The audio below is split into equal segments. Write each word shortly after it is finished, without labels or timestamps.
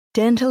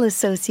Dental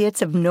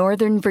Associates of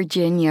Northern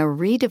Virginia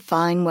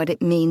redefine what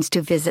it means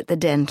to visit the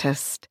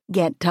dentist.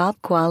 Get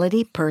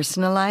top-quality,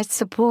 personalized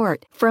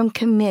support from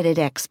committed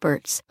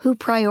experts who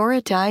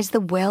prioritize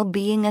the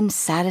well-being and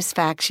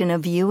satisfaction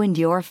of you and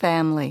your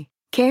family.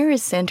 Care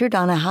is centered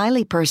on a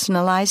highly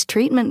personalized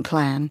treatment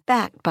plan,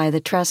 backed by the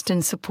trust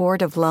and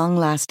support of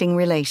long-lasting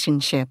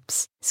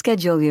relationships.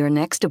 Schedule your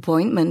next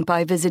appointment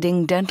by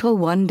visiting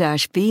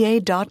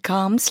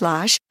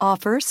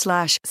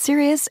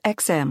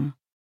dental1-va.com/offer/SiriusXM.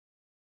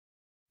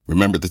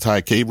 Remember the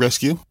Thai cave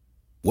rescue?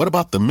 What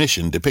about the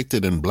mission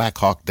depicted in Black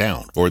Hawk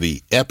Down or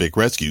the epic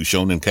rescue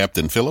shown in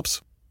Captain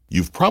Phillips?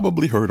 You've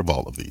probably heard of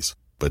all of these,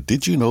 but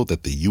did you know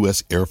that the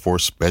U.S. Air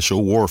Force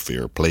Special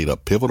Warfare played a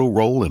pivotal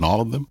role in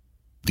all of them?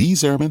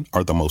 These airmen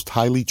are the most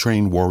highly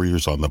trained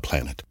warriors on the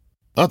planet.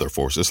 Other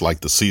forces like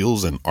the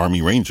SEALs and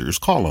Army Rangers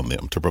call on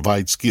them to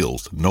provide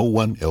skills no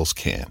one else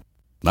can.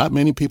 Not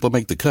many people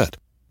make the cut.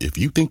 If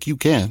you think you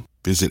can,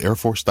 visit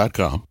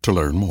airforce.com to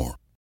learn more.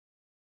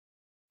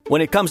 When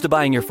it comes to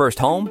buying your first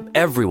home,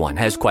 everyone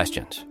has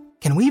questions.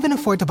 Can we even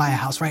afford to buy a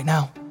house right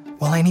now?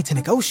 Well, I need to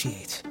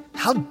negotiate.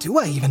 How do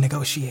I even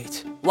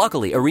negotiate?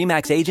 Luckily, a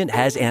RE/MAX agent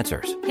has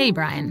answers. Hey,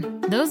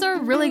 Brian, those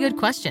are really good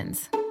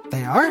questions.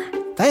 They are?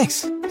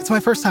 Thanks. It's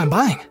my first time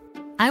buying.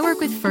 I work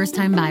with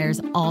first-time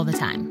buyers all the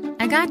time.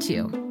 I got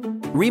you.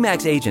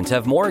 RE/MAX agents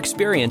have more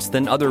experience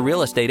than other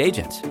real estate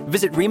agents.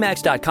 Visit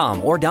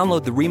RE/MAX.com or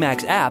download the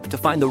RE/MAX app to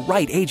find the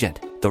right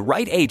agent. The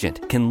right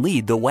agent can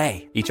lead the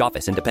way. Each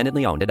office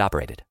independently owned and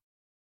operated.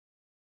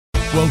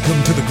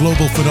 Welcome to the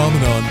global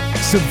phenomenon,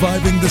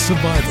 Surviving the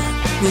Survivor,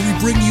 where we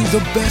bring you the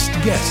best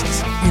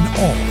guests in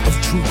all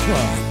of true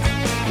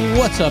crime.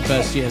 What's up,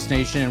 SCS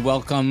Nation, and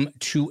welcome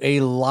to a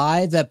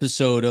live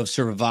episode of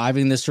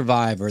Surviving the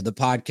Survivor, the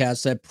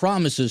podcast that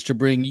promises to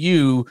bring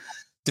you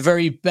the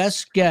very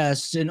best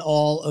guests in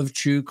all of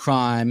true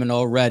crime, and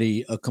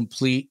already a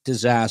complete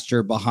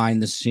disaster behind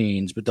the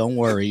scenes. But don't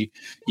worry,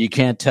 you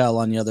can't tell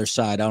on the other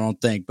side, I don't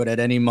think. But at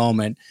any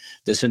moment,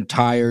 this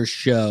entire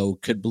show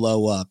could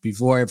blow up.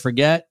 Before I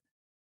forget,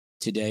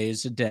 today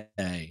is the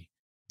day,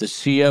 the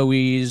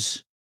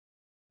COE's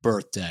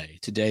birthday.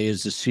 Today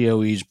is the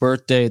COE's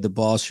birthday, the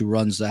boss who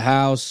runs the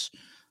house.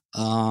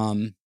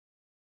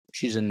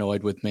 She's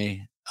annoyed with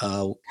me.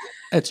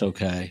 It's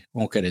okay.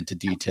 Won't get into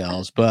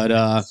details, but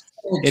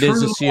it is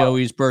the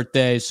COE's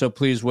birthday, so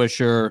please wish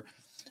her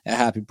a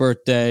happy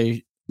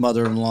birthday.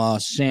 Mother-in-law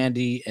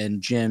Sandy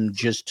and Jim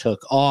just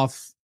took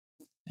off,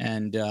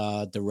 and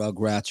the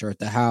Rugrats are at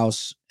the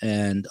house.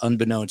 And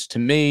unbeknownst to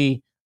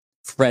me,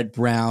 Fred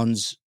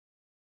Brown's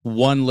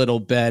one little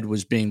bed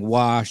was being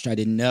washed. I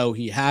didn't know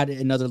he had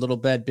another little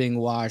bed being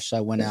washed, so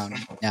I went out.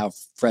 Now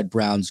Fred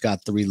Brown's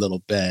got 3 little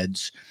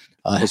beds.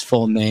 His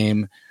full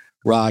name,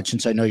 Raj,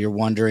 since I know you're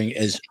wondering,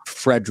 is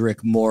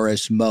Frederick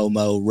Morris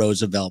Momo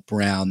Roosevelt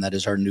Brown. That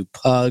is our new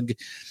pug,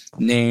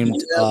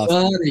 named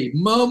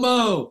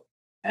Momo,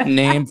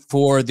 named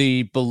for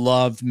the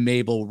beloved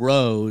Mabel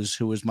Rose,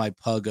 who was my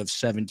pug of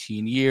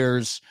 17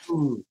 years.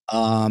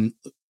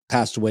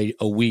 Passed away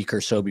a week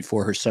or so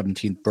before her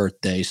 17th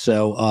birthday.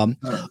 So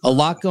a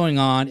lot going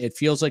on. It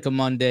feels like a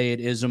Monday. It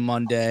is a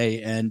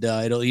Monday, and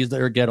it'll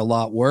either get a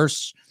lot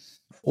worse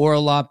or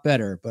a lot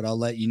better, but I'll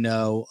let you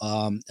know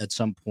at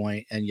some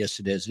point. And yes,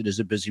 it is. It is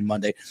a busy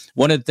Monday.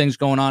 One of the things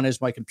going on is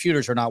my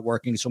computers are not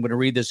working, so I'm going to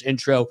read this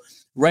intro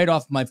right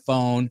off my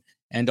phone.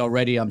 And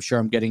already I'm sure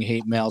I'm getting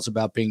hate mails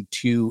about being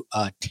too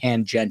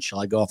tangential.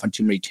 I go off on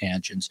too many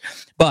tangents.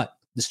 But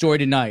the story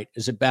tonight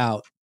is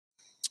about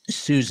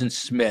Susan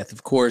Smith.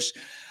 Of course,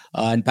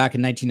 and back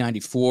in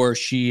 1994,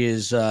 she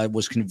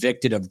was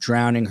convicted of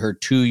drowning her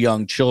 2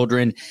 young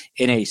children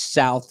in a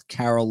South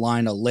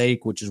Carolina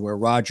lake, which is where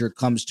Roger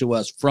comes to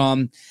us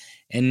from.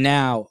 And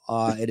now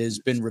it has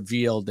been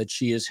revealed that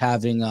she is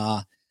having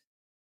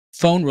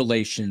phone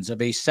relations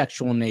of a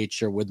sexual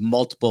nature with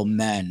multiple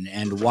men.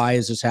 And why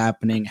is this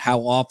happening? How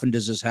often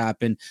does this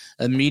happen?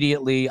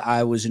 Immediately,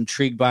 I was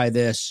intrigued by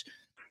this,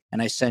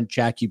 and I sent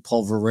Jackie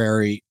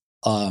Pulvereri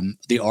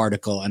the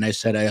article, and I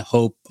said, I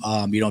hope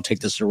you don't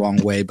take this the wrong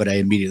way, but I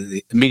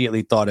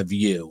immediately thought of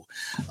you.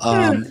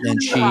 And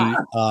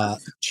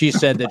she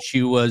said that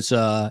she was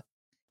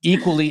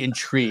equally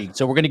intrigued.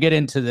 So we're going to get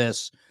into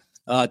this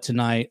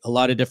tonight. A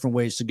lot of different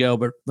ways to go,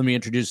 but let me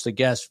introduce the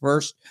guest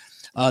first.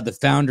 The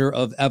founder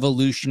of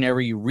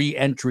Evolutionary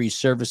Reentry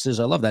Services.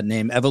 I love that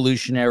name,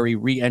 Evolutionary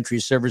Reentry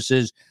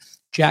Services.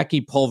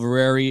 Jackie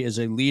Pulvereri is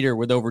a leader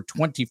with over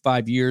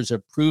 25 years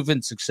of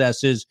proven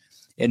successes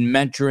in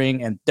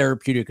mentoring and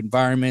therapeutic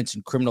environments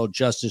and criminal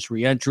justice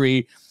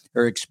reentry.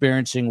 Her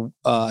experience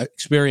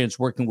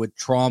working with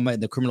trauma in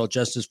the criminal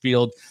justice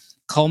field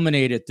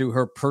culminated through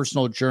her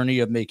personal journey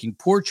of making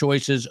poor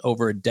choices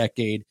over a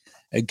decade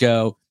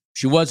ago.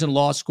 She was in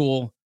law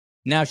school.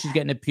 Now she's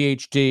getting a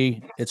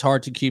PhD. It's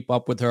hard to keep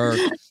up with her.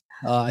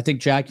 I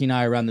think Jackie and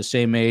I are around the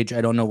same age.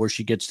 I don't know where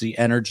she gets the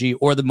energy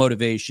or the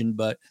motivation,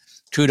 but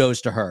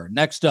kudos to her.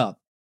 Next up,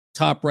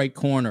 top right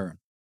corner,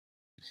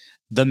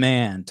 the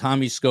man,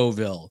 Tommy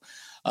Scoville.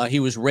 He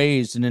was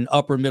raised in an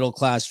upper middle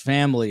class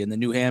family in the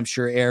New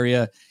Hampshire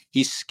area.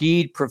 He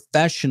skied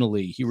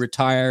professionally. He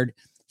retired.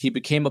 He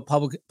became a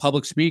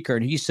public speaker,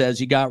 and he says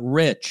he got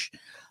rich.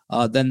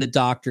 Then the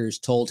doctors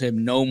told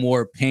him no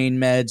more pain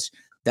meds.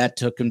 That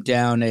took him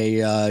down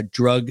a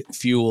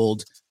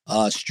drug-fueled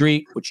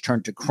street, which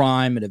turned to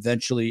crime and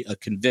eventually a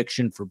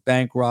conviction for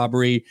bank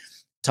robbery.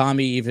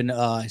 Tommy, even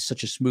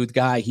such a smooth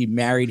guy, he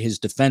married his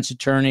defense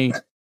attorney,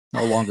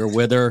 no longer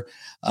with her.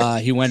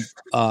 He went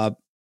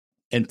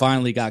and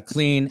finally got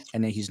clean,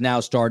 and he's now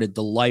started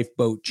the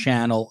Lifeboat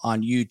channel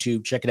on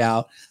YouTube. Check it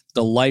out,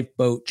 the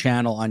Lifeboat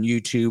channel on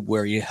YouTube,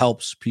 where he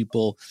helps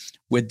people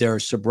with their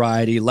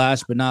sobriety.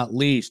 Last but not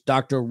least,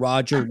 Dr.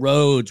 Roger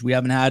Rhodes. We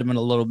haven't had him in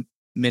a little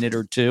minute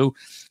or two.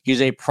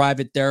 He's a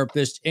private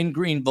therapist in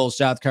Greenville,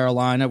 South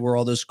Carolina, where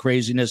all this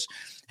craziness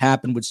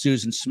happened with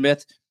Susan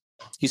Smith.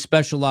 He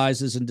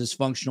specializes in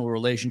dysfunctional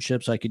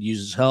relationships. I could use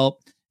his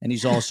help. And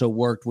he's also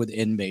worked with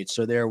inmates.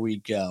 So there we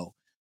go.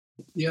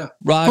 Yeah.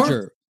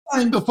 Roger.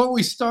 Before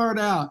we start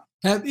out,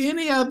 have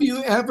any of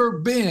you ever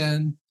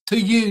been to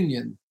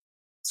Union,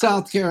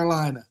 South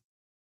Carolina?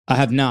 I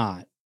have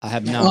not.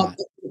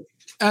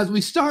 As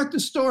we start the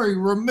story,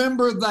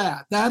 remember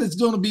that. That is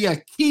going to be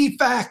a key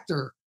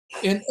factor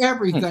in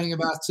everything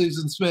about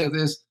Susan Smith.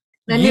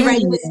 Let me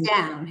write this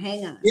down.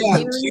 Hang on.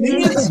 Yeah,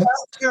 Union,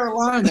 South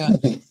Carolina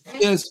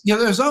is,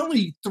 there's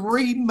only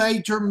 3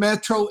 major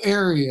metro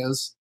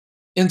areas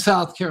in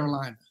South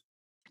Carolina.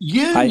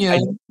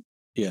 Union.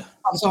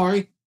 I'm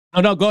sorry.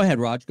 No, go ahead,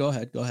 Raj. Go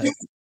ahead.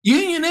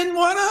 Union isn't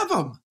one of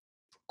them.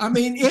 I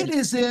mean, it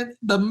is in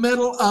the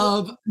middle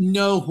of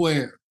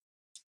nowhere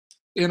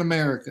in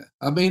America.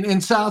 I mean,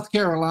 in South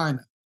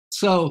Carolina.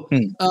 So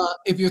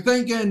if you're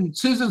thinking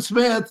Susan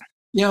Smith,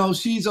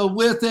 she's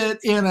with it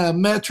in a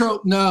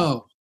metro.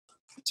 No,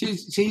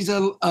 she's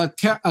a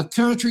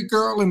country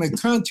girl in a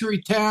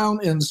country town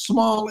in a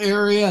small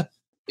area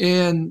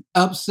in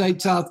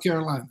upstate South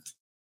Carolina.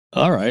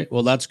 All right.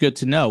 Well, that's good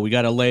to know. We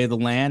got to lay the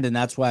land, and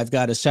that's why I've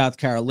got a South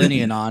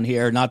Carolinian on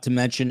here, not to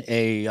mention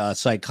a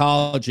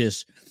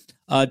psychologist,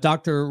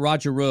 Dr.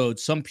 Roger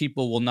Rhodes. Some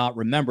people will not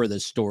remember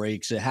this story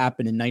because it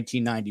happened in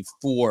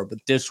 1994, but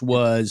this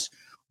was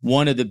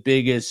one of the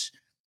biggest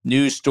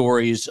news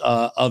stories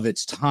of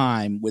its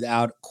time,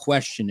 without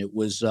question. It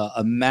was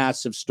a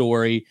massive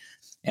story,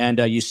 and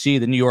you see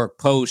the New York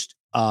Post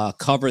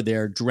cover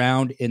there,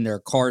 drowned in their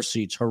car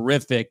seats.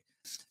 Horrific.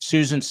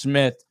 Susan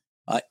Smith,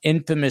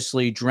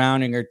 infamously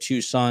drowning her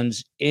 2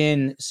 sons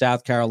in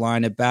South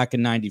Carolina back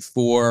in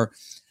 94.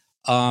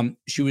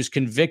 She was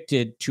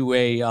convicted to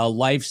a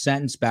life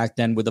sentence back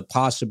then with a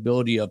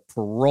possibility of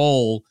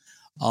parole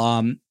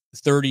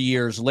 30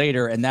 years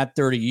later. And that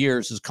 30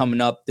 years is coming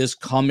up this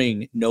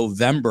coming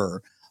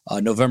November,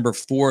 November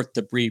 4th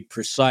to be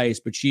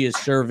precise. But she is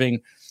serving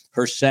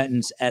her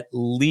sentence at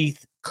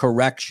Leith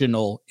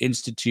Correctional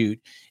Institute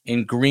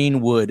in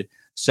Greenwood,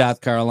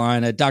 South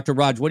Carolina. Dr.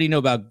 Raj, what do you know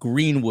about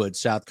Greenwood,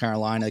 South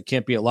Carolina? It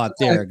can't be a lot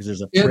there because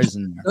there's a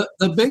prison there.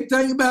 The big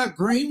thing about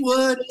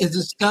Greenwood is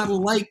it's got a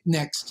lake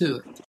next to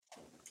it.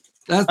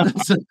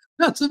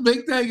 That's a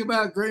big thing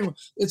about Greenwood.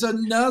 It's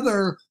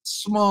another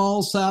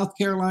small South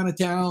Carolina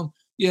town,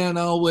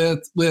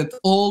 with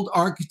old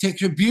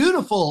architecture,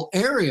 beautiful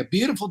area,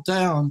 beautiful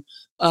town,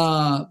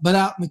 but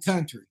out in the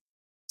country.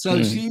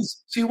 So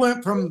she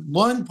went from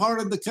one part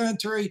of the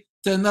country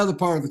to another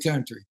part of the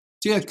country.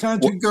 She's a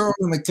country girl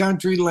in the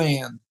country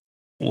land.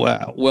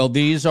 Wow. Well,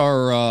 these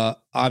are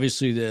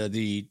obviously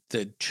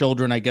the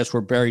children, I guess,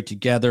 were buried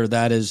together.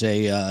 That is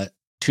a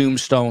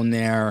tombstone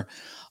there.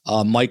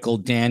 Michael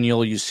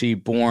Daniel, you see,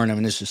 born, I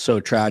mean, this is so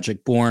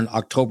tragic, born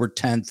October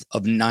 10th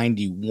of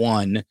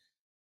 91.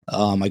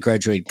 I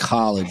graduated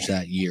college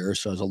that year,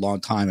 so it was a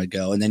long time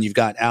ago. And then you've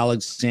got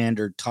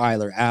Alexander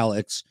Tyler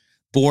Alex,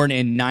 born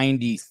in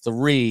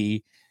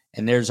 93.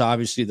 And there's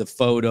obviously the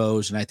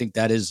photos, and I think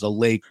that is the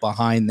lake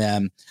behind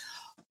them.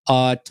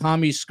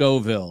 Tommy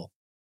Scoville,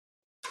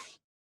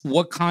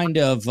 what kind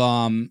of,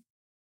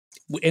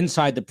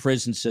 inside the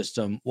prison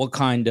system, what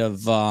kind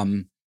of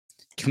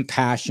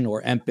compassion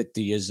or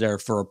empathy is there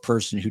for a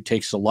person who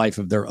takes the life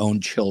of their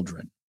own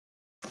children?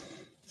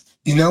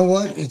 You know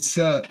what? It's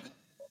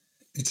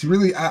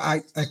really,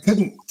 I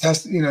couldn't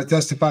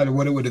testify to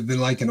what it would have been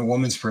like in a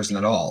woman's prison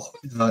at all.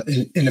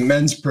 In a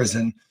men's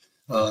prison,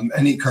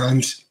 any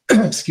crimes,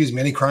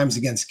 any crimes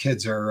against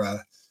kids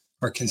are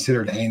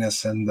considered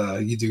heinous, and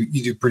you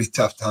do pretty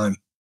tough time.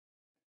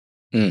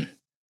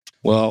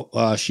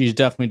 Well, she's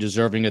definitely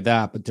deserving of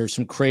that, but there's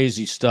some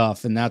crazy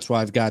stuff, and that's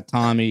why I've got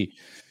Tommy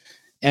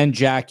and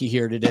Jackie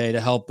here today to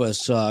help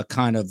us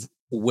kind of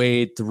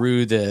wade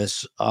through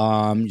this.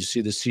 You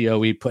see the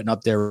COE putting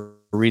up there,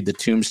 read the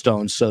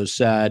tombstone, so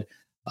sad.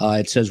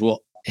 It says,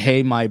 well,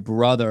 hey, my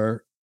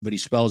brother, but he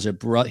spells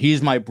it,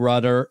 he's my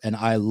brother, and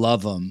I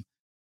love him.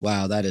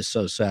 Wow, that is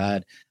so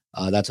sad.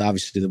 That's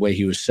obviously the way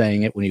he was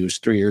saying it when he was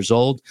 3 years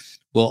old.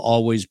 We'll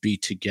always be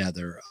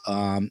together.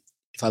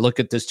 If I look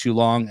at this too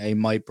long, I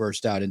might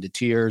burst out into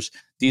tears.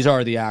 These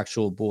are the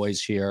actual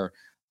boys here.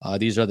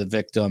 These are the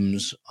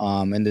victims.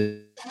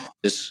 And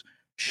this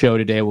show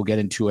today will get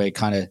into a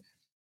kind of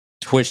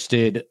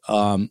twisted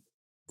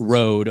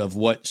road of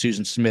what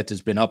Susan Smith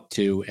has been up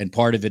to, and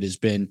part of it has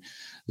been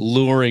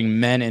luring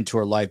men into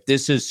her life.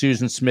 This is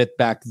Susan Smith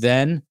back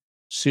then,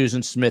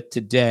 Susan Smith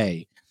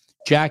today.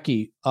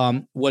 Jackie,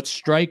 what's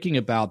striking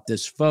about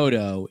this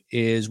photo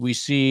is we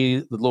see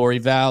the Lori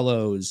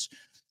Vallows,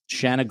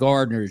 Shanna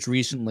Gardner's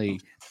recently,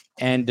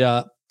 and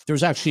there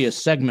was actually a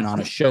segment on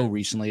a show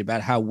recently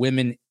about how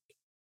women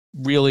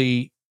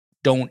really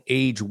don't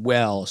age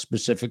well,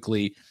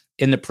 specifically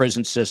in the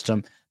prison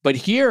system. But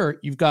here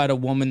you've got a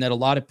woman that a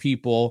lot of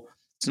people,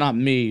 it's not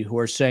me, who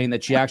are saying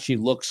that she actually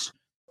looks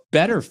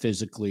better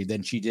physically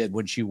than she did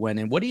when she went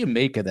in. What do you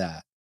make of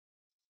that?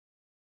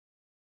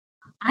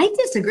 I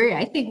disagree.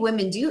 I think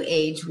women do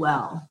age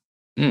well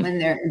when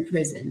they're in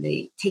prison.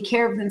 They take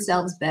care of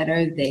themselves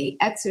better. They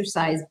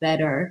exercise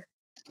better.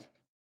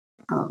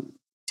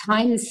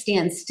 Time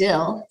stands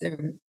still.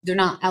 They're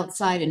not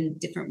outside in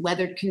different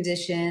weather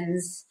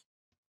conditions.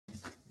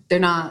 They're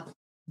not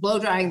blow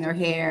drying their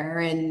hair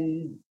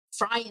and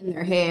frying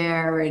their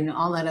hair and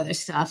all that other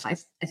stuff. I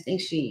think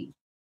she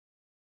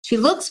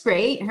looks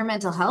great. Her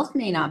mental health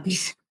may not be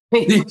so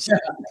great. Yeah.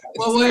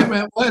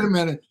 Well, wait a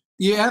minute.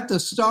 You have to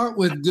start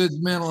with good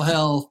mental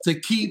health to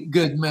keep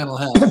good mental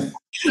health.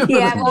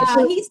 Yeah,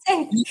 well, he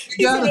said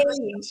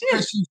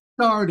she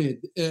started,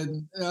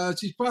 and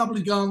she's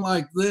probably gone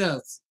like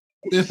this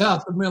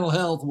throughout the mental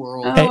health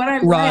world. Hey,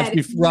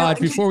 Raj,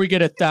 before we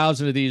get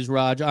 1,000 of these,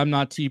 Raj, I'm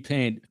not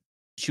T-Pain.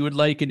 She would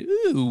like an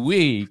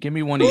ooh-wee. Give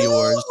me one of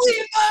yours.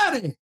 Ooh-wee,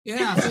 buddy.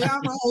 Yeah, see,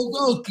 I'm an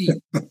old Okie.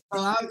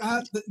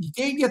 You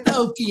can't get the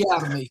Okie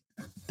out of me.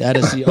 That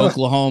is the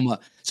Oklahoma.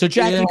 So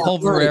Jackie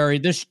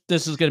Pulverari, this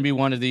is going to be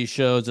one of these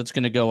shows that's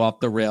going to go off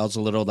the rails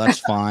a little. That's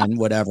fine.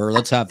 Whatever.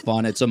 Let's have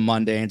fun. It's a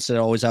Monday instead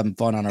of always having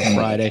fun on a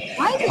Friday.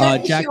 Why is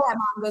any show I'm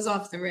on goes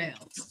off the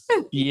rails?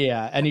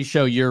 Yeah, any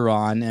show you're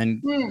on.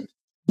 And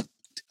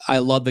I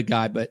love the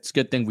guy, but it's a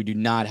good thing we do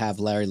not have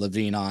Larry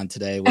Levine on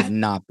today. It would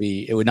not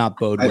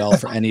bode well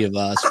for any of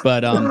us.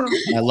 But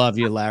I love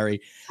you,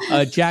 Larry.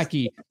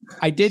 Jackie,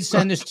 I did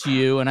send this to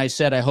you, and I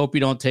said I hope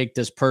you don't take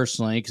this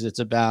personally because it's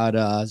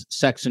about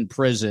sex in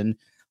prison.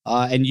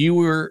 And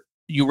you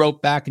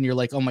wrote back, and you're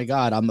like, "Oh my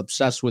God, I'm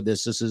obsessed with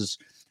this. This is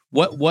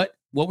what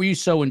were you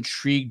so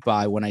intrigued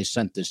by when I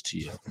sent this to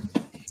you?"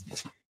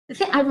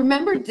 I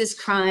remembered this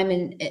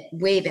crime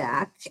way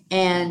back,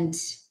 and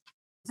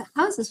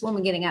how is this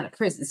woman getting out of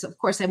prison? So of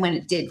course I went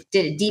and did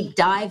a deep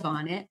dive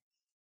on it,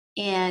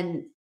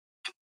 and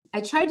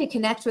I tried to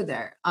connect with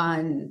her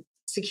on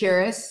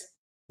Securus,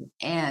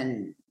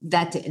 and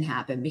that didn't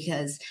happen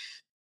because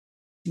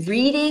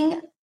reading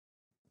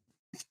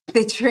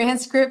the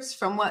transcripts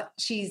from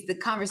the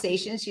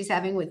conversations she's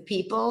having with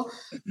people,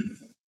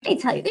 I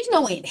tell you, there's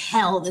no way in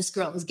hell this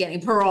girl is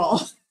getting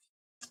parole.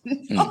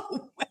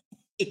 No way.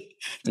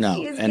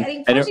 No, and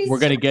we're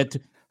going to get to.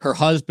 Her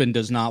husband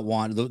does not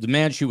want the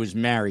man she was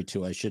married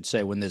to, I should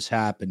say, when this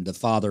happened, the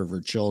father of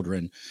her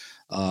children,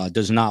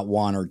 does not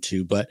want her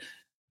to. But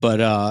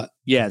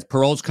yeah,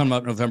 parole's coming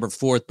up November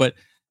 4th. But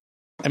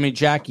I mean,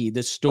 Jackie,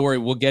 this story,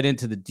 we'll get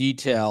into the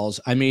details.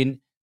 I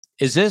mean,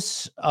 is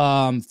this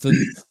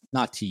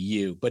not to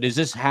you, but does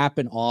this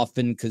happen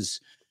often? Because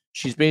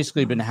she's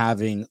basically been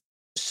having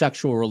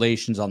sexual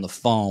relations on the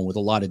phone with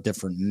a lot of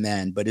different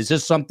men. But is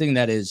this something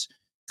that is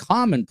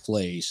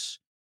commonplace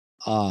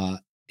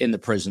in the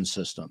prison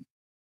system?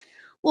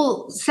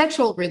 Well,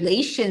 sexual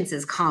relations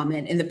is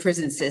common in the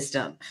prison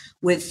system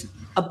with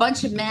a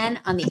bunch of men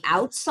on the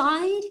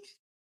outside.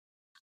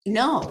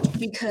 No,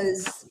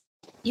 because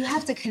you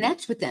have to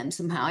connect with them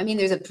somehow. I mean,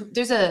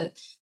 there's a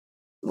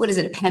what is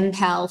it, a pen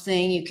pal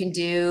thing you can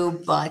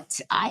do, but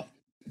I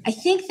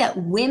think that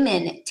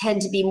women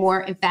tend to be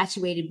more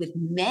infatuated with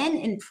men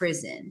in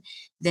prison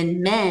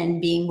than men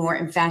being more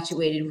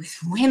infatuated with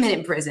women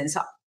in prison.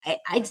 So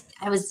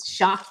I was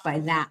shocked by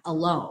that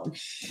alone,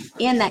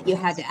 and that you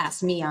had to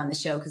ask me on the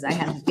show because I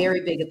have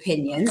very big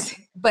opinions,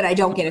 but I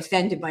don't get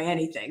offended by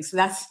anything.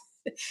 So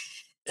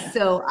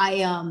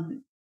I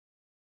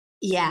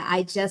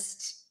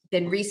just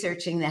been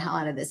researching the hell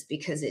out of this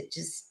because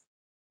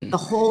the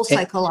whole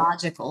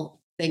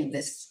psychological thing,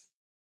 this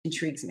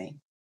intrigues me.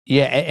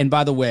 Yeah. And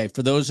by the way,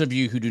 for those of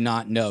you who do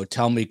not know,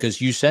 tell me,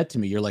 because you said to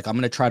me, you're like, I'm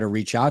going to try to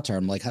reach out to her.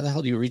 I'm like, how the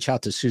hell do you reach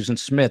out to Susan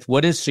Smith?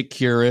 What is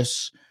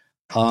Securus?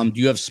 Do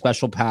you have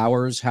special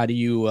powers? How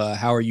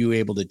are you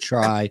able to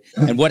try?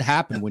 And what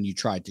happened when you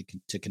tried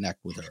to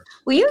connect with her?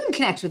 Well, you can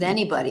connect with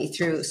anybody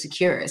through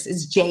Securus.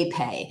 It's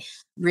JPay,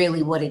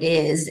 really what it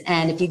is.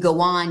 And if you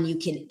go on, you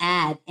can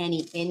add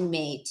any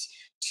inmate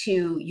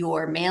to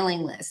your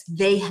mailing list.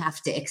 They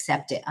have to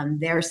accept it on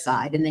their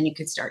side, and then you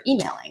could start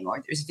emailing,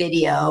 or there's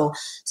video.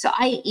 So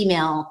I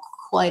email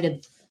quite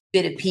a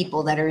bit of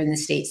people that are in the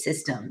state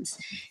systems.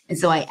 And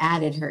so I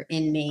added her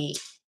inmate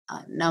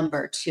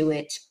number to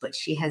it, but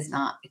she has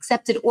not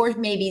accepted, or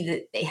maybe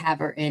that they have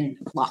her in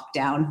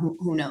lockdown.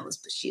 Who knows?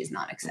 But she has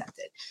not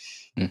accepted.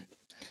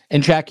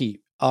 And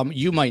Jackie,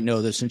 you might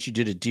know this since you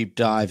did a deep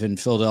dive in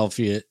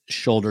Philadelphia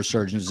shoulder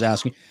surgeons is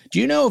asking, do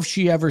you know if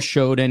she ever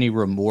showed any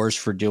remorse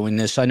for doing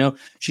this? I know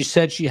she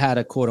said she had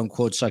a quote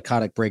unquote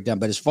psychotic breakdown,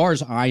 but as far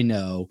as I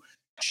know,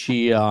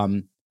 she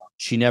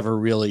she never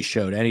really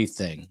showed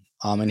anything.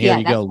 And here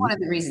you that's go. One of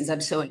the reasons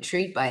I'm so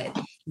intrigued by it.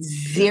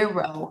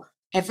 Zero.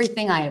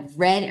 Everything I have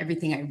read,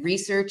 everything I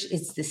research,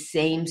 it's the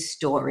same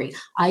story.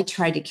 I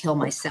tried to kill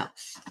myself,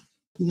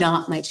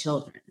 not my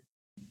children.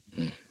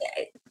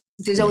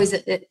 There's always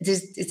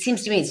it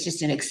seems to me it's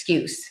just an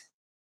excuse.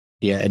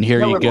 Yeah, and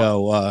here you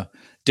go.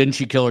 Didn't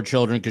she kill her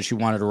children because she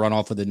wanted to run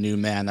off with a new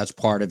man? That's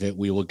part of it.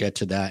 We will get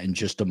to that in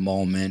just a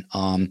moment.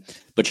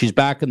 But she's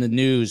back in the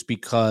news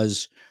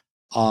because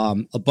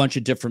a bunch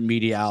of different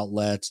media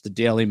outlets, the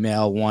Daily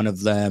Mail, one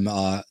of them,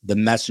 the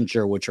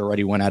Messenger, which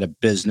already went out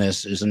of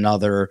business, is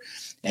another.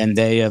 And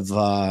they have,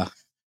 the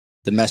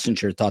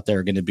Messenger thought they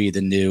were going to be the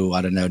new,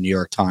 I don't know, New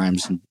York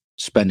Times and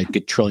spend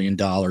 $1 trillion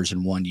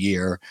in 1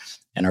 year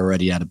and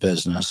already out of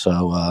business.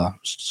 So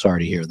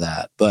sorry to hear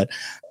that, but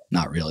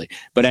not really.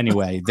 But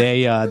anyway,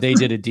 they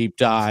did a deep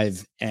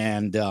dive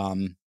and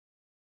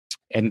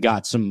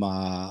got some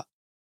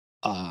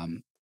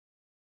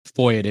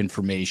FOIA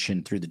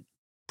information through the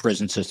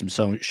prison system,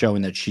 so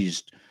showing that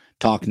she's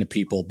talking to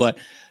people. But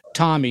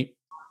Tommy,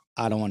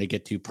 I don't want to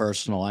get too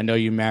personal. I know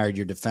you married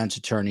your defense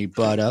attorney,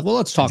 but well,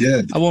 let's talk.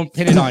 I won't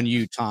pin it on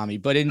you, Tommy,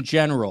 but in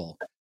general,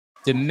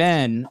 the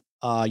men,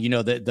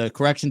 the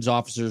corrections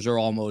officers are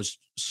almost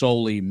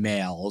solely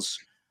males.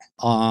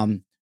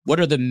 What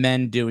are the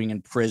men doing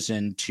in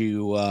prison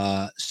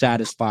to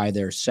satisfy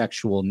their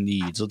sexual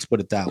needs? Let's put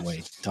it that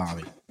way,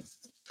 Tommy.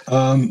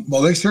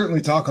 Well, they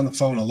certainly talk on the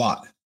phone a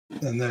lot.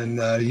 And then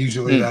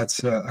usually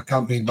that's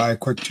accompanied by a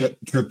quick trip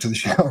to the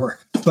shower.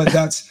 But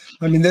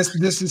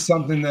this is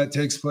something that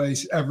takes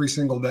place every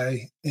single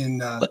day.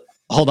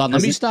 Hold on,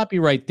 let me stop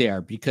you right there,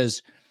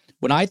 because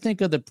when I think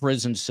of the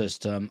prison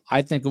system,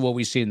 I think of what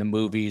we see in the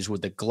movies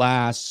with the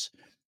glass,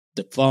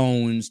 the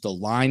phones, the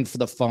line for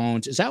the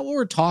phones. Is that what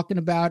we're talking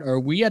about? Or are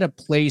we at a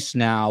place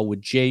now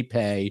with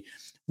JPay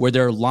where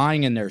they're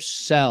lying in their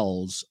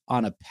cells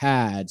on a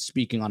pad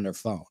speaking on their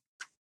phone?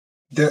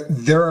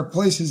 There are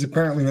places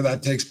apparently where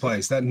that takes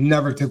place. That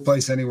never took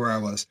place anywhere I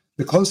was.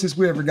 The closest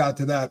we ever got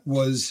to that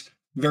was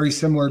very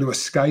similar to a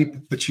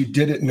Skype, but you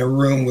did it in a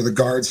room with a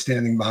guard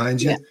standing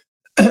behind you,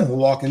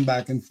 walking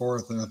back and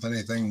forth. And if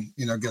anything,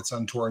 gets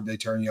untoward, they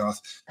turn you off.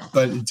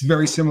 But it's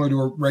very similar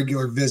to a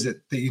regular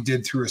visit that you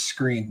did through a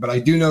screen. But I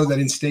do know that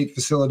in state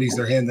facilities,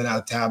 they're handing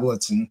out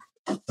tablets and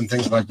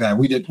things like that.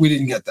 We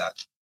didn't get that.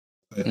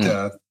 But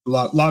a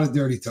lot of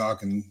dirty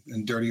talk and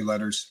dirty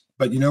letters.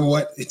 But you know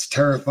what? It's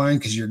terrifying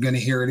because you're going to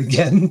hear it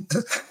again.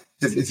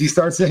 If you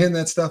start saying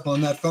that stuff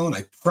on that phone,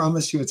 I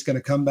promise you it's going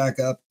to come back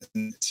up.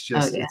 And it's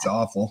just, it's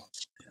awful.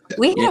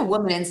 We had a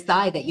woman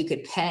inside that you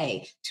could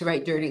pay to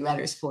write dirty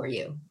letters for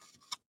you.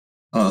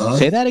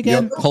 Say that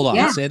again. Yep. Hold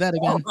on. Say that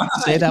again.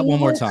 Say that one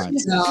more time.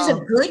 She's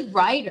a good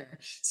writer.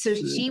 So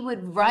she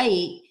would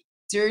write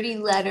dirty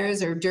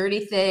letters or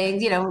dirty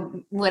things,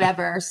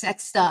 whatever,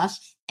 sex stuff.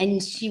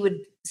 And she would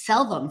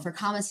sell them for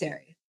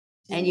commissary.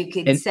 And you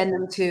could send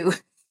them to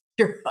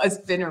your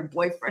husband or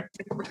boyfriend.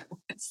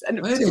 Send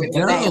them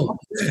to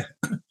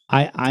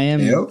I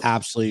am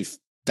absolutely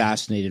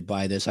fascinated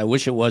by this. I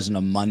wish it wasn't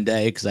a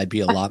Monday because I'd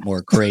be a lot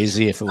more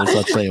crazy if it was,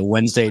 let's say, a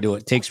Wednesday.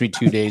 It takes me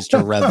 2 days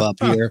to rev up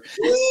here.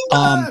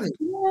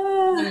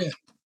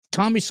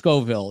 Tommy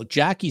Scoville,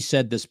 Jackie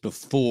said this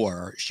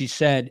before. She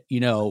said,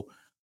 Caesars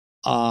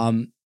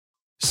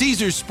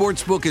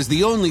Sportsbook is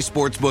the only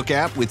sportsbook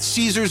app with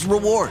Caesars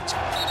Rewards.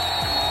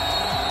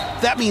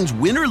 That means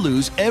win or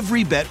lose,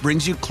 every bet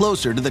brings you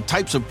closer to the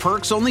types of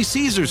perks only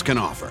Caesars can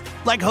offer.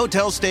 Like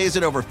hotel stays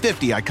at over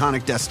 50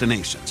 iconic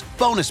destinations,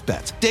 bonus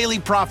bets, daily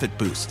profit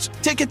boosts,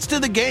 tickets to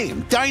the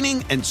game,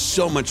 dining, and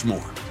so much more.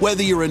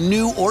 Whether you're a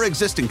new or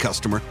existing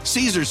customer,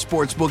 Caesars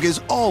Sportsbook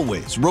is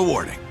always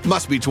rewarding.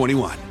 Must be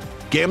 21.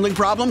 Gambling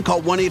problem?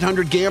 Call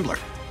 1-800-GAMBLER.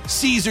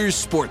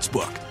 Caesars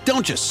Sportsbook.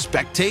 Don't just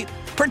spectate,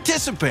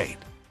 participate.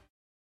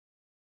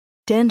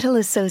 Dental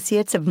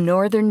Associates of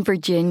Northern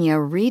Virginia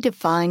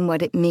redefine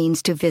what it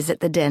means to visit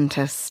the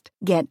dentist.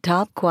 Get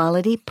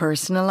top-quality,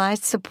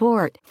 personalized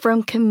support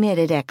from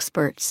committed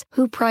experts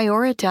who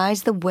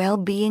prioritize the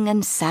well-being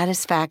and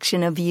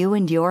satisfaction of you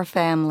and your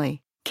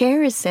family.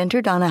 Care is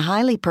centered on a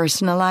highly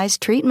personalized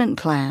treatment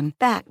plan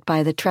backed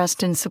by the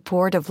trust and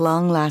support of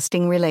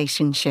long-lasting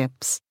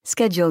relationships.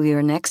 Schedule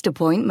your next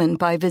appointment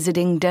by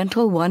visiting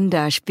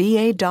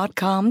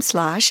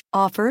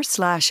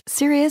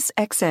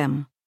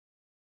dental1-va.com/offer/SiriusXM.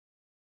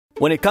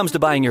 When it comes to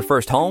buying your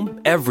first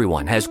home,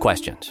 everyone has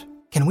questions.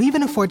 Can we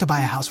even afford to buy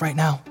a house right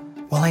now?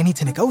 Well, I need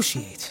to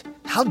negotiate.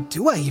 How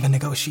do I even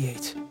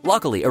negotiate?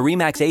 Luckily, a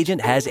RE/MAX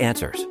agent has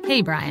answers.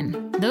 Hey,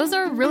 Brian, those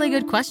are really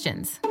good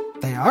questions.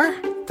 They are?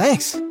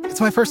 Thanks. It's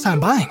my first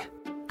time buying.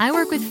 I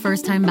work with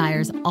first-time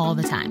buyers all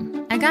the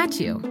time. I got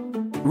you.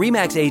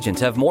 RE/MAX agents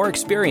have more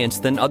experience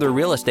than other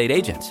real estate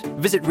agents.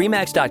 Visit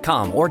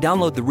RE/MAX.com or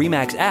download the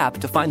RE/MAX app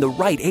to find the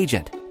right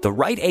agent. The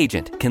right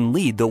agent can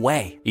lead the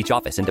way. Each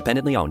office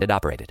independently owned and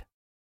operated.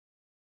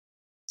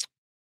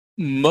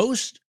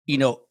 Most,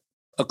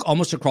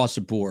 almost across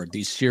the board,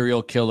 these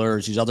serial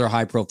killers, these other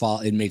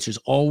high-profile inmates, there's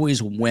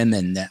always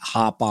women that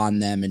hop on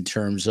them in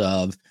terms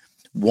of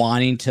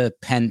wanting to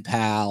pen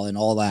pal and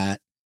all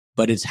that.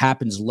 but it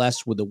happens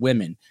less with the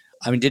women.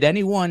 I mean, did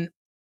anyone,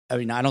 I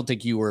mean, I don't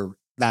think you were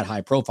that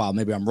high profile,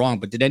 maybe I'm wrong,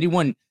 but did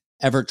anyone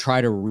ever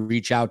try to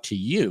reach out to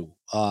you,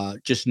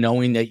 just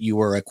knowing that you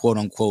were a quote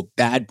unquote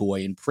bad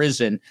boy in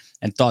prison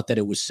and thought that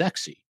it was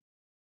sexy?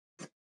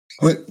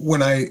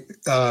 When I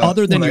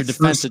other than your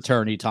defense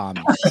attorney,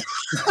 Tommy. I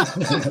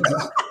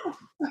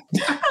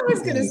was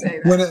going to say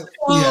that.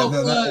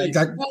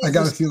 I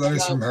got a few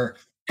letters from her.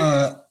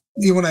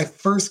 When I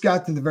first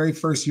got to the very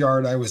first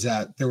yard I was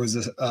at, there was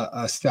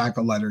a stack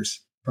of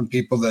letters from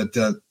people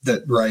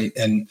that write,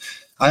 and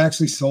I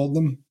actually sold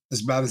them.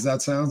 As bad as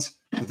that sounds,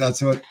 but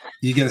that's what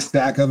you get, a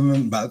stack of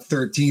them about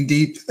 13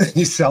 deep, and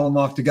you sell them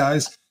off to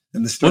guys.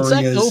 And the story What's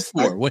that is, go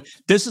for?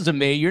 This is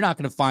amazing. You're not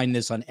going to find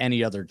this on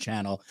any other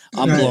channel.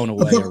 I'm blown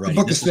away already. A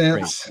book of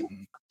stamps.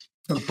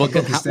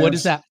 What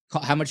is that?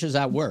 How much is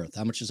that worth?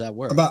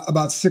 About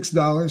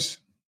 $6.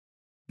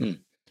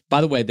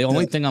 By the way, the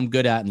only thing I'm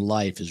good at in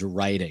life is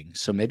writing.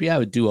 So maybe I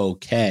would do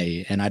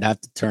okay, and I'd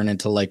have to turn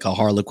into like a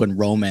Harlequin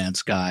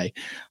romance guy.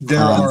 There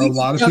are a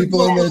lot of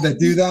people in there that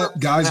do that.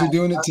 Guys are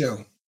doing it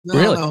too.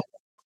 Really? A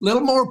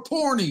little more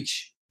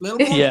pornish.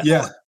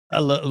 Yeah.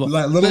 A little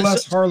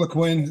less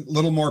Harlequin, a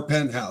little more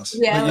Penthouse.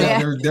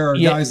 There are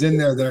guys in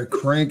there that are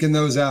cranking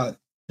those out.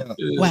 Yeah.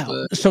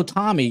 Wow. So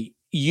Tommy,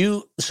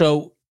 you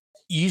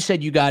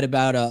said you got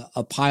about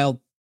a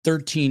pile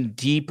 13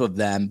 deep of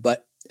them,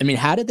 but I mean,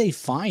 how did they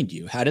find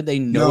you? How did they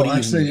know? No,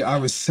 actually, I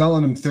was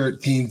selling them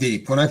 13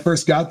 deep. When I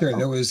first got there,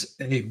 there was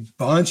a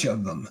bunch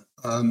of them.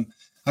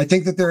 I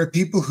think that there are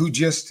people who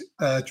just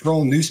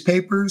troll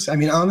newspapers. I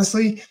mean,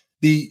 honestly,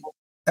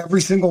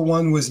 every single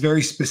one was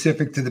very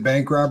specific to the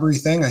bank robbery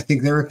thing. I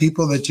think there are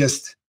people that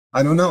just,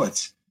 I don't know,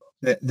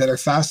 that are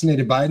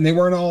fascinated by it. And they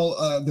weren't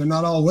all, they're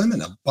not all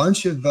women.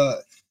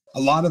 A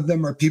lot of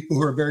them are people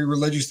who are very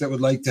religious that would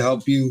like to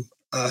help you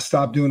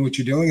stop doing what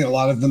you're doing. And a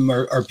lot of them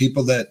are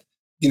people that,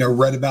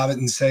 read about it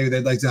and say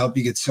they'd like to help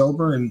you get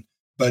sober.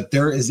 But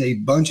there is a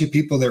bunch of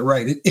people that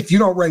write it. If you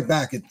don't write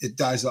back, it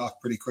dies off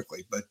pretty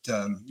quickly. But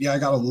I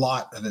got a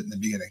lot of it in the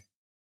beginning.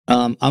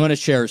 I'm going to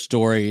share a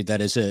story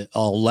that is an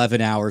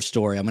 11-hour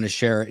story. I'm going to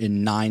share it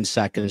in 9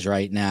 seconds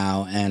right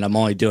now. And I'm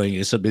only doing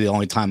this will be the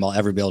only time I'll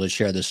ever be able to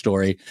share this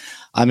story.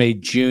 I'm a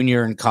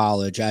junior in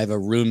college. I have a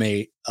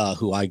roommate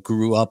who I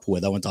grew up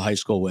with. I went to high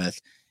school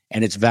with.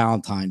 And it's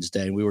Valentine's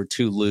Day. We were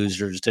two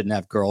losers, didn't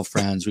have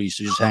girlfriends. We used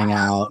to just hang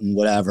out and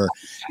whatever.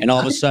 And all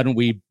of a sudden,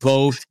 we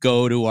both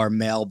go to our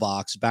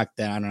mailbox. Back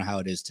then, I don't know how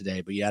it is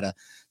today, but you had to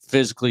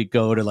physically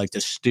go to like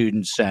the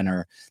student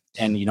center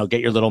and,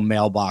 get your little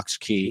mailbox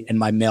key. And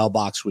my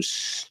mailbox was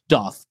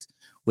stuffed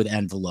with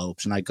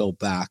envelopes. And I go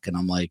back and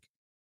I'm like,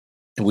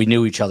 and we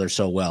knew each other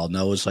so well.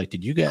 Noah's like,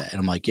 did you get it? And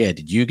I'm like, yeah,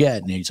 did you get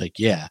it? And he's like,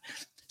 yeah.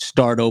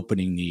 Start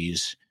opening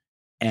these.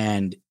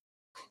 And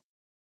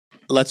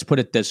let's put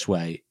it this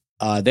way.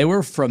 They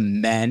were from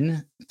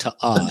men to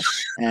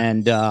us.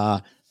 And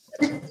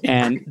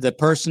the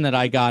person that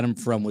I got him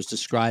from was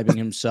describing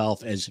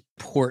himself as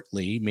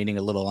portly, meaning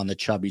a little on the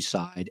chubby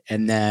side.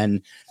 And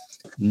then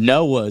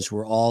Noah's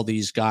were all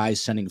these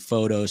guys sending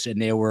photos,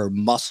 and they were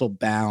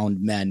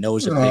muscle-bound men.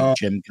 Noah's a big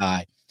gym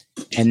guy.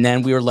 And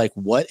then we were like,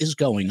 what is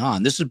going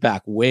on? This is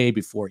back way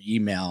before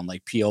email and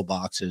like P.O.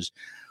 boxes.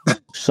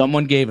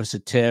 Someone gave us a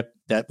tip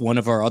that one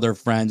of our other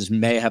friends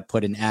may have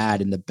put an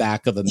ad in the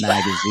back of a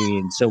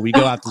magazine. So we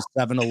go out to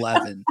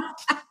 7-Eleven.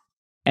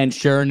 And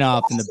sure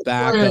enough, in the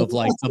back of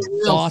like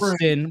the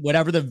Boston,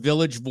 whatever the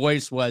Village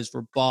Voice was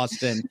for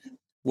Boston,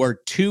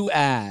 were 2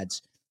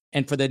 ads.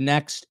 And for the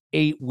next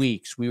 8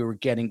 weeks, we were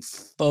getting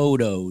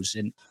photos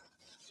and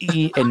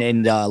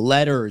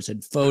letters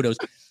and photos.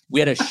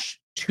 We had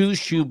 2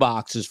 shoe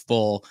boxes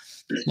full.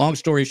 Long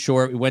story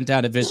short, we went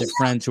down to visit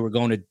friends who were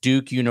going to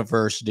Duke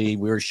University.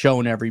 We were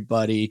showing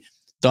everybody.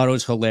 Thought it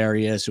was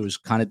hilarious. It was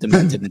kind of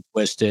demented and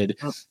twisted.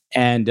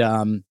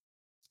 And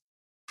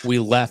we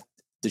left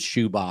the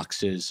shoe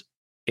boxes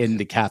in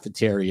the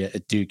cafeteria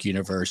at Duke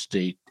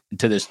University.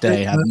 To this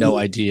day, I have no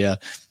idea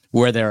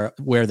where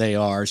they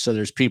are. So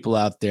there's people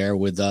out there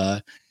with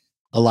a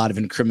lot of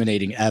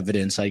incriminating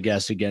evidence, I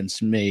guess,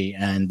 against me.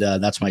 And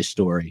that's my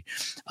story.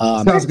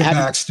 Sounds like a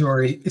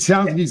backstory. It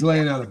sounds like he's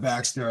laying out a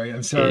backstory.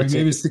 I'm sorry.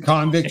 Maybe it's the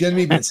convict in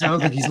me, but it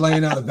sounds like he's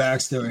laying out a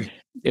backstory.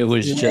 It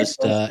was just,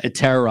 it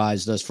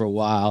terrorized us for a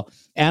while.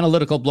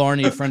 Analytical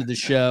Blarney, a friend of the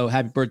show.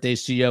 Happy birthday,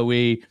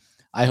 COE.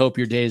 I hope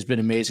your day has been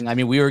amazing. I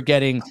mean,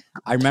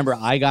 I remember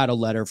I got a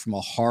letter from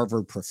a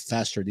Harvard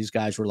professor. These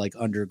guys were like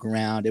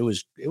underground. It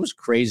was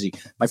crazy.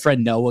 My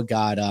friend Noah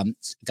got,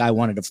 guy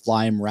wanted to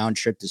fly him round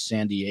trip to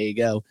San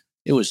Diego.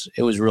 It was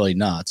really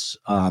nuts.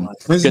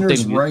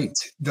 Prisoners write.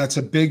 That's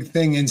a big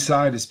thing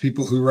inside is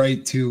people who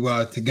write to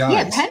guys.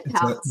 Yeah, pen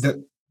pals.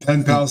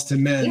 Pen pals to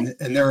men.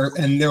 Yeah.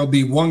 And there'll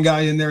be one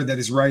guy in there that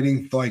is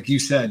writing, like you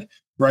said,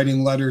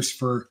 writing letters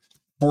for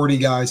 40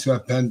 guys who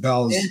have pen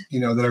pals,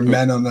 that are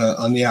men on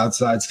the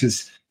outsides,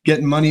 because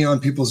getting money on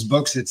people's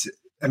books, it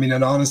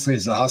honestly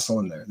is a hustle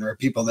in there. There are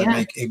people that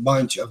make a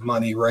bunch of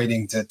money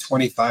writing to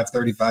 25,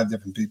 35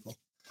 different people.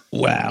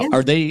 Wow.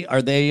 Are they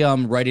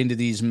writing to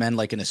these men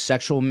like in a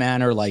sexual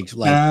manner? Like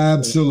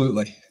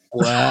Absolutely.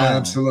 Wow.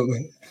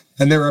 Absolutely.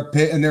 And there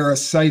are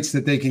sites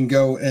that they can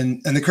go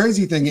and the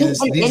crazy thing is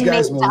these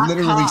guys will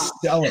literally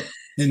sell it.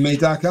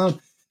 Inmate.com.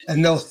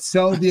 And they'll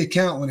sell the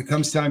account when it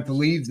comes time to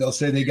leave. They'll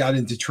say they got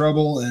into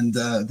trouble and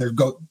they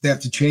have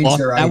to change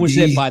their ID. That was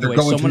it, by the way.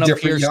 Someone up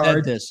here yard.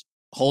 said this.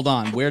 Hold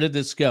on. Where did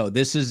this go?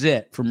 This is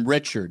it from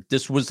Richard.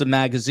 This was the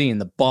magazine,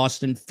 the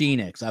Boston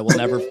Phoenix. I will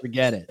never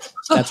forget it.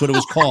 That's what it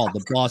was called.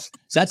 The Boston.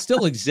 Does that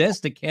still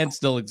exist? It can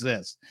still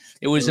exist.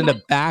 It was in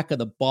the back of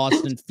the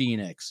Boston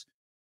Phoenix.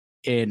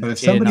 But if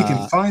somebody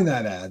can find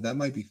that ad, that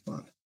might be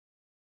fun.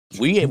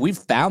 We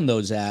found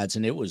those ads,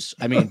 and it was.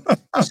 I mean,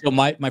 so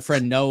my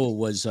friend Noah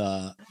was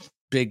a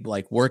big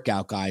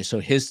workout guy, so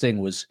his thing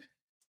was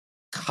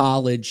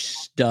college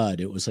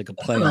stud. It was like a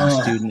playing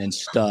student and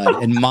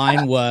stud, and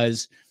mine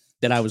was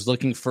that I was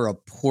looking for a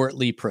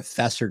portly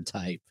professor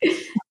type.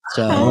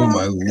 So, oh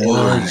my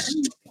Lord,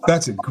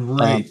 that's a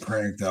great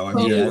prank, though. I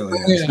mean, it really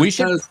is. We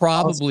should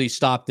probably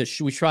stop this.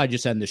 We should probably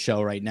just end the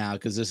show right now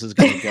because this is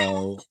going to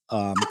go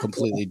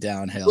completely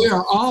downhill. We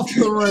are off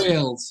the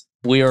rails.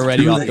 We are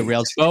already off the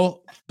rails.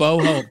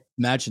 Boho,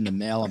 imagine the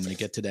mail I'm going to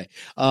get today.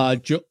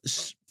 CO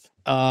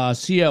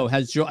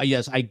has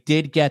yes, I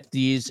did get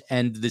these,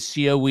 and the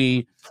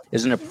COE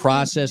is in a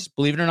process.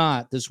 Believe it or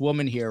not, this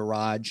woman here,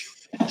 Raj,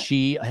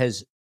 she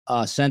has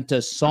sent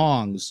us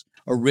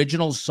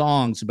original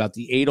songs about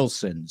the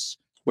Adelsons,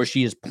 where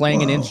she is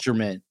playing an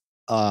instrument,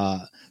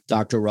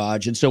 Dr.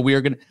 Raj. And so we are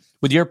going to,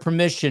 with your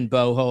permission,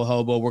 Boho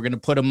Hobo, we're going to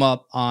put them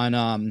up on,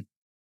 my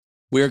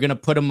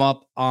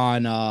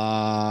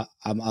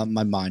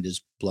mind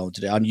is blown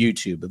today, on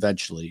YouTube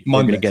eventually. Monday.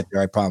 We're going to get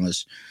there, I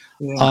promise.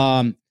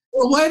 Yeah.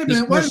 Well, wait a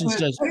minute.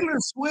 Says, Taylor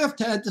Swift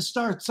had to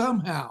start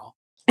somehow.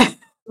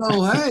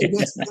 So, hey,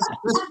 this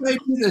may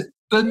be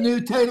the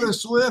new Taylor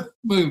Swift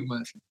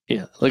movement.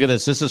 Yeah, look at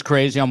this. This is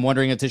crazy. I'm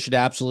wondering if this should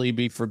absolutely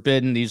be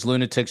forbidden. These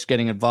lunatics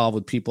getting involved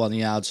with people on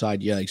the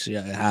outside. Yikes.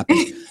 Yeah, it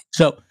happens.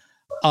 So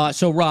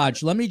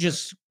Raj, let me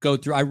just go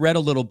through. I read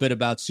a little bit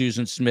about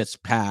Susan Smith's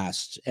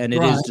past, and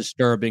it is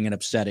disturbing and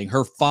upsetting.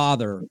 Her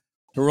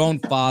own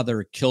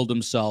father, killed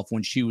himself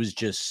when she was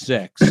just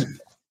 6.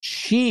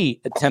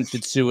 She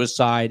attempted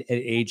suicide at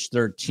age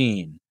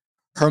 13.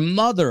 Her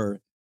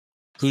mother,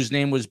 whose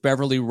name was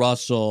Beverly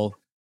Russell,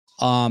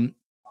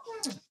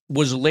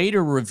 was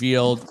later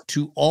revealed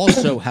to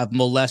also have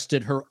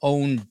molested her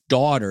own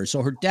daughter.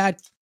 So her dad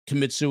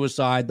commits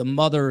suicide. The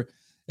mother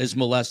is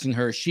molesting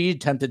her. She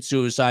attempted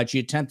suicide. She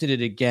attempted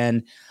it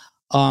again.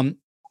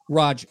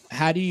 Raj,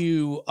 how do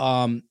you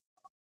how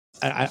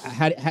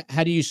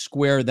do you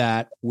square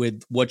that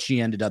with what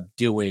she ended up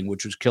doing,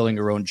 which was killing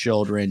her own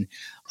children?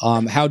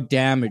 How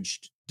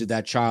damaged did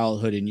that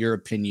childhood, in your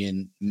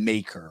opinion,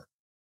 make her?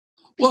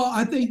 Well,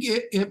 I think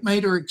it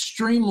made her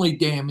extremely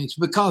damaged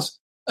because,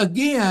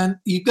 again,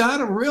 you got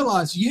to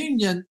realize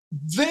Union,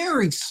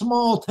 very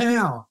small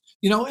town.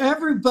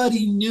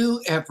 Everybody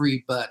knew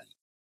everybody.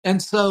 And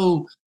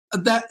so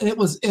that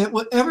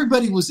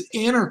everybody was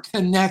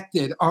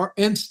interconnected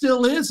and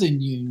still is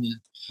in Union.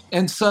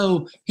 And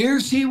so here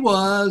she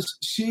was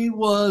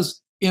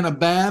in a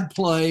bad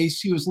place.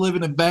 She was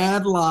living a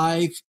bad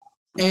life.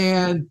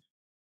 And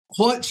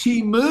what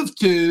she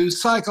moved to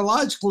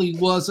psychologically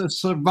was a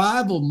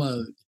survival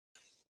mode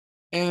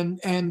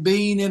and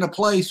being in a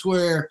place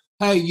where,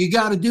 hey, you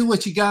got to do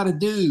what you got to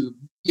do.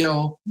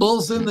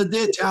 Bull's in the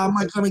ditch. How am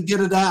I going to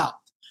get it out?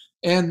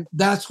 And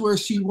that's where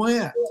she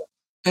went.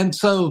 And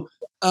so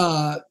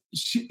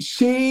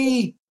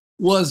she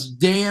was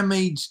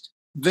damaged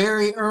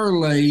very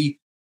early,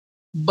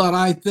 but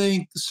I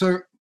think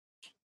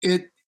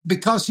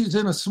because she's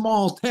in a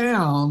small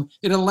town,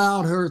 it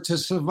allowed her to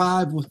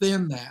survive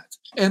within that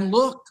and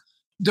look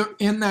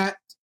in that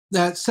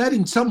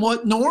setting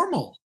somewhat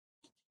normal.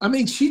 I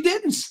mean, she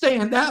didn't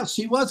stand out.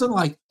 She wasn't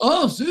like,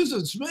 oh,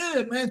 Susan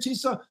Smith, man,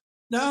 she's so.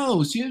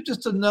 No, she was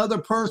just another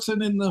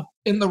person in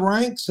the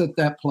ranks at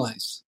that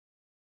place.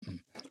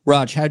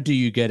 Raj, how do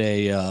you get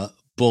a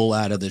bull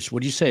out of this?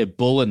 What do you say? A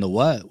bull in the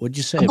what? What'd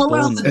you say? A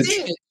bull in the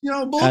ditch.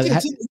 Bull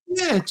gets in the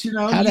ditch.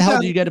 How the hell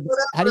do you get a?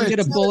 How do you get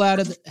a bull out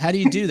of? How do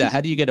you do that? How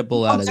do you get a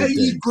bull out of the ditch?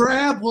 You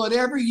grab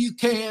whatever you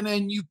can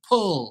and you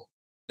pull.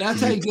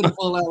 That's how you get a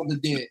bull out of the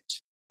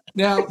ditch.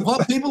 Now,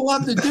 what people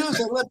love to do is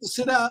they love to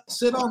sit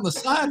on the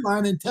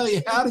sideline and tell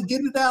you how to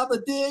get it out of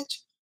the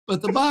ditch.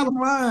 But the bottom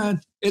line,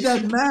 it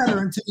doesn't matter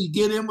until you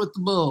get in with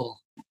the bull.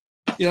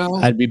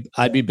 I'd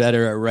be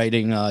better at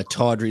writing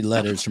tawdry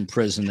letters from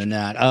prison than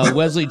that.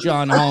 Wesley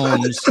John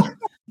Holmes,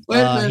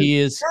 he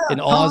is an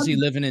Aussie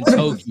living in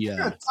Tokyo.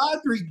 You're a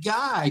tawdry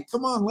guy.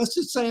 Come on, let's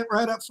just say it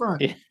right up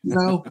front.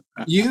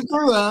 You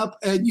grew up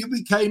and you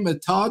became a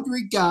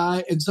tawdry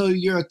guy, and so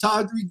you're a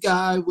tawdry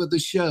guy with a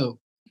show.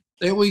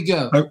 There we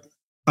go.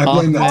 I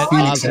blame that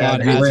Phoenix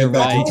ad. He ran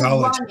back in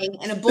college.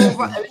 And a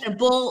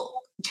bull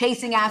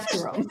chasing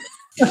after him.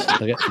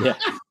 Okay, yeah.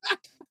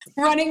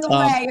 Running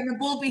away and the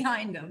bull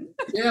behind him.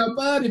 Yeah,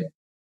 buddy.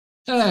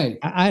 Hey,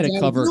 I had to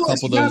cover a couple of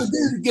those. What you got to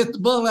do to get the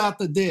bull out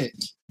the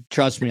ditch?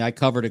 Trust me, I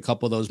covered a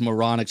couple of those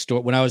moronic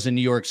stories. When I was in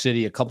New York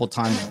City, a couple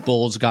times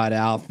bulls got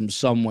out from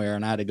somewhere,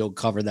 and I had to go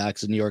cover that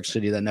because in New York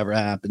City, that never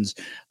happens.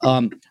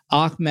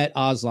 Ahmet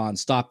Aslan,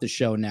 stop the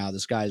show now.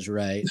 This guy's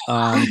right.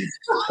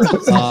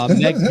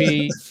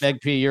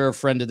 Meg P, you're a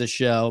friend of the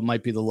show.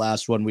 Might be the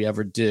last one we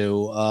ever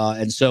do.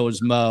 And so is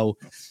Mo.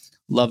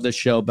 Love the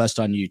show. Best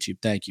on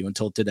YouTube. Thank you.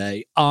 Until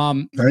today.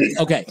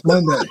 Okay.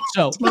 Monday.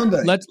 So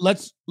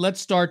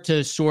let's start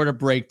to sort of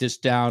break this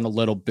down a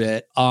little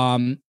bit.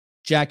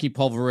 Jackie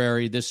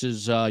Pulvereri, this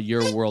is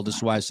your world. This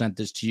is why I sent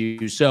this to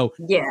you. So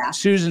yeah,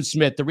 Susan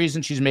Smith, the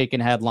reason she's making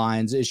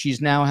headlines is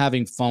she's now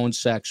having phone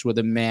sex with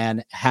a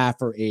man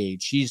half her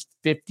age. She's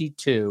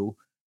 52.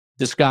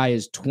 This guy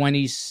is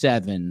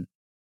 27.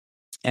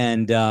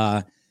 And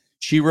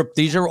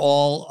these are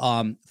all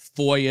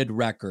FOIA'd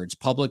records,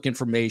 public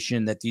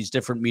information that these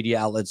different media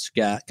outlets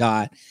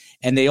got.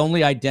 And they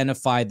only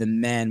identify the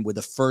men with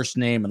a first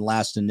name and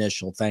last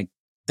initial,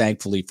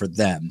 thankfully for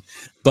them.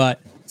 But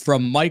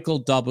from Michael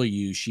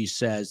W., she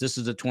says, this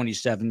is a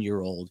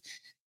 27-year-old.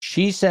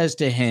 She says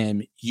to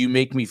him, "You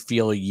make me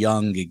feel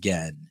young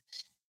again."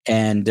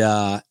 And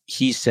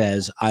he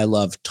says, "I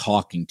love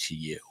talking to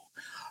you."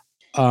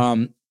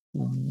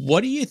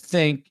 What do you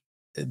think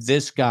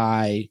this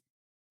guy,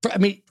 I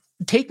mean,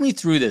 take me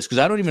through this because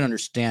I don't even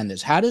understand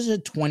this. How does a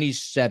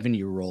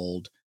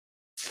 27-year-old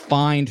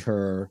find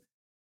her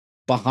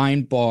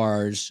behind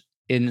bars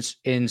in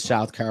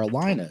South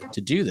Carolina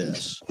to do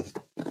this?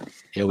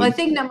 Well, I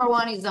think number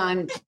one, he's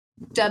on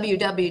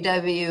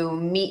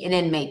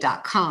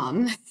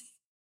www.meetaninmate.com,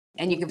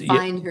 and you can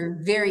find her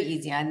very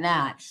easy on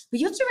that. But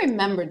you have to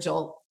remember,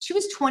 Joel, she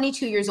was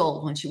 22 years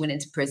old when she went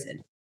into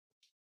prison.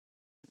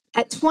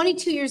 At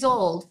 22 years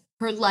old,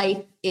 her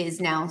life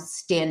is now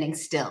standing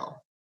still.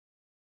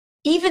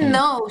 Even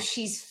though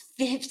she's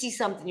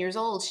 50-something years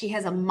old, she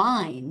has a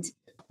mind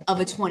of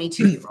a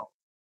 22-year-old.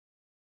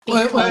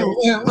 Wait.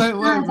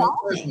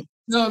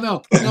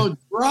 No,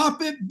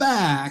 drop it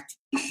back.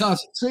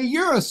 So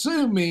you're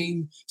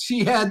assuming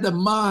she had the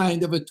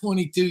mind of a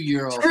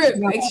 22-year-old. True.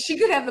 She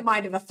could have the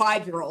mind of a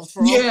 5-year-old.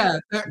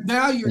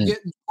 Now you're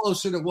getting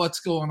closer to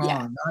what's going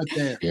on right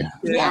there.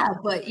 Yeah,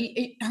 but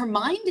her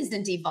mind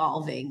isn't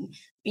evolving. I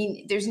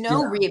mean, there's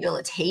no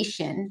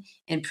rehabilitation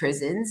in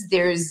prisons.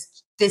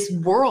 There's this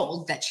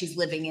world that she's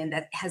living in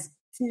that has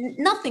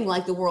nothing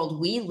like the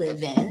world we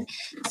live in.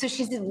 So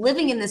she's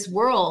living in this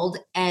world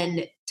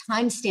and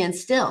time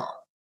stands still.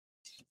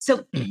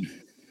 So,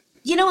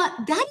 you know what?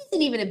 That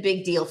isn't even a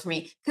big deal for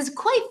me because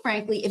quite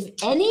frankly, if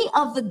any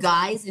of the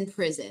guys in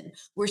prison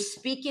were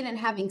speaking and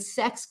having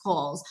sex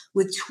calls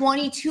with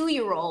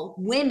 22-year-old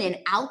women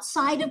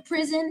outside of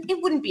prison,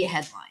 it wouldn't be a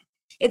headline.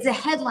 It's a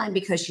headline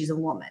because she's a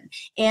woman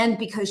and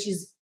because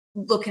she's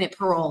looking at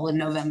parole in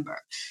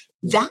November.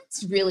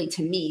 That's really,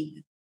 to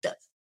me, the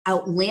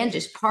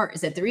outlandish part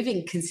is that they're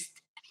even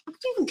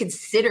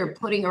consider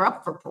putting her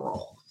up for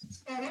parole.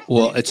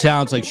 Well, it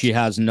sounds like she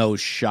has no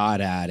shot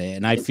at it.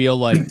 And I feel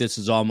like this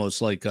is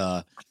almost like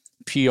a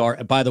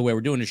PR. By the way,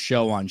 we're doing a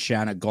show on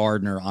Shanna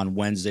Gardner on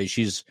Wednesday.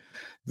 She's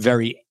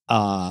very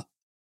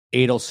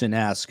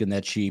Adelson-esque in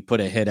that she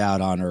put a hit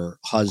out on her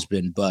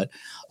husband. But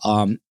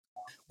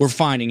we're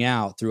finding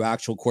out through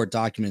actual court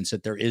documents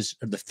that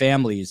the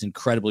family is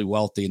incredibly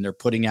wealthy and they're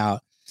putting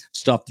out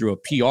stuff through a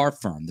PR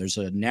firm. There's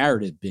a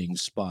narrative being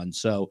spun.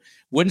 So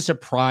wouldn't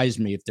surprise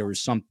me if there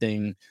was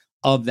something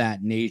of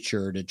that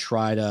nature to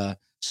try to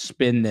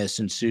spin this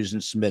in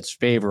Susan Smith's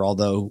favor,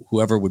 although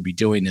whoever would be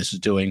doing this is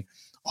doing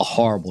a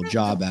horrible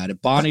job at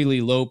it. Bonnie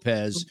Lee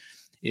Lopez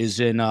is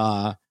in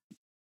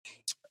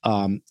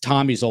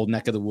Tommy's old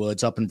neck of the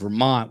woods up in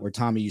Vermont where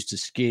Tommy used to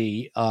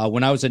ski.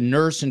 When I was a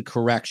nurse in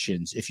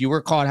corrections, if you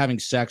were caught having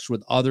sex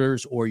with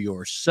others or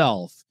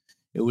yourself,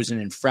 it was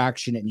an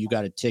infraction and you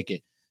got a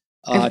ticket.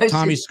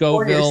 Tommy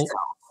Scoville,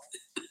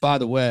 by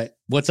the way,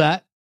 what's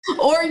that?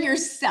 Or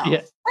yourself.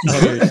 Yeah.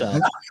 Or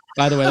yourself.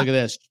 By the way, look at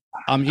this.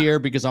 I'm here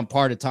because I'm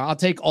part of Tom. I'll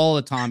take all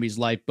of Tommy's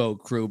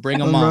lifeboat crew. Bring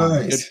them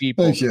on. Good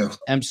people. Thank you.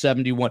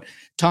 M71.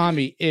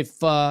 Tommy, if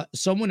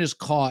someone is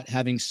caught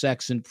having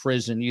sex in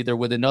prison, either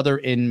with another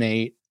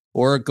inmate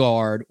or a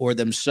guard or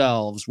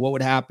themselves, what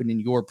would happen in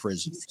your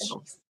prisons?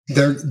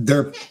 They're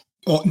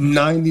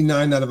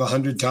 99 out of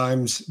 100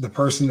 times the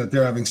person that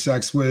they're having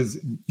sex with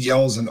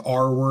yells an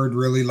R word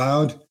really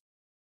loud.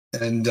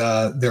 And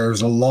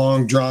there's a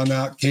long drawn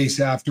out case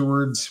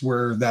afterwards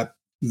where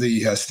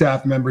the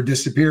staff member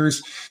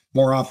disappears.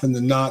 More often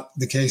than not,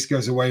 the case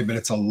goes away, but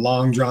it's a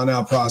long drawn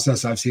out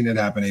process. I've seen it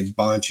happen a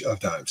bunch of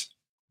times.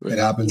 It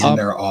happens in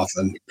there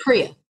often.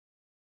 Priya.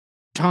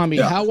 Tommy,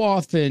 how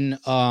often,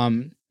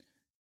 I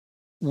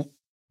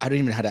don't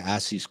even know how to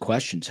ask these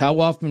questions. How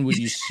often would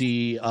you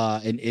see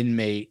an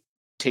inmate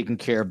taking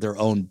care of their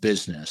own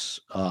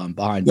business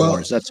behind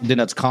doors? That's something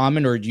that's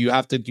common, or do you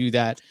have to do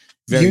that?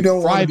 You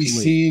don't want to be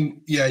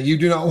seen. Yeah, you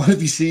do not want to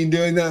be seen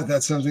doing that.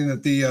 That's something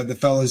that the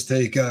fellas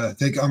take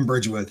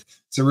umbrage with.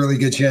 It's a really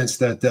good chance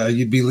that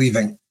you'd be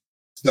leaving.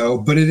 So,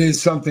 but it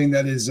is something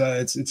that is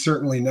it's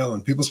certainly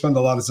known. People spend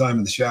a lot of time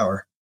in the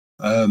shower,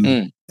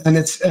 and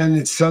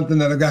it's something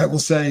that a guy will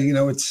say. You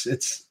know, it's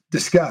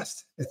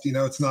discussed.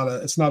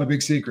 It's not a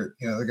big secret.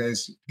 The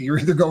guys, you're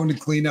either going to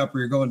clean up or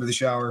you're going to the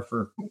shower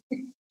to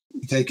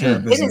take care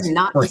of business. It is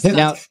not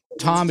now,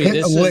 Tommy. Hit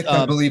This a lick, is,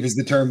 I believe, is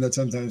the term that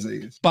sometimes they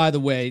use. by the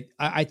way,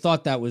 I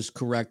thought that was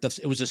correct.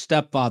 It was a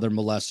stepfather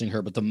molesting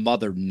her, but the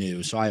mother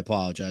knew, so I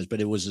apologize.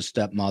 But it was a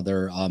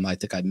stepmother. I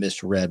think I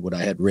misread what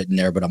I had written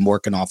there, but I'm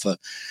working off of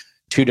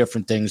two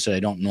different things that I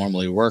don't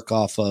normally work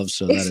off of,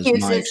 so that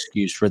is my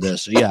excuse for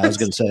this. Yeah, I was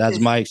going to say that's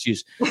my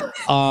excuse. Well,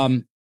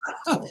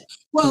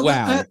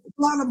 wow.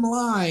 Bottom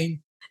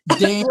line,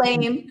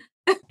 lame.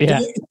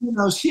 Yeah,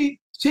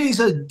 she's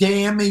a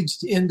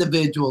damaged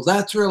individual.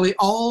 That's really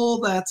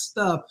all that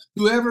stuff.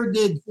 Whoever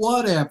did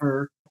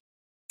whatever,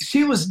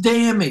 she was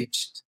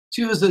damaged.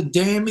 She was a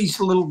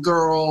damaged little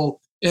girl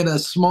in a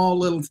small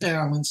little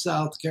town in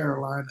South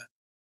Carolina,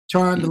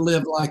 trying to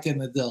live like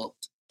an adult.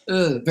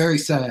 Very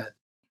sad.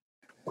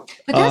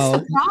 But that's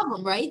the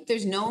problem, right?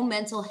 There's no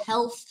mental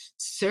health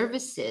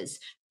services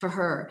for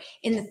her.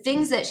 And the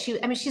things that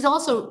she's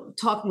also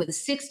talking with a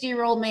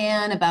 60-year-old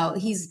man about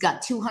he's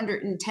got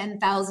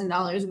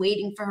 $210,000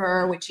 waiting for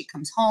her when she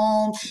comes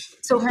home.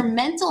 So her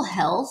mental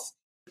health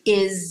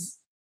is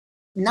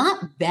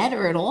not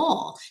better at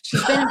all.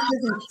 She's been in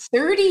prison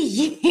 30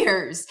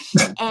 years.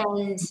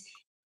 And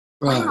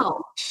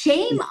wow,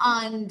 shame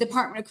on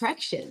Department of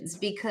Corrections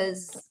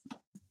because...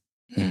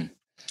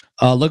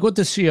 look what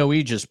the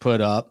COE just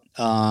put up.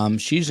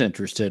 She's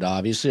interested,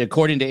 obviously.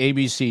 According to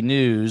ABC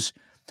News,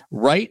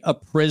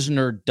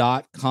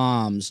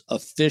 WriteAPrisoner.com's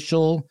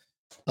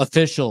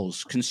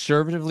officials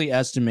conservatively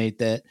estimate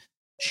that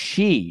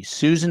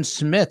Susan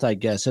Smith, I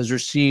guess, has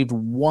received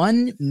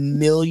 1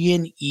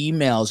 million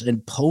emails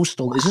and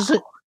postal.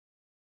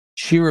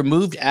 She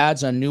removed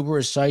ads on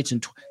numerous sites.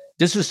 And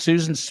this is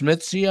Susan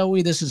Smith,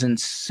 COE. This is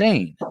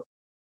insane.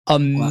 A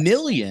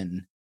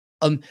million.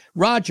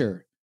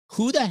 Roger,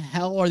 who the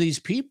hell are these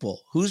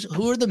people?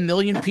 Who are the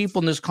million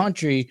people in this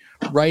country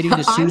writing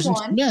to Susan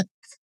Smith?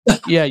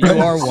 Yeah, you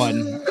are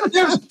one.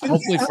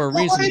 Hopefully for a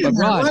reason.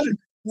 But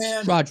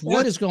Raj,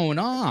 what is going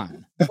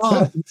on?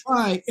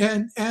 Right.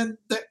 And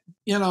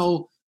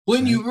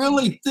when you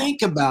really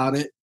think about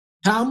it,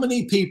 how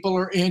many people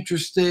are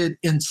interested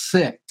in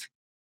sick?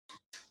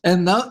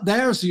 And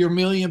there's your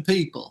million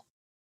people.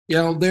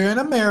 They're in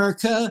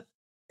America.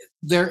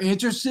 They're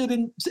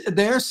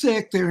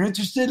sick. They're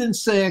interested in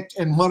sick.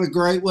 And what a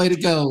great way to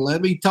go.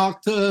 Let me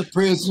talk to a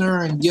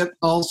prisoner and get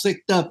all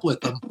sicked up with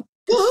them.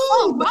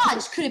 Oh,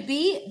 Raj, could it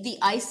be the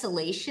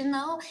isolation,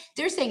 though?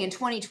 They're saying in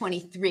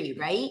 2023,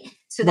 right?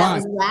 So that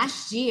was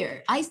last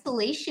year.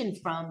 Isolation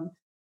from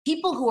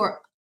people who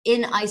are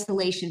in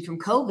isolation from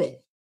COVID.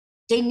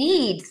 They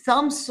need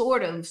some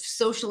sort of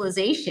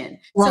socialization.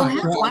 Why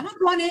not go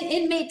on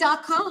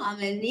inmate.com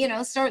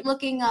and, start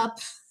looking up.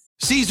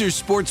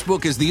 Caesars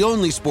Sportsbook is the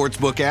only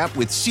sportsbook app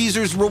with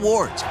Caesars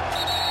Rewards.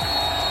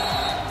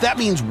 That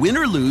means win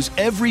or lose,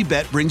 every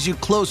bet brings you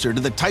closer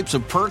to the types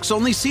of perks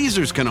only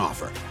Caesars can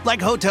offer.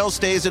 Like hotel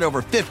stays at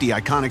over 50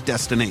 iconic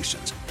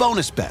destinations,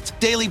 bonus bets,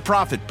 daily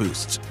profit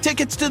boosts,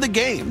 tickets to the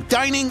game,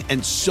 dining,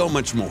 and so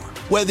much more.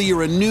 Whether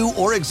you're a new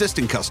or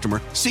existing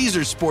customer,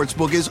 Caesars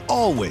Sportsbook is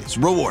always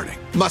rewarding.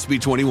 Must be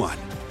 21.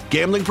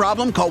 Gambling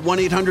problem? Call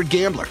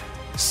 1-800-GAMBLER.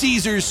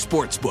 Caesars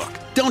Sportsbook.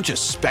 Don't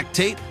just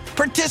spectate,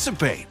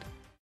 participate.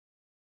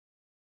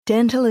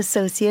 Dental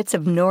Associates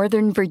of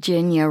Northern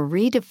Virginia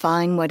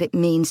redefine what it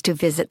means to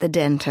visit the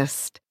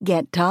dentist.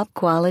 Get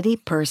top-quality,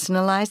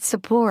 personalized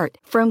support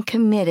from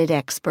committed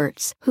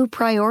experts who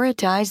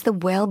prioritize the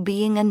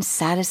well-being and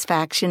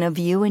satisfaction of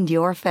you and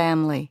your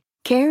family.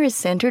 Care is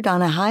centered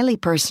on a highly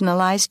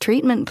personalized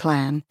treatment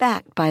plan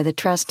backed by the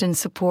trust and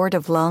support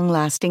of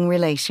long-lasting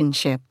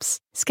relationships.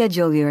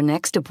 Schedule your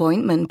next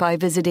appointment by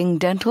visiting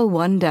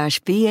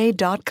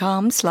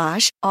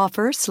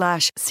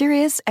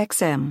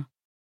dental1-va.com/offer/SiriusXM.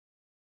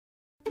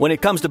 When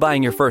it comes to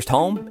buying your first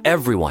home,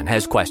 everyone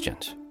has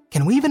questions.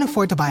 Can we even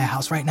afford to buy a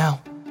house right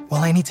now?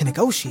 Well, I need to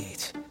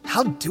negotiate.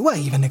 How do I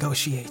even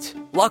negotiate?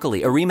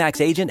 Luckily, a RE/MAX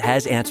agent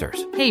has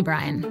answers. Hey,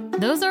 Brian,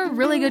 those are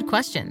really good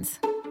questions.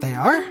 They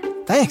are?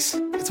 Thanks.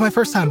 It's my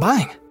first time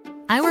buying.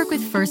 I work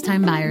with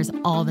first-time buyers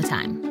all the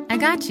time. I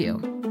got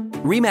you.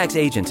 RE/MAX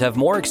agents have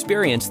more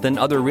experience than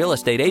other real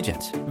estate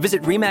agents.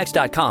 Visit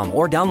RE/MAX.com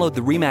or download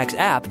the RE/MAX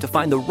app to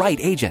find the right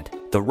agent.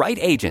 The right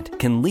agent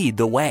can lead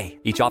the way.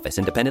 Each office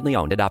independently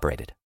owned and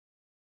operated.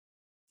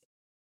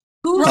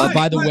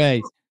 By the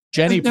way,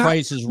 Jenny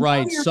Price is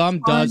right.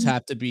 Some does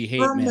have to be hate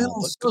mail.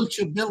 Mental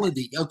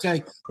sociability.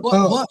 Okay.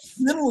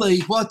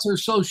 What's her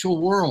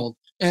social world?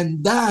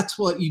 And that's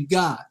what you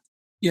got.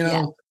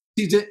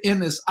 She's in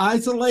this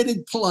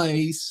isolated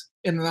place,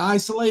 in an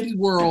isolated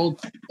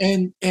world,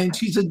 and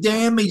she's a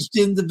damaged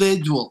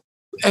individual.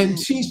 And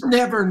she's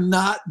never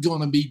not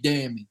going to be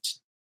damaged.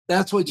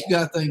 That's what you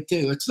got to think,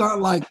 too. It's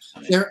not like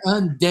they're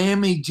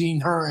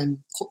undamaging her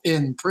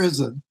in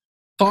prison.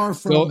 Far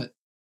from it.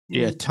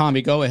 Yeah,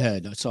 Tommy, go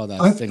ahead. I saw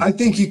that thing. I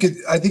think you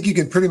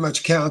could pretty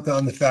much count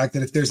on the fact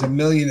that if there's 1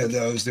 million of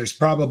those, there's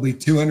probably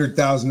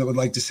 200,000 that would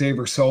like to save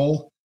her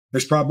soul.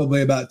 There's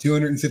probably about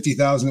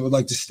 250,000 that would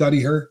like to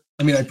study her.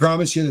 I mean, I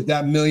promise you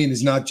that million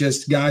is not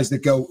just guys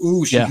that go,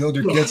 ooh, she killed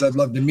her kids. I'd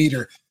love to meet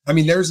her. I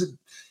mean,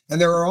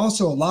 there are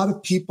also a lot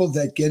of people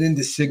that get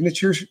into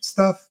signature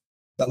stuff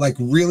that like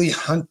really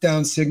hunt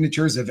down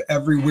signatures of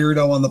every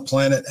weirdo on the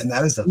planet. And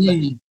that is a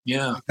thing.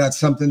 Yeah. That's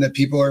something that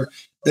people are,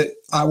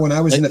 when I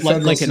was in the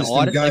federal system,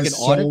 guys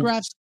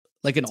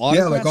like an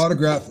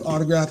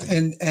autograph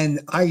and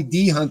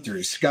ID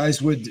hunters.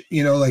 Guys would,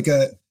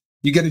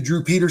 you get a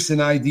Drew Peterson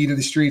ID to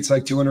the streets,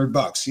 like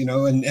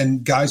 $200,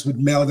 and guys would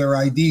mail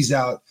their IDs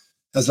out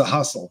as a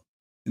hustle,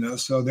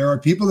 so there are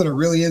people that are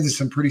really into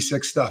some pretty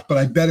sick stuff, but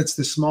I bet it's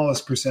the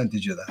smallest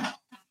percentage of that.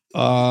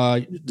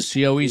 The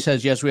COE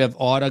says, yes, we have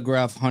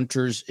autograph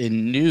hunters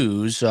in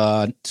news.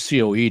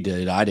 COE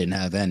did. I didn't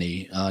have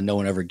any. No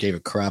one ever gave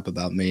a crap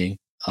about me.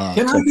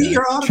 Can I get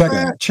your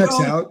autograph? Checks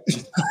out.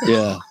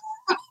 Yeah.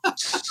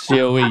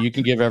 COE, you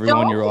can give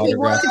everyone your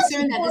autograph. We're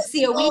concerned that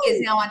the COE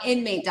is now on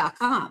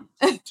inmate.com.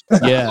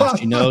 Yeah,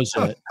 she knows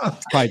it.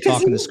 Probably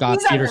talking to Scott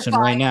Peterson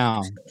right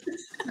now.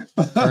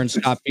 Her and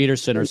Scott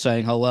Peterson are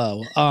saying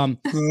hello.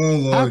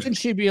 How can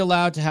she be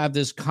allowed to have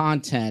this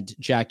content,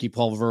 Jackie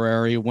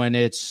Pulvereri, when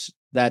it's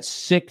that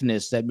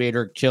sickness that made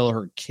her kill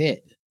her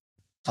kid?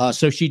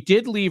 So she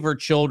did leave her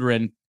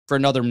children for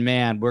another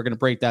man. We're going to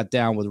break that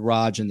down with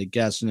Raj and the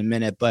guests in a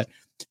minute, but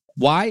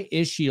why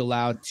is she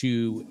allowed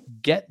to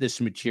get this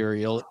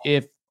material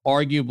if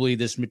arguably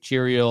this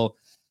material,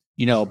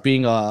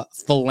 being a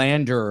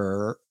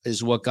philanderer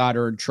is what got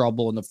her in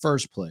trouble in the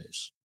first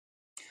place?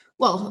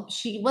 Well,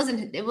 it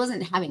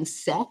wasn't having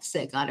sex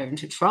that got her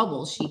into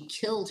trouble. She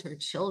killed her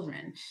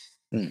children.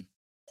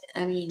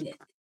 I mean,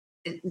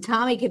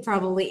 Tommy could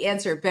probably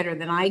answer it better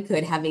than I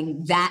could,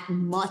 having that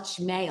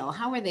much mail.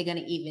 How are they going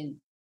to even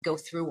go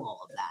through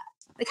all of that?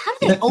 Like, how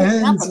do they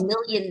open up 1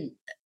 million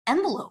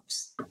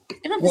envelopes?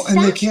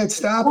 And they can't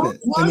stop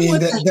it. I mean,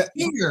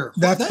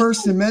 that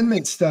First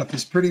Amendment stuff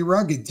is pretty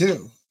rugged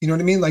too. You know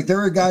what I mean? Like, there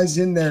are guys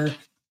in there,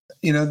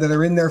 that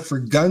are in there for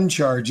gun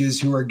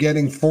charges who are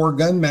getting 4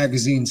 gun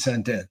magazines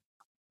sent in.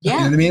 Yeah. You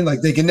know what I mean?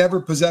 Like, they can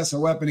never possess a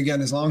weapon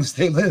again as long as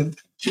they live,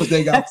 but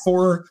they got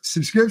 4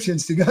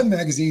 subscriptions to gun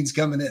magazines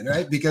coming in,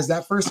 right? Because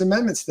that First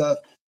Amendment stuff,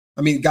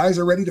 I mean, guys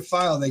are ready to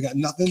file. They got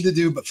nothing to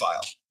do but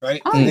file,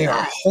 right? And they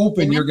are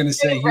hoping you're going to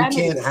say, you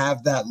can't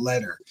have that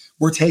letter.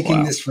 We're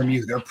taking this from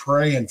you. They're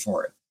praying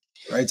for it,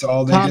 right? It's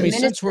all they Tommy, do.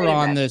 since we're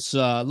on this,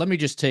 let me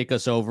just take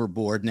us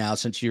overboard now,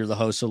 since you're the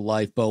host of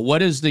Lifeboat.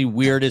 What is the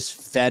weirdest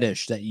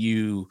fetish that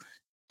you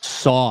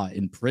saw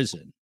in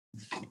prison?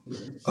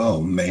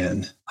 Oh,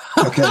 man.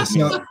 Okay,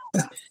 so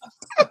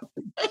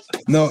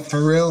no,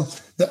 for real.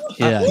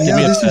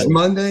 This is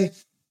Monday.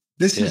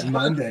 This is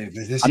Monday.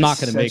 But this I'm not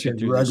going to make it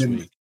through this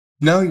week.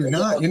 No, you're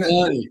not. You're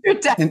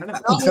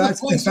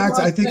definitely. In fact,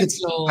 I think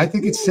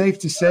it's safe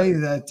to say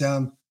that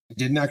I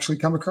didn't actually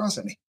come across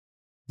any.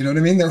 You know what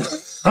I mean?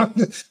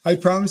 I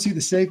promise you,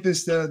 the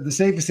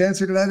safest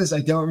answer to that is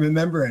I don't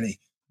remember any.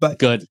 But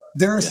good.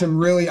 There are some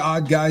really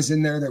odd guys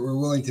in there that were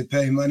willing to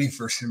pay money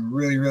for some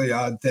really, really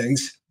odd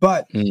things.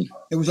 But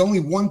it was only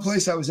one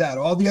place I was at.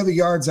 All the other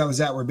yards I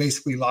was at were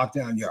basically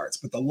lockdown yards.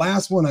 But the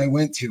last one I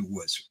went to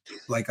was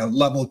like a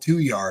level 2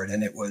 yard,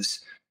 and it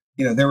was,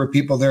 there were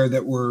people there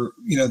that were,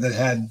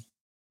 that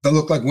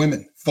looked like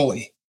women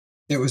fully.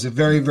 It was a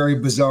very, very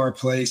bizarre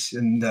place,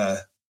 and there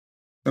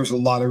was a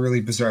lot of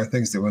really bizarre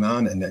things that went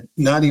on in it.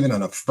 Not even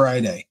on a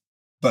Friday,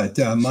 but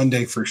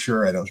Monday for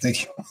sure. I don't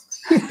think.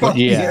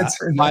 Yeah.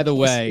 By the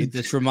way,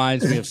 this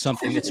reminds me of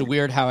something. It's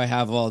weird how I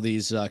have all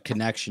these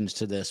connections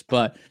to this,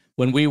 but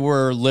when we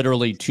were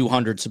literally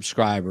 200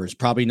 subscribers,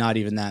 probably not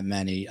even that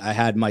many, I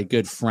had my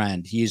good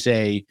friend. He's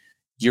a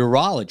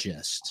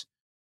urologist.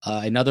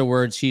 In other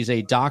words, he's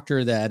a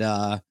doctor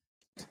that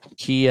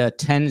he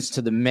attends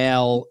to the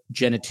male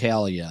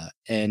genitalia,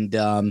 and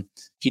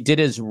he did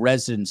his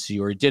residency,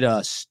 or he did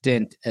a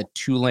stint at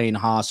Tulane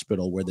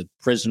Hospital, where the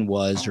prison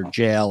was, or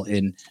jail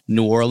in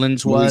New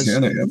Orleans was.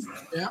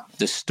 Yeah.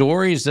 The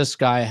stories this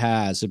guy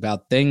has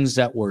about things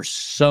that were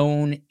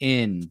sewn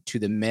into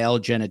the male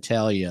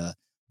genitalia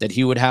that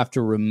he would have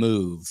to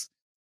remove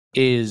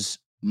is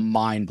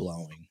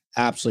mind-blowing.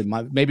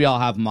 Absolutely. Maybe I'll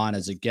have him on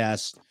as a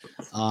guest,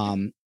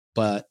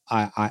 but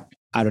I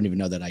don't even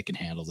know that I can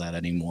handle that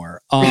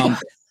anymore.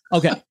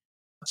 Okay.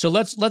 So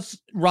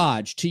let's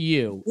Raj, to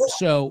you.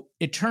 So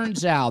it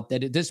turns out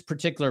that at this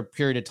particular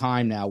period of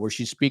time now, where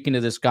she's speaking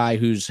to this guy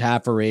who's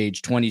half her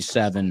age,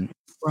 27.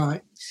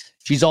 Right.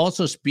 She's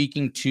also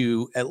speaking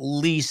to at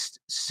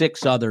least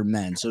 6 other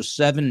men. So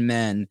 7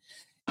 men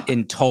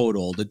in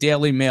total. The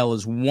Daily Mail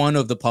is one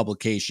of the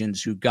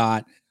publications who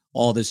got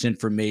all this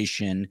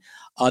information.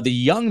 The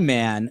young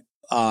man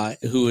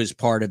who is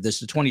part of this,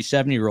 the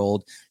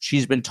 27-year-old,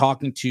 she's been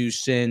talking to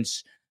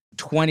since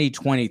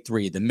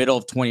 2023, the middle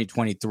of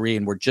 2023,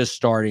 and we're just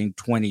starting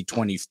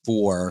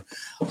 2024.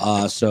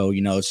 So,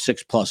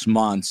 6+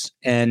 months.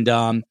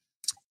 And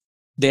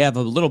they have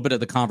a little bit of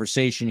the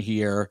conversation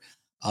here.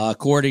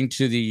 According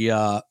to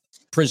the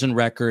prison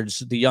records,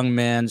 the young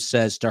man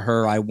says to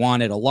her, "I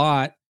want it a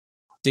lot.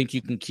 Think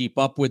you can keep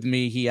up with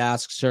me?" He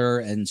asks her,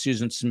 and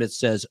Susan Smith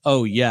says,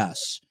 "Oh,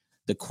 yes."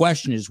 The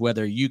question is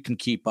whether you can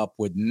keep up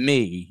with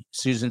me.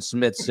 Susan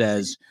Smith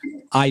says,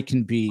 I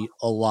can be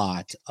a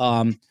lot.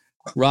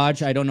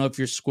 Raj, I don't know if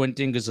you're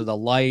squinting because of the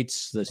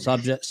lights, the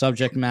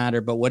subject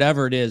matter, but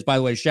whatever it is, by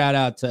the way, shout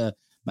out to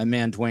my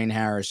man, Dwayne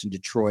Harris in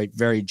Detroit.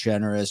 Very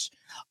generous.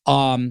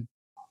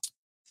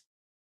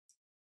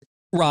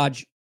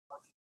 Raj,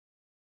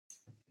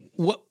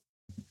 what,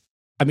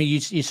 I mean,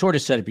 you sort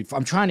of said it before.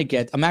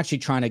 I'm actually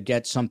trying to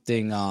get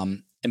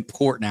something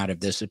important out of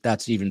this, if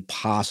that's even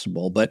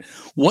possible. But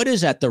what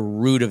is at the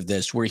root of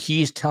this, where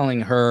he's telling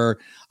her,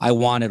 I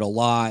want it a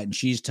lot, and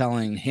she's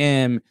telling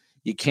him,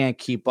 you can't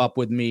keep up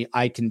with me,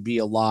 I can be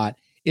a lot?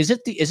 Is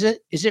it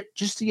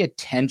just the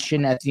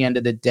attention at the end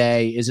of the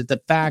day? Is it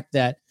the fact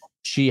that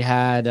she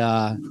had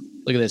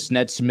look at this,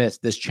 Ned Smith,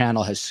 this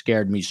channel has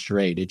scared me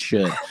straight. It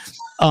should.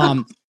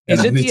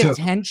 Is it the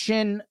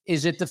attention?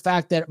 Is it the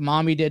fact that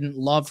mommy didn't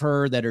love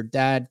her, that her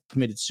dad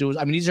committed suicide?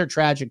 I mean, these are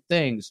tragic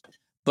things.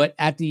 But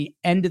at the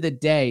end of the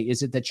day,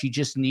 is it that she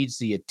just needs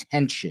the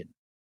attention?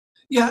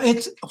 Yeah,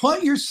 it's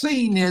what you're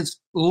seeing is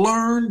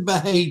learned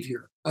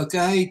behavior.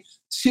 Okay.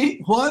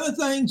 One of the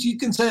things you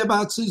can say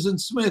about Susan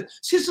Smith,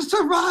 she's a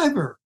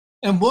survivor.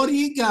 And what do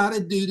you got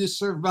to do to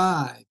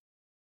survive?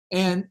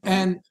 And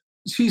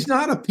she's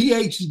not a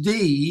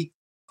PhD,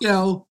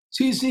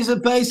 she's a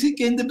basic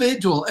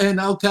individual.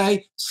 And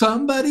okay,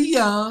 somebody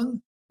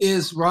young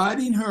is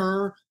writing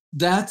her.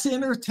 That's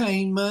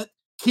entertainment.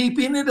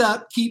 Keeping it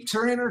up keeps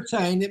her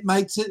entertained. It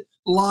makes it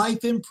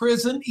life in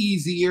prison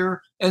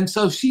easier. And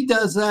so she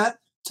does that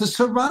to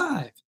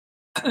survive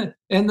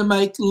and to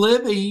make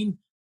living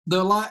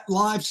the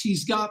life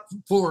she's got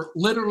for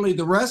literally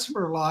the rest of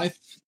her life.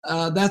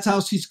 That's how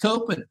she's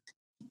coping.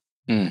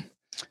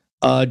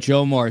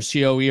 Joe Moore,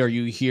 COE, are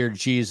you here?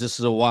 Geez, this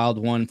is a wild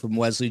one from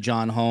Wesley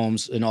John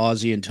Holmes in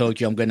Aussie in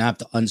Tokyo. I'm going to have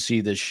to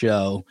unsee this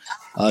show.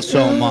 So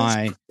am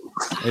I.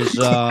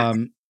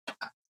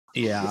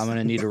 Yeah, I'm going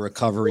to need a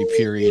recovery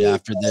period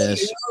after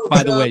this.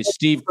 By the way,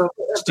 Steve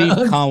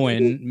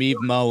Cohen,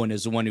 Meave Moen,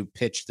 is the one who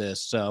pitched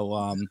this.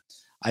 So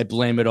I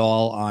blame it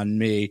all on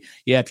me.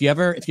 Yeah, if you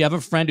have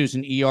a friend who's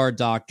an ER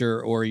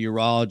doctor or a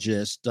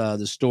urologist,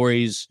 the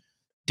stories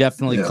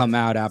definitely come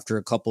out after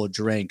a couple of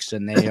drinks,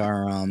 and they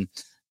are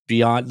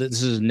beyond.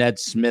 This is Ned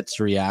Smith's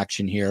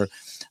reaction here.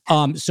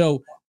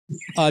 So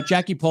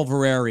Jackie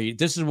Polvereri,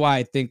 this is why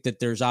I think that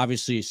there's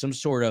obviously some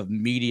sort of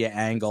media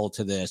angle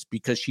to this,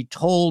 because she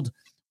told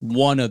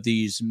one of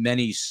these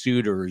many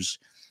suitors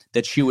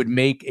that she would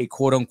make a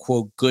quote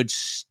unquote good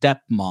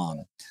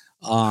stepmom.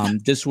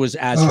 This was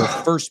as her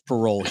first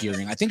parole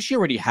hearing. I think she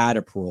already had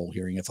a parole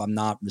hearing, if I'm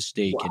not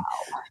mistaken,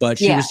 but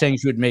she was saying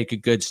she would make a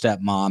good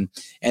stepmom,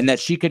 and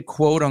that she could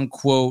quote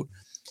unquote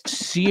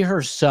see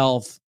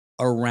herself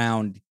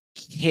around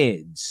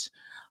kids.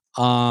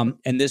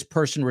 And this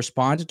person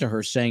responded to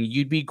her saying,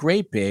 you'd be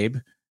great, babe.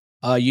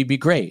 You'd be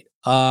great.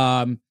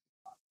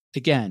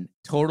 Again,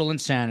 total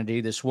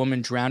insanity. This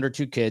woman drowned her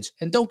 2 kids.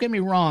 And don't get me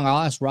wrong, I'll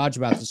ask Raj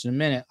about this in a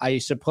minute. I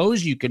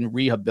suppose you can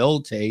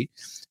rehabilitate.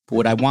 But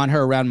would I want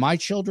her around my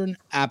children?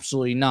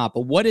 Absolutely not.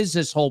 But what is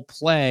this whole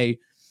play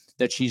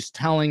that she's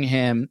telling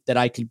him that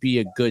I could be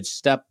a good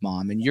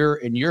stepmom? In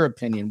your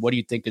opinion, what do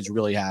you think is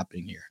really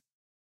happening here?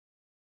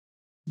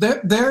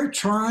 They're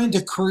trying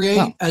to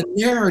create a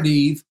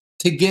narrative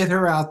to get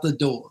her out the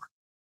door.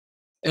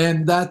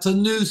 And that's a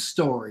news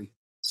story.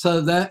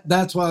 So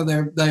that's why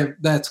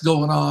that's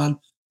going on.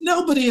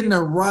 Nobody in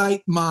their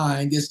right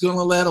mind is going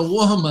to let a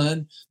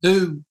woman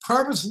who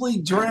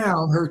purposely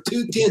drowned her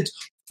 2 kids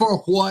for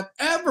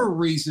whatever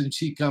reason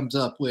she comes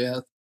up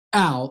with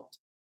out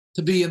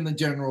to be in the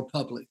general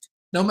public.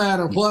 No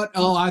matter what,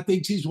 I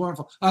think she's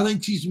wonderful. I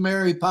think she's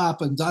Mary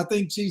Poppins. I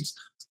think she's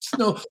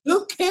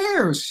who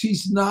cares?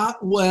 She's not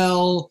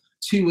well.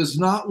 She was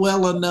not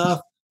well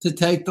enough to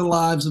take the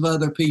lives of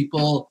other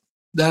people.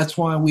 That's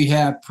why we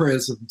have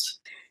prisons.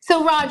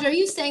 So, Roger, are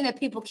you saying that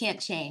people can't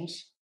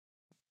change?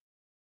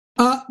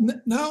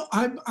 No,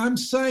 I'm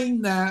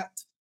saying that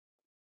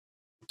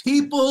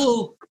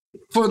people,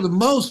 for the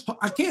most part,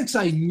 I can't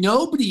say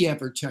nobody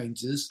ever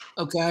changes,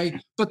 okay?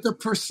 But the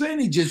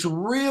percentage is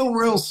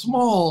real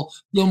small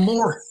the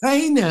more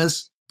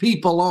heinous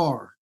people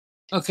are,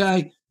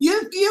 okay?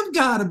 You've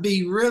got to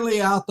be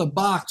really out the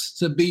box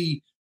to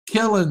be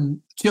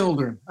killing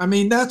children. I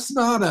mean, that's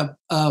not a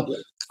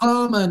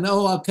common,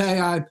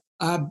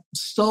 I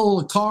stole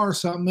a car or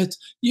something.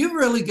 You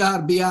really got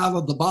to be out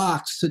of the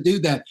box to do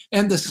that.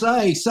 And to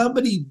say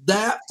somebody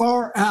that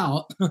far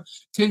out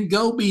can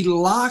go be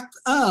locked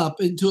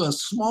up into a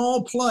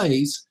small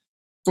place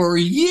for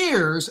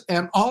years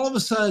and all of a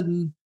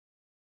sudden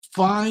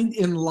find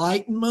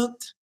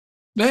enlightenment.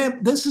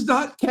 Man, this is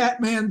not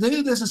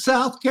Kathmandu. This is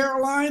South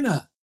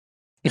Carolina.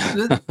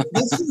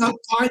 This is not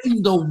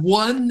finding the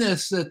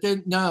oneness that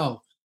didn't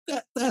know.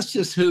 That's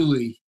just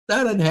hooey.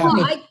 That didn't happen.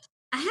 Well,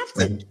 I have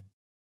to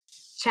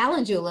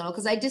challenge you a little,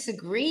 because I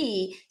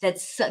disagree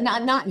that's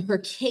not in her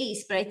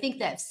case, but I think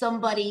that if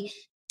somebody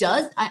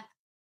does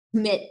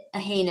commit a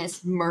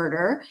heinous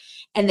murder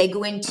and they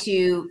go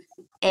into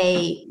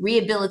a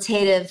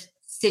rehabilitative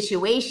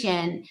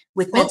situation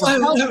with mental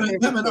health.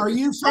 Are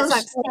you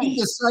first going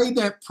to say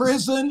that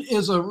prison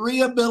is a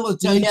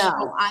rehabilitation?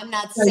 No, I'm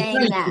not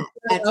saying that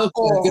at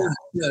all.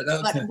 Good,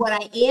 But what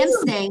I am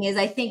saying is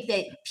I think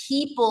that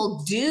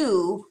people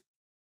do,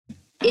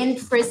 in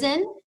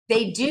prison,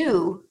 they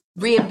do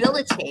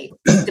rehabilitate.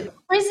 The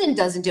prison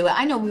doesn't do it.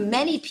 I know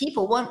many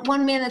people.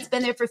 One man that's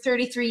been there for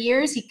 33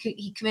 years,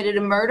 he committed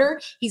a murder.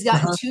 He's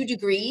gotten 2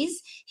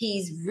 degrees.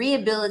 He's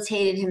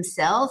rehabilitated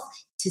himself.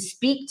 To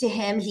speak to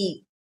him,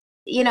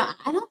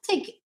 I don't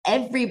think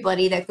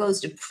everybody that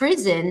goes to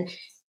prison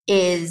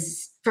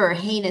is for a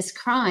heinous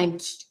crime.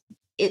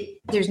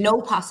 There's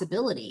no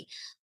possibility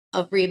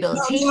of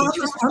rehabilitation.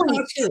 She was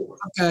 22.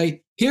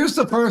 Okay, here's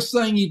the first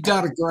thing you've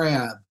got to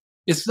grab.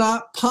 It's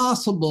not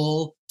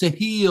possible to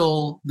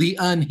heal the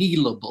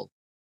unhealable.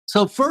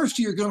 So first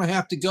you're going to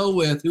have to go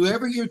with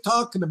whoever you're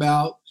talking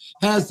about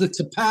has the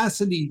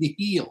capacity to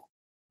heal.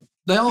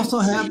 They also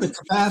have the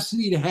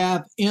capacity to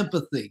have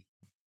empathy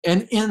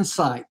and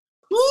insight.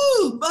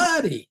 Woo,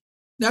 buddy.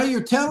 Now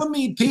you're telling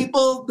me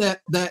people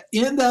that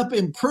end up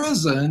in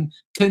prison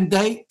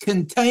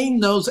contain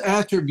those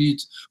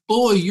attributes.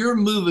 Boy, you're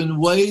moving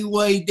way,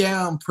 way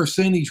down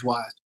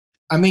percentage-wise.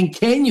 I mean,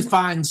 can you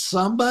find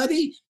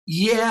somebody?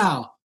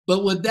 Yeah.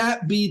 But would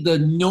that be the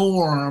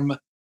norm?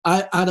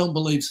 I don't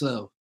believe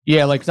so.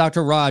 Yeah, like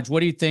Dr. Raj, what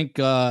do you think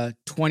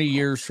 20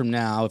 years from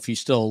now, if he's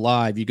still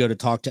alive, you go to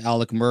talk to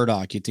Alec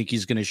Murdaugh, you think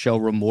he's going to show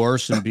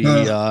remorse and be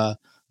a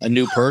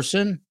new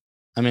person?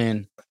 I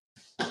mean,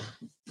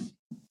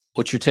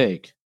 what's your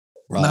take,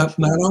 Raj?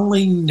 Not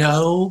only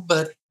no,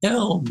 but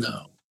hell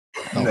no.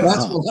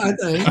 That's what I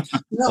think.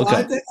 No,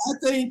 okay. I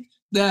think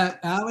that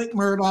Alec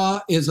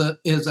Murdaugh is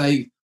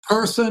a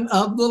person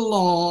of the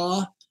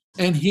law,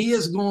 and he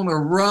is going to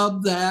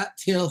rub that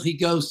till he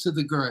goes to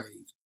the grave.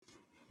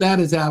 That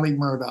is Alec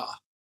Murdaugh.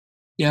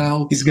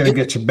 He's going to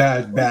get your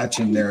bad batch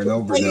in there and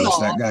overdose.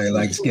 That guy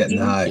likes getting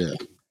high. Yeah.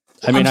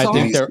 I mean, I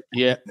think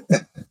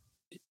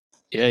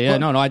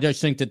No, I just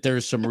think that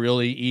there's some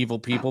really evil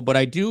people, but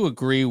I do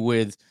agree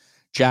with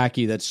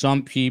Jackie that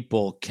some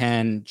people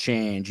can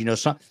change.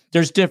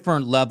 There's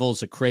different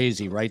levels of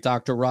crazy, right,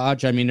 Dr.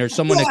 Raj? I mean, there's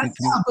someone that can.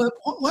 Yeah, but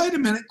wait a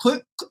minute,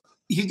 quick.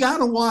 You got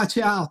to watch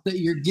out that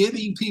you're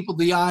giving people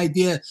the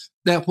idea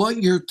that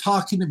what you're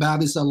talking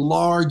about is a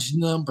large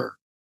number.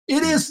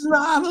 It is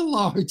not a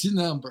large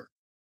number.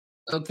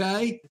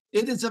 Okay?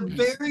 It is a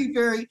very,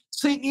 very,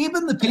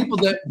 even the people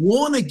that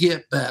want to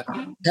get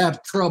better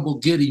have trouble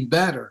getting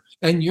better.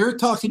 And you're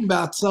talking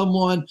about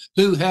someone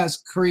who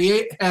has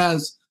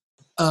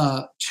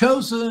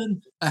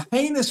chosen a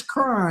heinous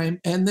crime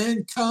and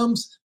then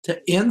comes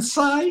to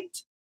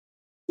insight.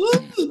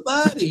 Woo,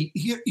 buddy,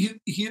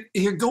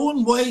 you're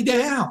going way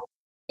down.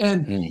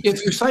 And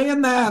if you're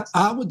saying that,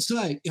 I would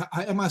say,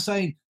 am I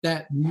saying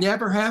that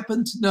never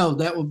happens? No,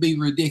 that would be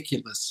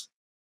ridiculous.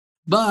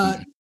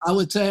 But I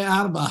would say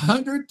out of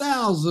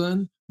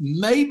 100,000,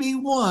 maybe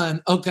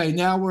one. Okay,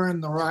 now we're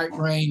in the right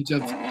range of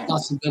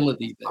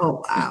possibility there.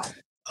 Oh, wow.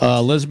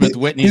 Elizabeth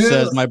Whitney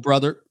says, my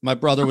brother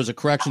was a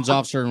corrections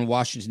officer in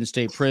Washington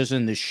State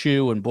Prison, the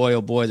shoe, and boy,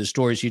 oh boy, the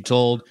stories he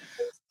told.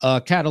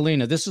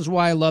 Catalina, this is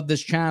why I love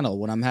this channel.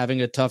 When I'm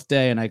having a tough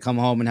day and I come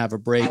home and have a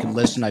break and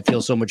listen, I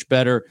feel so much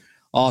better.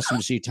 Awesome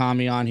to see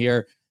Tommy on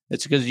here.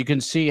 It's because you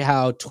can see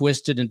how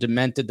twisted and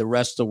demented the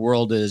rest of the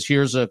world is.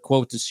 Here's a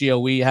quote the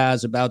COE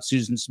has about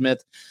Susan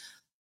Smith.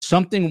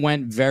 Something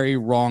went very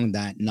wrong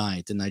that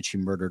night, the night she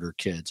murdered her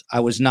kids. I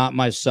was not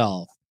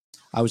myself.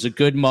 I was a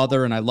good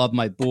mother and I love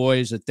my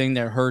boys. The thing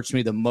that hurts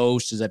me the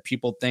most is that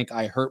people think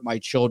I hurt my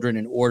children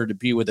in order to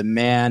be with a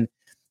man.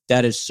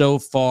 That is so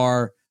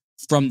far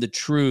from the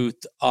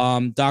truth.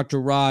 Dr.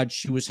 Raj,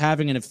 she was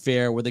having an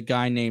affair with a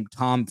guy named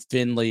Tom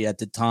Finley at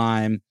the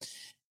time.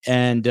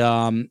 And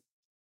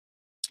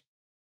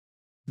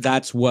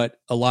that's what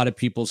a lot of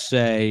people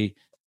say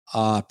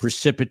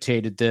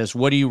precipitated this.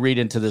 What do you read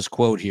into this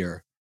quote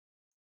here?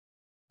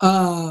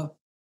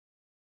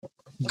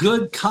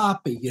 Good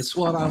copy is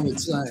what I would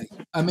say.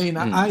 I mean,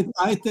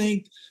 I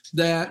think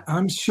that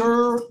I'm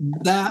sure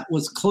that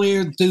was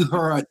cleared through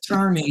her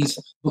attorneys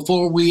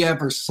before we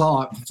ever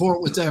saw it, before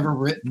it was ever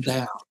written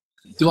down.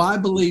 Do I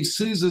believe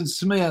Susan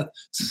Smith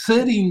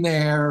sitting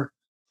there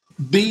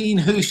being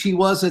who she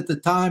was at the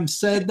time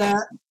said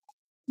that?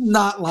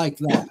 Not like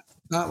that.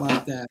 Not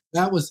like that.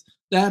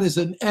 That is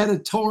an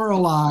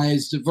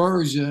editorialized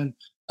version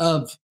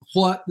of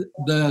what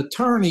the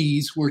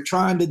attorneys were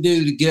trying to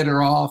do to get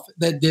her off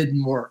that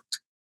didn't work.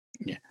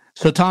 Yeah.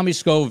 So Tommy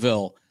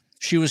Scoville,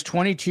 she was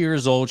 22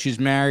 years old. She's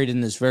married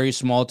in this very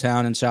small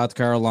town in South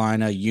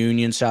Carolina,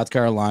 Union, South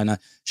Carolina.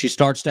 She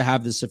starts to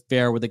have this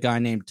affair with a guy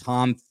named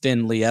Tom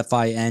Finley,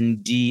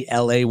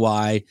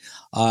 Findlay.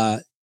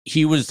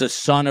 He was the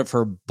son of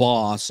her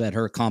boss at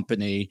her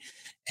company.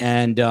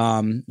 And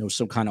it was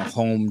some kind of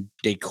home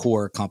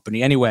decor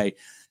company. Anyway,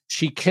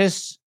 she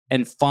kissed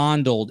and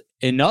fondled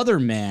another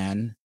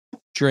man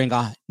during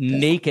a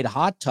naked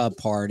hot tub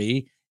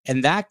party,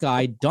 and that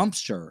guy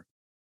dumps her,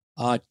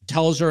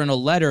 tells her in a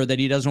letter that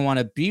he doesn't want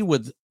to be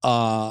with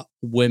a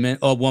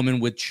woman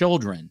with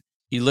children.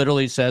 He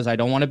literally says, I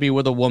don't want to be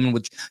with a woman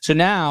with. So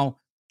now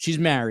she's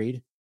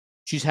married.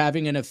 She's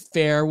having an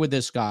affair with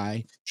this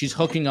guy. She's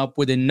hooking up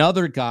with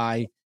another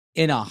guy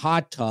in a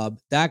hot tub.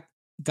 That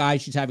guy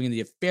she's having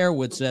the affair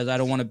with says, I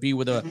don't want to be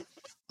with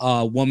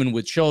a woman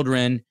with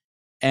children.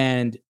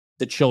 And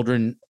the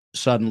children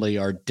suddenly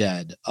are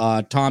dead.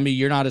 Tommy,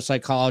 you're not a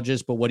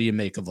psychologist, but what do you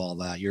make of all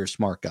that? You're a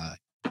smart guy.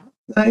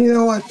 You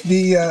know what?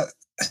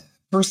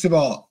 First of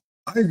all,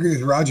 I agree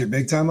with Roger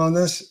big time on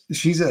this.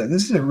 This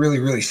is a really,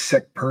 really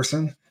sick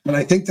person. And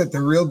I think that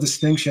the real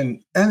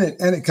distinction, and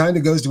it kind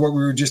of goes to what we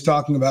were just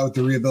talking about with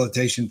the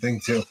rehabilitation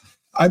thing too.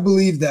 I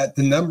believe that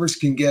the numbers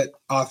can get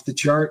off the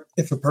chart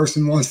if a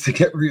person wants to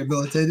get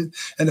rehabilitated.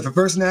 And if a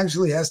person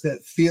actually has to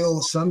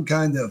feel some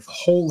kind of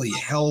holy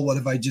hell, what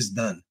have I just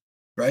done?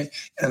 Right.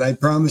 And I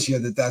promise you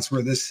that that's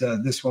where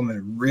this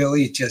woman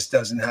really just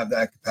doesn't have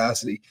that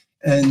capacity.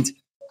 And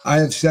I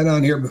have said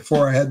on here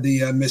before, I had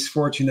the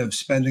misfortune of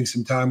spending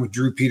some time with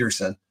Drew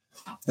Peterson.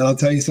 And I'll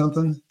tell you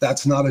something,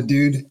 that's not a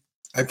dude.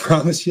 I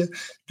promise you,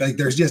 like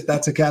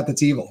that's a cat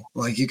that's evil.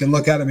 Like you can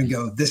look at him and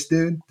go, this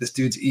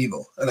dude's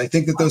evil. And I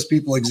think that those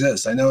people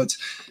exist.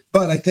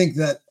 But I think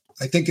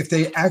if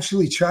they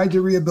actually tried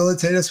to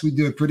rehabilitate us, we'd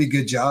do a pretty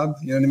good job.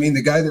 You know what I mean?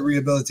 The guy that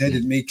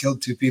rehabilitated me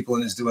killed 2 people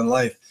and is doing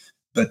life.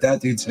 But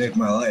that dude saved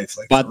my life.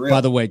 Like,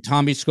 by the way,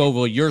 Tommy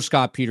Scoville, your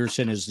Scott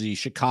Peterson is the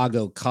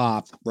Chicago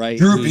cop, right?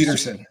 Drew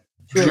Peterson.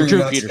 Drew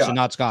Peterson,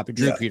 not Scott, but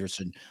Drew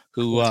Peterson,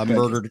 who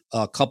murdered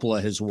a couple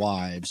of his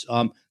wives.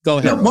 Go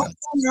ahead. One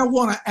thing I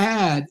want to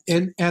add,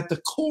 and at the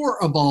core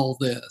of all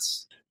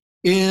this,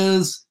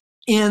 is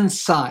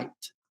insight.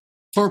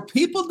 For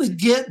people to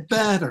get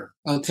better,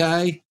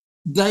 okay,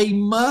 they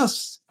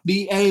must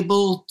be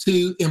able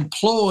to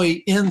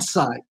employ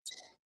insight.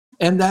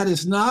 And that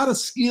is not a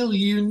skill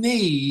you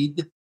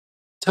need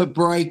to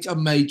break a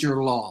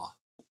major law.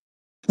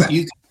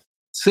 You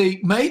see,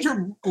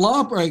 major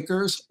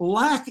lawbreakers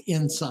lack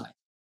insight.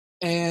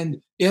 And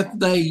if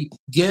they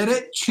get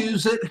it,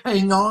 choose it,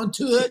 hang on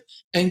to it,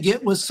 and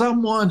get with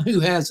someone who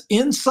has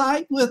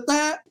insight with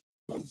that,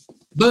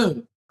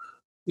 boom.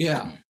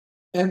 Yeah.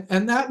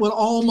 And that would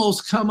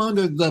almost come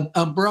under the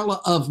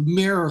umbrella of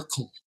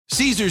miracle.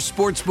 Caesars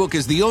Sportsbook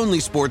is the only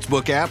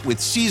sportsbook app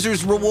with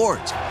Caesars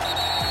Rewards.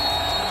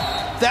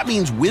 That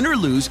means win or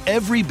lose,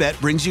 every bet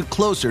brings you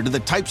closer to the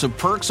types of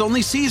perks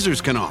only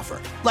Caesars can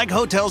offer. Like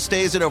hotel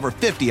stays at over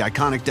 50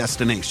 iconic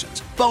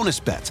destinations, bonus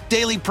bets,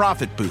 daily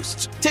profit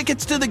boosts,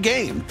 tickets to the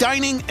game,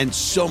 dining, and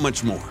so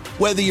much more.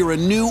 Whether you're a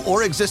new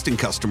or existing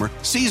customer,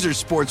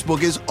 Caesars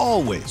Sportsbook is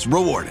always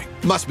rewarding.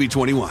 Must be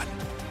 21.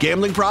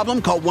 Gambling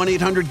problem? Call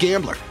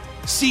 1-800-GAMBLER.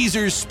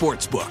 Caesars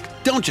Sportsbook.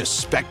 Don't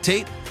just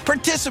spectate,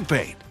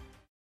 participate.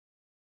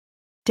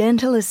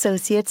 Dental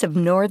Associates of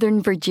Northern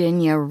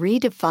Virginia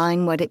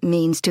redefine what it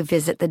means to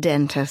visit the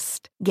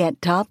dentist. Get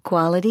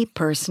top-quality,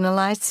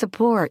 personalized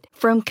support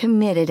from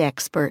committed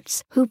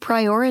experts who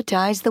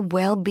prioritize the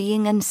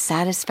well-being and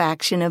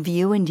satisfaction of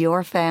you and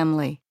your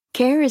family.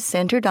 Care is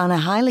centered on a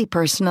highly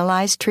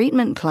personalized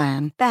treatment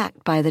plan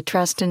backed by the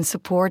trust and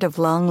support of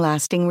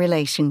long-lasting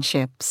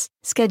relationships.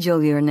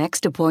 Schedule your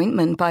next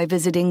appointment by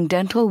visiting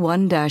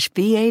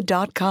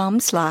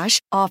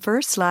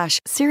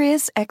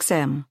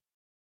dental1-va.com/offer/SiriusXM.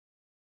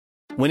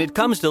 When it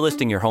comes to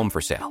listing your home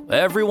for sale,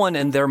 everyone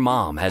and their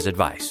mom has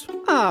advice.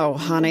 Oh,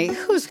 honey,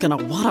 who's going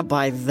to want to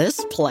buy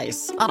this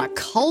place? On a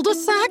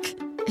cul-de-sac?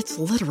 It's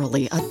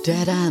literally a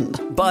dead end.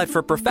 But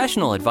for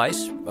professional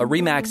advice, a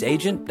RE/MAX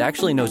agent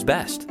actually knows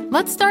best.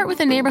 Let's start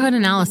with a neighborhood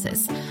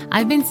analysis.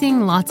 I've been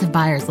seeing lots of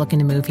buyers looking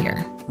to move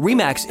here.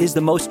 RE/MAX is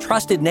the most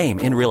trusted name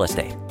in real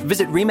estate.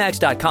 Visit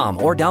RE/MAX.com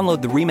or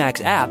download the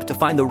RE/MAX app to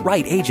find the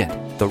right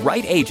agent. The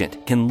right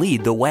agent can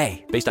lead the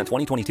way. Based on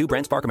 2022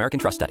 BrandSpark American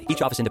Trust Study.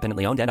 Each office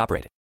independently owned and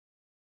operated.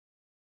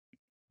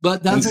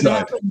 But does it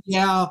happen?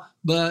 Yeah,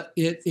 but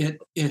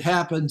it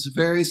happens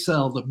very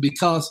seldom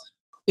because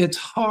it's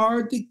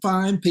hard to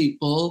find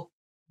people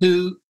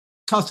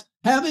because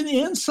having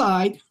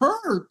insight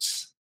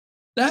hurts.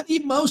 That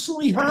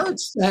emotionally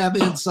hurts to have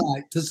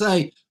insight, to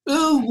say,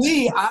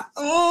 I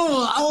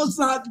was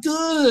not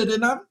good,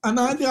 and I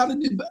got to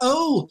do.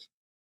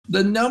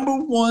 The number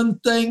one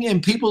thing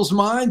in people's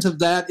minds of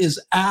that is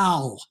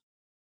ow.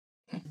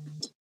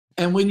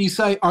 And when you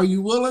say, are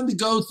you willing to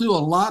go through a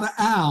lot of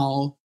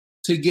ow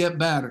to get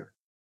better?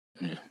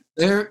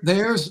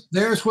 There's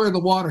where the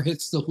water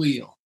hits the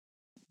wheel.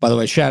 By the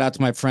way, shout out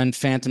to my friend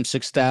Phantom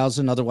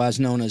 6000,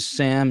 otherwise known as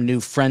Sam, new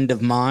friend of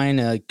mine,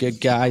 a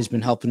good guy. He's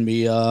been helping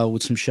me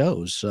with some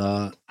shows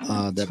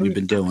that we've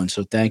been doing.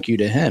 So thank you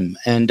to him.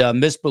 And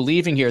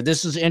misbelieving here,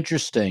 this is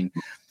interesting.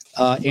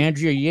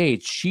 Andrea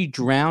Yates, she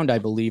drowned, I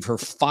believe, her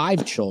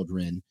 5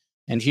 children.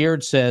 And here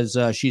it says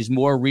she's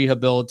more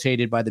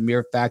rehabilitated by the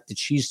mere fact that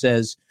she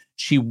says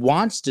she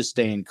wants to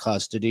stay in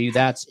custody.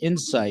 That's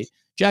insight.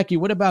 Jackie,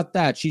 what about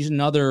that? She's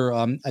another,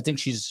 I think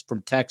she's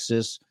from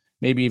Texas,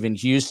 maybe even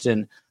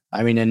Houston.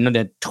 I mean, and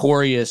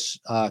Notorious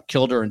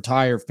killed her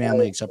entire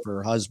family except for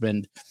her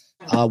husband.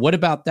 What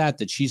about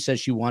that she says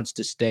she wants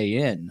to stay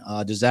in?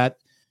 Does that,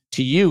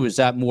 to you, is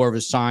that more of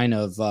a sign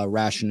of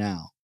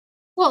rationale?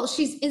 Well,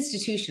 she's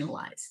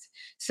institutionalized.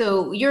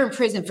 So you're in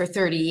prison for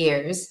 30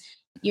 years.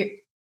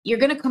 You're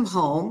going to come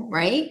home,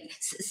 right?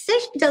 Say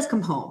she does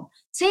come home.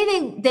 Say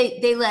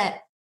they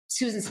let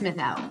Susan Smith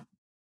out.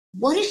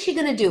 What is she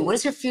going to do? What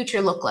does her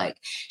future look like?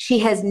 She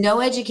has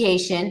no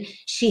education.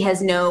 She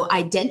has no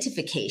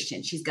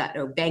identification. She's got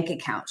no bank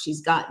account.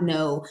 She's got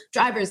no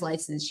driver's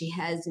license. She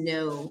has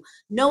no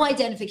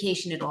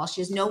identification at all. She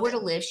has nowhere to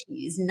live.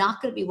 She is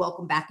not going to be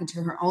welcomed back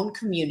into her own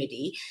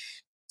community.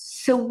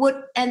 So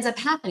what ends up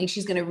happening,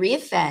 she's going to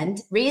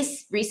reoffend,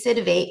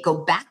 recidivate,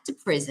 go back to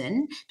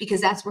prison because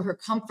that's where her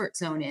comfort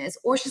zone is,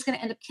 or she's going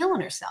to end up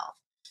killing herself.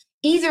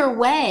 Either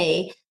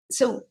way.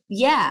 So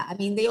yeah, I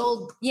mean, the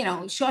old,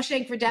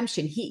 Shawshank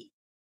Redemption,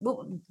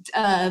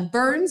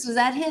 Burns, was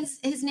that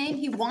his name?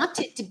 He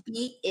wanted to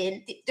be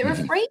they're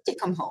afraid to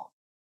come home.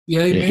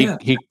 Yeah, he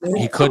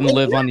couldn't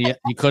live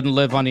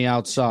on the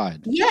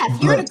outside. Yeah,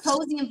 if you're in a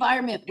cozy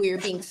environment where you're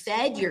being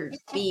fed, you're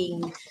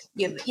being,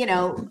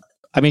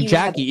 I mean,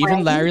 Jackie,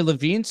 even Larry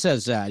Levine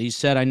says that. He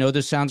said, I know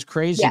this sounds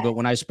crazy, but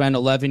when I spent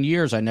 11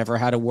 years, I never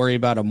had to worry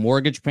about a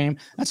mortgage payment.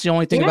 That's the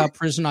only thing about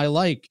prison I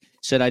like.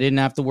 He said I didn't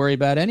have to worry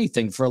about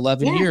anything for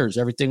 11 years.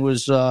 Everything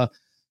was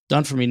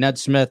done for me. Ned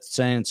Smith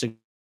saying it's a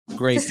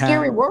great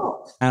scary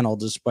world panel,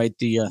 despite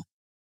the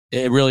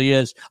it really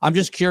is. I'm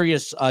just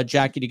curious,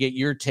 Jackie, to get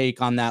your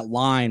take on that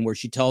line where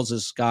she tells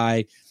this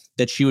guy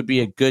that she would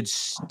be a good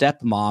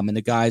stepmom, and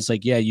the guy's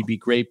like, yeah, you'd be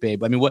great,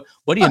 babe. I mean, what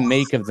do you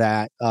make of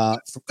that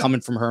coming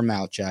from her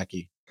mouth,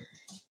 Jackie?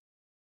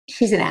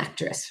 She's an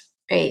actress,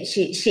 right?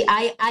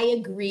 I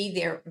agree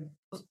there.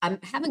 I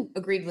haven't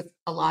agreed with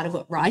a lot of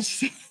what Raj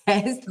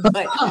says,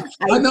 but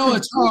I know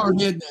it's hard,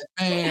 isn't it,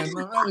 man?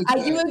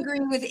 I do agree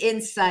with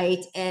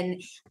insight,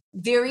 and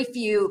very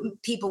few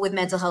people with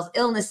mental health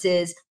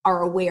illnesses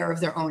are aware of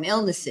their own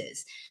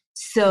illnesses.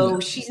 So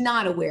she's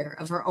not aware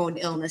of her own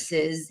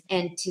illnesses,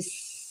 and to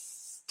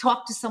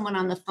talk to someone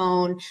on the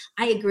phone.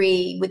 I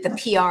agree with the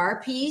PR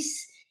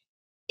piece.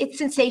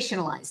 It's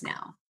sensationalized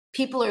now.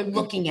 People are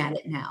looking at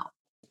it now.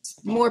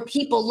 More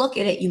people look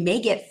at it. You may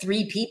get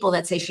 3 people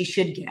that say she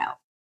should get out.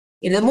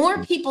 The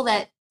more people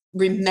that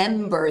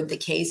remember the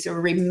case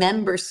or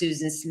remember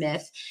Susan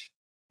Smith,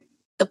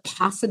 the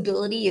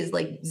possibility is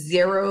like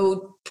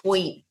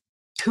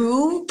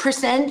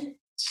 0.2%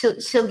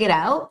 she'll get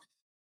out.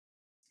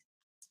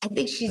 I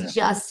think she's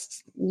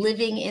just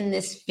living in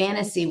this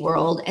fantasy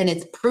world, and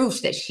it's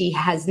proof that she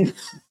has not.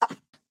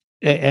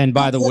 And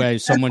by the way,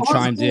 someone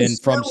chimed in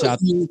from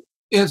South.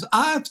 Is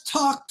I've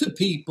talked to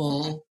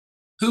people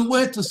who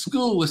went to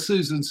school with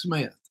Susan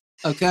Smith.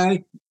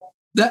 Okay,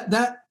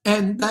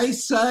 and they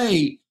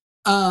say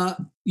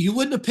you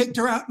wouldn't have picked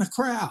her out in the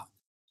crowd.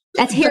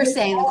 That's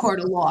hearsay in the court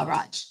of law,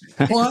 Raj.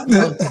 What?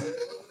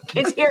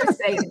 It's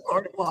hearsay in the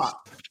court of law.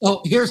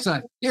 Oh,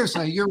 hearsay.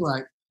 You're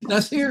right.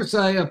 That's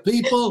hearsay of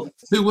people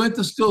who went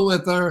to school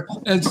with her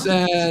and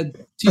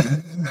said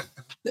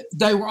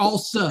they were all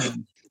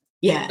stunned.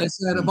 Yeah. They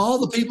said of all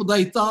the people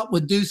they thought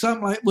would do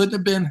something like it wouldn't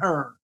have been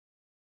her.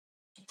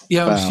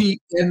 Wow.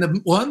 And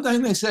the one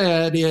thing they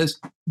said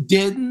is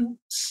didn't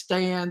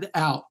stand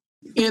out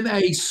in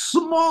a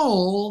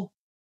small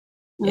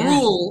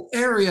rural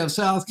area of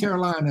South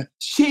Carolina.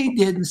 She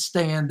didn't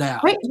stand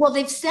out. Right. Well,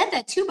 they've said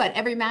that too about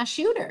every mass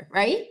shooter,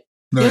 right?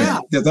 No, yeah.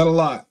 You get that a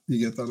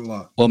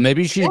lot. Well,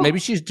 maybe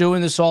she's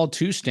doing this all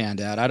to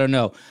stand out. I don't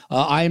know.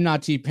 I am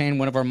not T-Pain.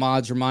 One of our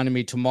mods reminded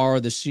me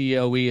tomorrow the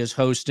COE is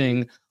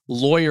hosting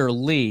Lawyer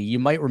Lee. You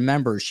might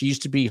remember she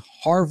used to be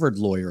Harvard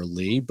Lawyer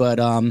Lee,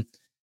 but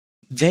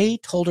they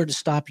told her to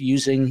stop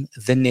using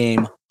the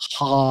name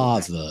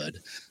Harvard.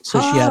 So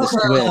she had to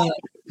switch.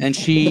 And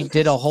she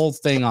did a whole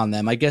thing on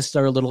them. I guess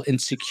they're a little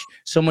insecure.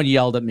 Someone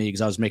yelled at me because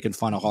I was making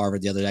fun of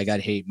Harvard the other day. I got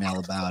hate mail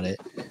about it.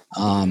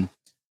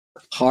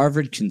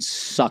 Harvard can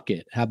suck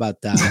it. How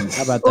about that? I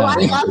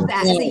love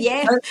that. As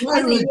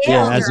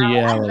a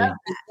Yale.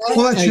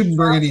 Well, that shouldn't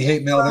bring any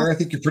hate mail there. I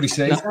think you're pretty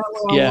safe.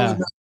 Yeah.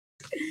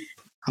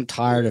 I'm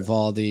tired of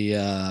all the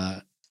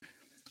I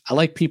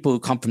like people who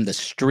come from the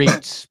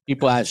streets.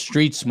 People have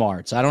street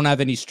smarts. I don't have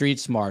any street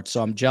smarts,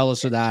 so I'm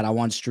jealous of that. I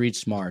want street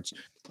smarts.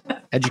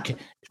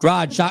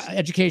 Raj,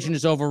 education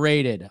is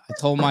overrated. I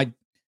told my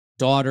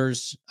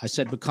daughters, I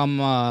said,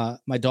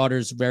 my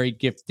daughter's very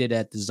gifted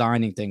at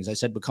designing things. I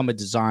said, become a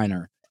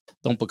designer.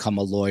 Don't become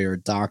a lawyer,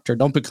 doctor.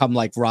 Don't become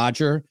like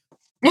Roger.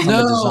 Become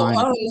a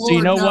designer. So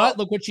you know what?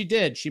 Look what she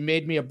did. She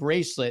made me a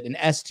bracelet, an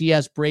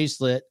STS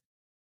bracelet.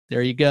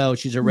 There you go.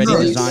 She's already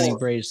designing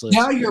bracelets.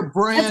 Now you're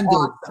branded.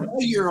 Now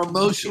you're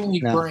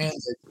emotionally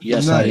branded.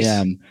 Yes, nice.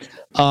 I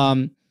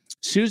am.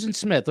 Susan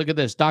Smith, look at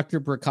this.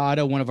 Dr.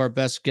 Bricado, one of our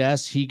best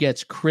guests, he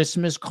gets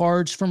Christmas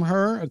cards from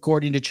her,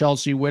 according to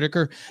Chelsea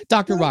Whitaker.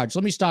 Dr. Rogers,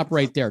 let me stop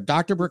right there.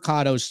 Dr.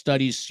 Bricado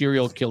studies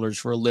serial killers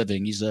for a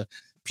living. He's a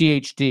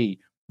PhD.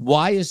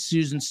 Why is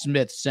Susan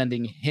Smith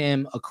sending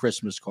him a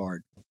Christmas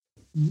card?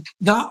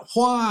 Not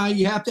why.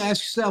 You have to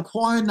ask yourself,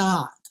 why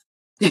not?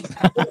 I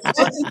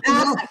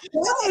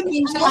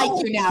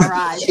like you now,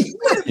 Raj.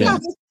 Yeah.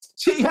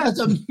 She has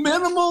a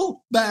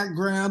minimal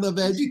background of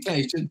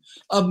education,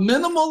 a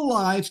minimal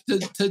life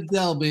to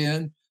delve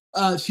in.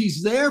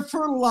 She's there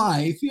for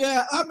life.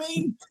 Yeah, I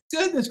mean,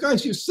 goodness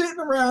gracious, you're sitting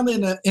around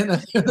in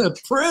a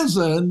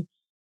prison.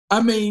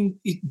 I mean,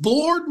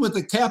 bored with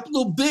a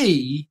capital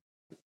B,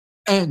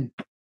 and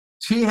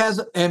she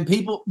has, and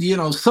people,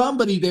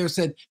 somebody there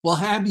said, "Well,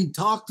 have you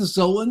talked to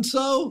so and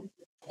so?"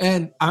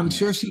 And I'm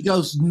sure she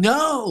goes,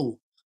 "No,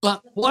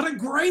 but what a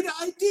great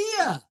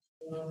idea!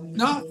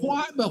 Not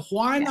why, but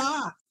why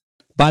not?"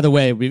 By the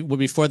way,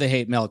 before the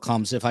hate mail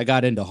comes, if I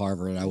got into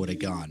Harvard, I would have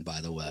gone,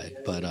 by the way.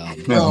 But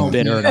I'm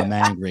bitter and I'm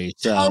angry.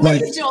 So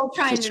look at Joel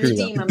trying to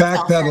redeem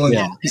himself.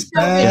 Backpedaling.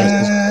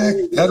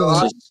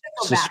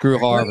 So screw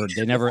Harvard.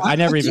 I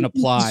never even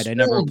applied. I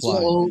never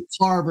applied.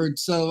 Harvard,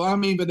 so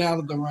I'm even out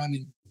of the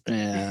running.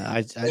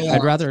 Yeah,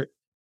 I'd rather.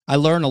 I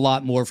learn a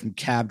lot more from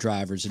cab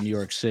drivers in New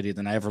York City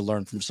than I ever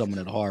learned from someone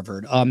at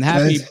Harvard.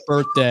 Happy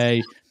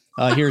birthday.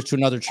 Here's to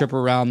another trip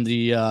around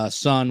the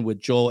sun with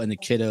Joel and the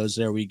kiddos.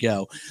 There we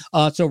go.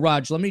 So,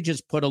 Raj, let me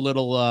just put a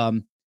little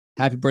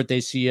happy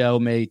birthday, CO.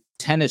 May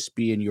tennis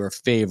be in your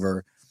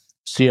favor.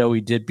 CO,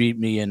 he did beat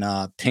me in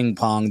ping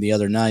pong the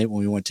other night when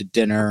we went to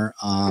dinner.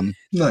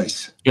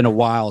 Nice. It's been a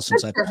while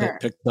since I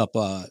picked up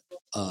a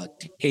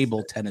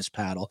table tennis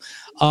paddle.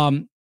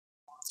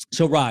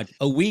 So, Raj,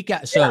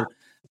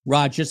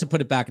 Raj, just to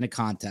put it back into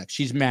context,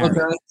 she's married.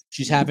 Okay.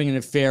 She's having an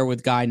affair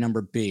with guy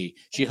number B.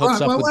 She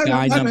hooks up with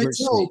guy number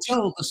C.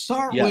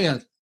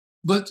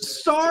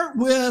 Start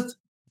with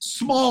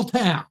small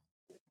town.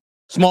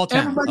 Small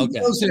town. Everybody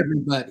knows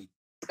everybody.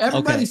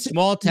 Everybody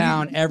small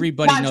town.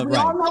 Everybody knows. We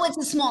all know it's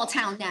a small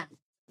town now.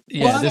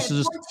 Yeah, this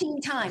is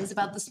 14 times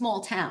about the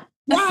small town.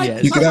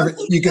 Right. You could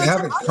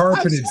have it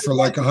carpeted for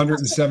like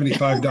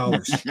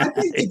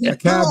 $175. A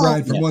cab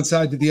ride from one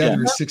side to the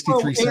other is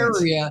 63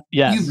 cents.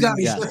 Yeah, you've got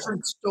a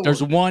different story.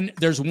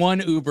 There's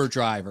one Uber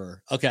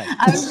driver. Okay,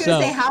 I was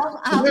going to say how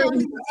long?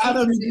 I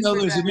don't even know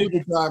there's an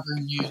Uber driver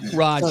in you.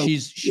 Rod,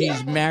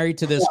 she's married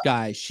to this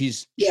guy.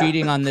 She's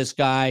cheating on this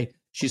guy.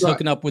 She's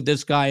hooking up with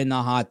this guy in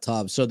the hot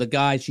tub. So the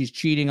guy she's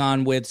cheating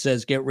on with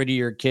says, "Get rid of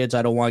your kids.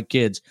 I don't want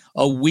kids."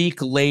 A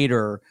week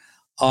later,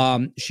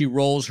 she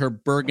rolls her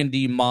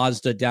burgundy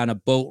Mazda down a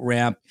boat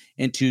ramp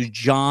into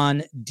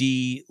John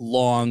D.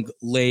 Long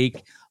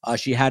Lake.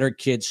 She had her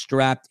kids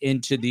strapped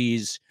into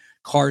these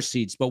car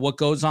seats. But what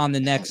goes on the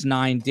next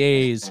 9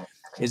 days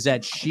is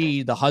that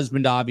the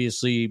husband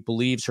obviously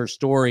believes her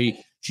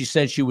story. She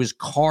said she was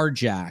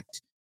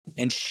carjacked.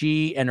 And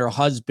she and her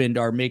husband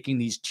are making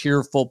these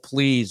tearful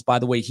pleas. By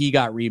the way, he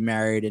got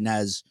remarried and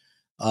has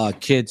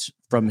kids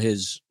from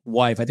his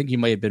wife. I think he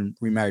may have been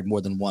remarried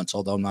more than once,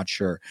 although I'm not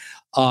sure.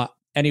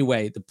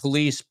 Anyway, the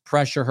police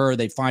pressure her.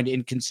 They find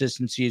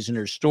inconsistencies in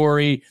her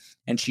story,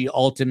 and she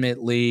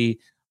ultimately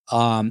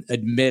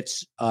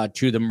admits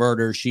to the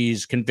murder.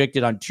 She's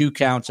convicted on 2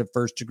 counts of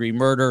first-degree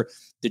murder.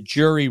 The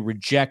jury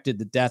rejected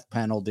the death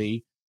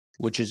penalty,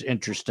 which is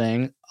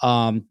interesting.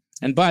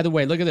 And by the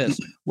way, look at this.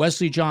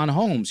 Wesley John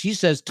Holmes, he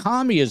says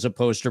Tommy is a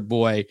poster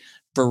boy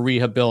for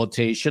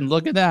rehabilitation.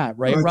 Look at that,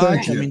 right,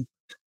 Raj? I mean,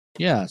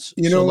 yes.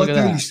 You know what,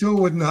 though? You still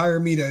wouldn't hire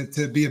me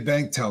to be a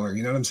bank teller.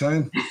 You know what I'm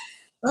saying?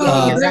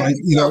 But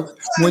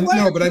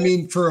I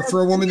mean, for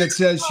a woman that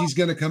says she's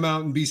going to come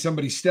out and be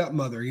somebody's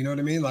stepmother, you know what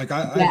I mean? Like,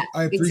 I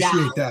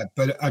appreciate that,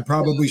 but I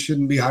probably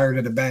shouldn't be hired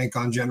at a bank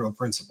on general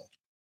principle.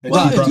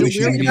 Well,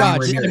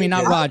 Raj, I mean,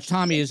 not Raj,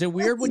 Tommy, is it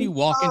weird when you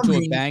walk into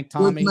a bank,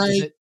 Tommy?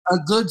 A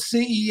good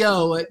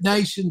CEO at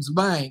Nations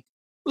Bank.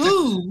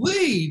 Ooh,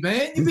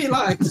 man. You'd be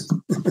like,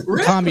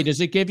 really? Tommy, does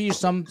it give you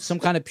some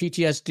kind of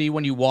PTSD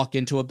when you walk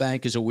into a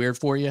bank? Is it weird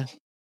for you?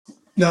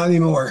 Not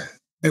anymore.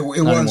 It was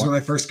anymore. When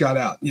I first got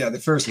out. Yeah, the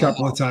first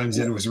couple of times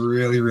it was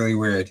really, really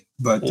weird,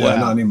 but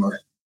not anymore.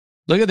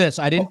 Look at this.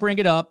 I didn't bring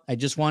it up. I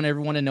just want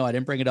everyone to know I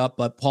didn't bring it up,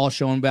 but Paul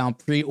Schoenbaum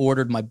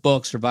pre-ordered my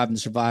book, Surviving the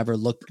Survivor.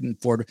 Looking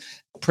forward.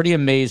 Pretty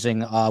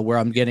amazing where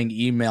I'm getting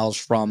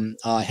emails from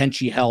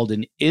Henshi Held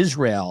in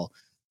Israel.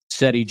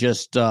 Said he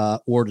just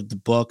ordered the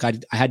book. I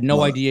had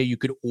no idea you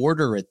could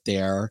order it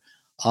there.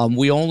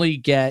 We only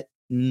get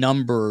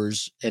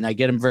numbers, and I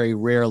get them very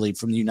rarely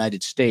from the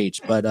United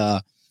States. But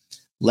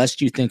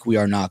lest you think we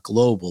are not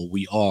global,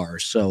 we are.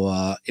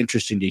 So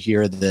interesting to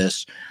hear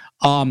this.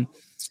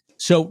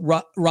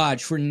 So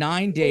Raj, for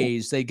 9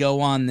 days, they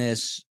go on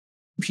this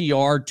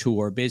PR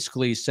tour,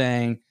 basically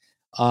saying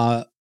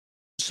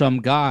some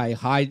guy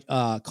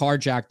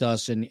carjacked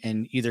us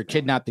and either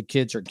kidnapped the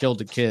kids or killed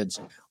the kids.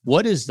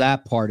 What is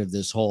that part of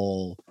this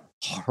whole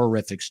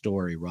horrific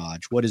story,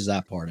 Raj? What is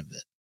that part of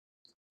it?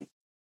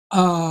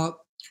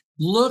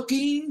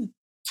 Looking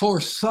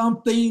for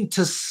something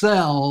to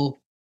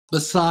sell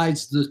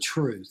besides the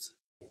truth.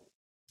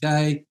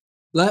 Okay.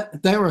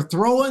 They were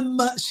throwing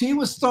mud. She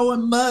was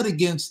throwing mud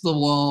against the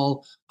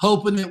wall,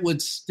 hoping it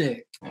would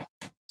stick.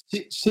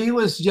 She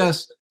was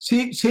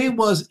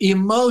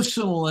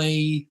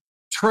emotionally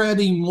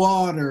treading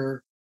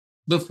water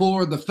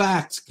before the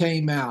facts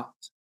came out.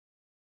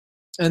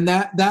 And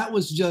that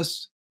was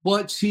just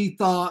what she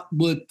thought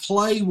would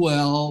play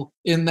well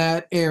in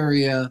that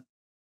area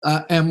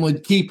and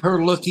would keep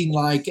her looking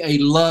like a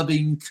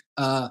loving,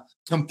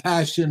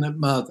 compassionate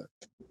mother.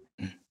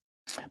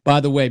 By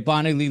the way,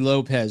 Bonnie Lee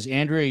Lopez,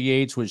 Andrea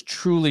Yates was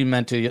truly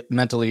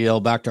mentally ill.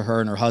 Back to her,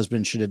 and her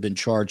husband should have been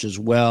charged as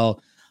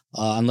well.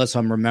 Unless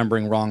I'm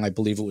remembering wrong, I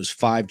believe it was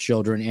 5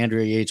 children.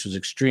 Andrea Yates was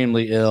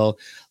extremely ill.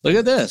 Look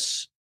at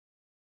this.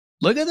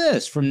 Look at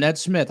this from Ned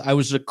Smith. I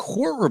was a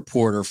court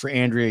reporter for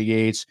Andrea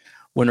Yates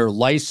when her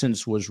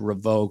license was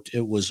revoked.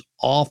 It was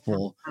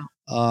awful.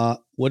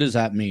 What does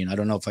that mean? I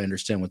don't know if I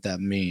understand what that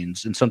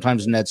means. And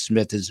sometimes Ned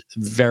Smith is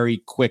very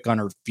quick on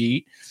her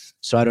feet.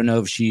 So I don't know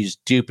if she's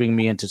duping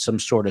me into some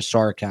sort of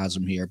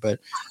sarcasm here. But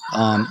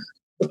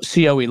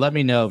COE, let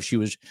me know if she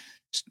was.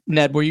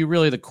 Ned, were you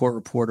really the court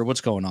reporter?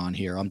 What's going on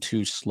here? I'm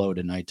too slow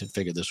tonight to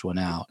figure this one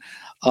out.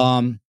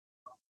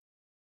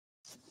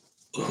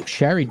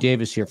 Sherry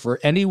Davis here. For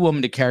any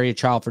woman to carry a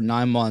child for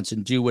 9 months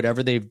and do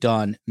whatever they've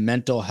done,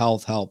 mental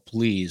health help,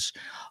 please.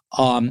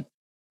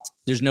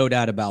 There's no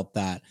doubt about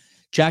that.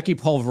 Jackie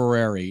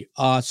Polvereri.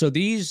 So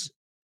these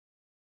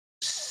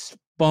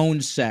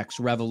phone sex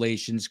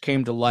revelations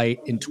came to light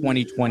in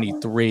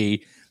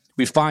 2023.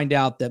 We find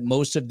out that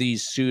most of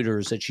these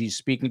suitors that she's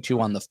speaking to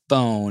on the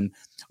phone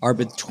are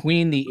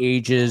between the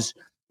ages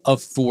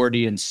of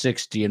 40 and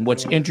 60. And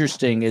what's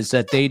interesting is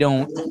that they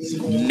don't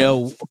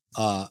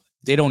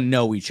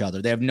know each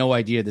other. They have no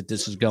idea that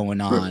this is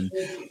going on.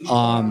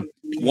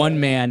 One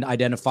man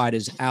identified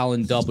as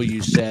Alan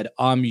W. said,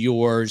 "I'm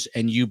yours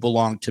and you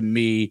belong to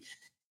me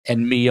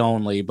and me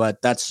only."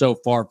 But that's so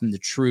far from the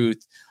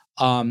truth.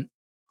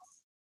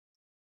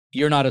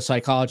 You're not a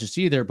psychologist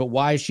either, but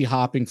why is she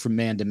hopping from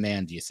man to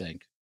man, do you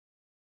think?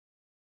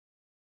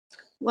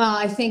 Well,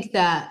 I think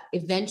that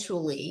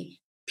eventually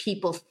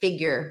people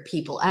figure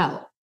people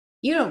out.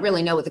 You don't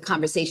really know what the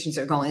conversations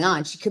are going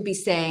on. She could be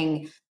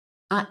saying,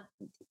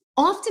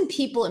 often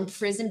people in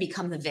prison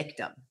become the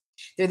victim.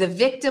 They're the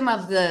victim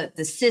of the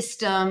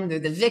system. They're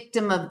the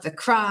victim of the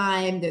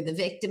crime. They're the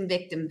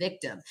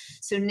victim.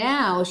 So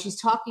now she's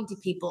talking to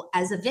people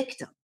as a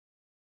victim.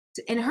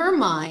 In her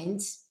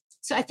mind,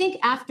 so I think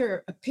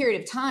after a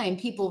period of time,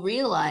 people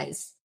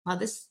realize, wow,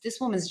 this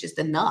woman's just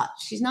a nut.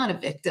 She's not a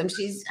victim.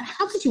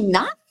 How could you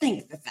not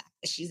think the fact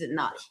that she's a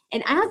nut?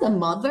 And as a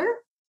mother,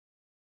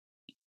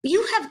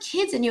 you have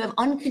kids and you have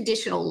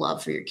unconditional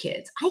love for your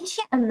kids. I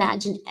can't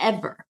imagine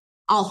ever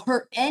I'll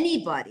hurt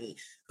anybody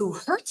who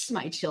hurts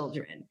my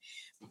children,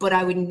 but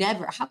I would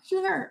never. How could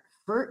you ever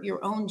hurt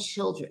your own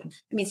children?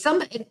 I mean,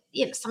 somebody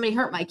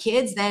hurt my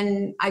kids,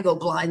 then I go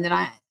blind. Then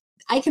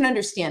I can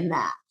understand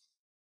that.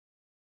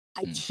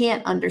 I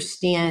can't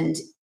understand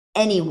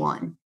any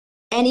woman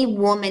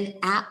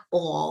at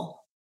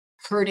all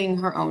hurting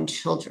her own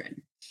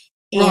children.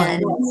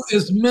 And who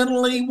is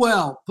mentally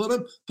well. Put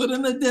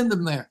an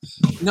addendum there.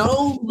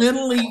 No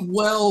mentally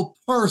well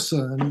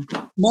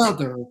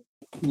mother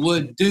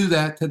would do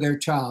that to their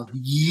child.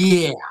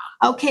 Yeah.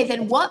 Okay,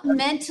 then what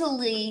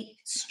mentally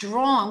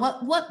strong,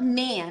 what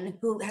man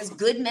who has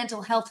good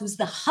mental health, who's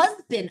the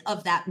husband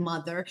of that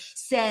mother,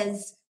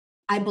 says,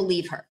 I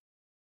believe her?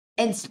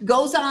 And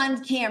goes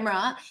on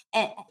camera,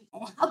 and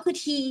how could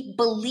he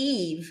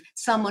believe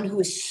someone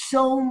who is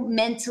so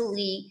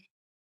mentally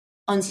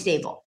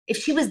unstable? If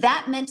she was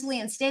that mentally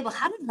unstable,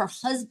 how did her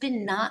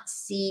husband not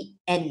see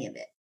any of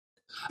it?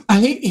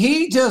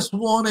 He just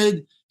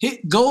wanted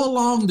go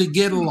along to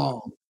get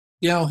along.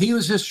 You know, he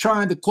was just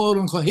trying to quote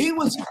unquote. He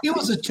was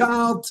a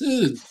child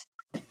too,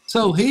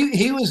 so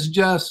he was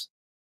just,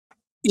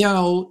 you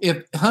know,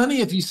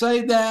 if you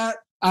say that,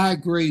 I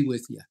agree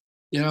with you.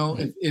 You know,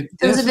 if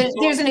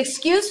there's an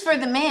excuse for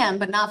the man,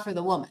 but not for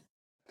the woman.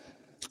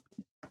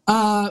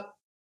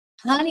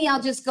 Honey,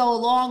 I'll just go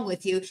along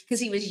with you because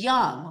he was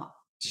young.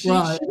 She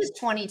was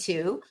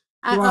 22.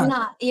 I'm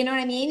not, you know what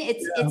I mean? I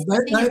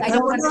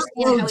don't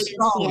understand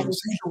how he didn't see anything.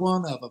 Either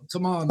one of them.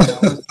 Come on now.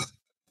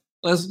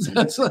 let's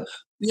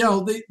you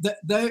know,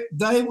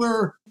 they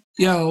were,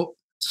 you know,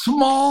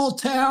 small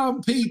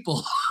town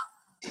people.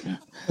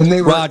 And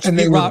they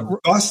were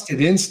busted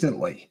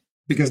instantly.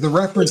 Because the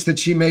reference that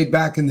she made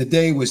back in the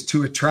day was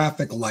to a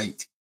traffic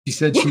light. She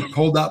said she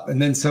pulled up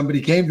and then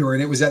somebody came to her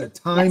and it was at a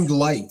timed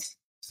light.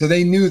 So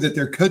they knew that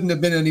there couldn't have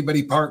been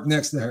anybody parked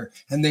next to her.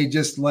 And they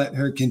just let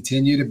her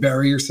continue to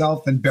bury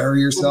herself and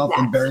bury herself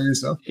and bury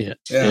herself.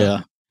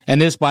 Yeah.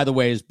 And this, by the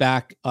way, is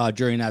back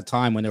during that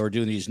time when they were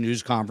doing these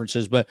news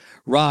conferences. But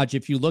Raj,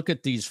 if you look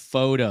at these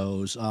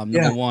photos,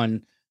 number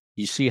one,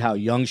 you see how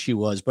young she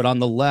was. But on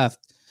the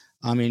left,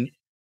 I mean,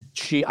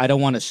 I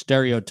don't want to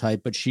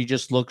stereotype, but she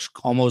just looks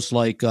almost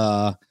like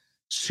a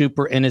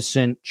super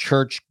innocent,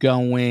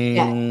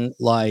 church-going,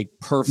 like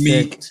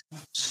perfect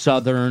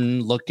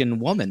Southern-looking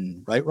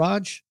woman, right,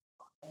 Raj?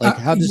 Like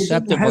how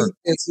deceptive her.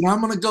 And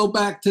I'm going to go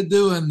back to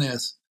doing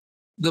this.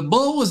 The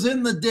bull was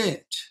in the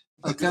ditch,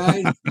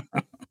 okay?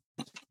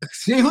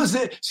 She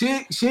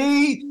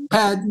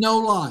had no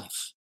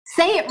life.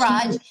 Say it,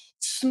 Raj.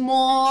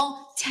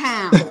 Small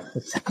town.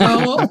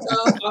 Bull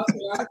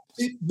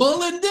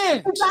and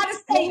ditch. You gotta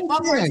say it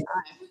one more time.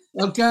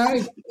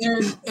 Okay,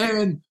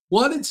 and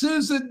what did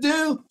Susan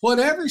do?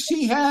 Whatever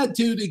she had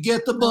to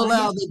get the bull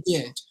out of the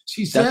ditch.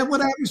 She said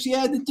whatever she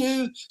had to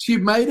do. She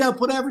made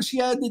up whatever she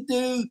had to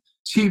do.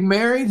 She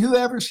married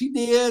whoever she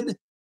did,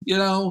 You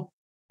know,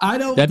 I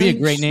don't That'd be a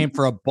think great name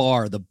for a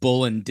bar, the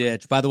Bull and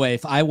Ditch. By the way,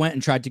 if I went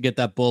and tried to get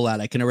that bull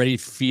out, I can already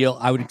feel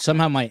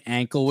somehow my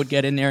ankle would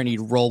get in there and he'd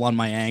roll on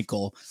my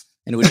ankle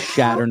and it would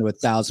shatter into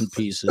 1,000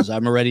 pieces.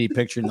 I'm already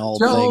picturing the whole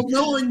So thing.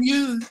 knowing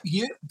you,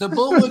 the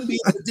bull wouldn't be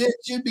in the ditch.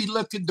 You'd be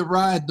looking to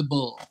ride the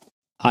bull.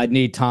 I'd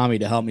need Tommy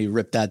to help me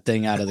rip that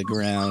thing out of the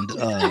ground.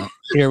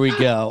 Here we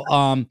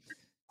go.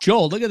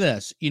 Joel, look at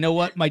this. You know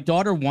what? My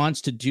daughter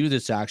wants to do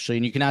this, actually,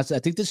 and you can ask. I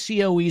think the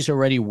COE is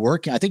already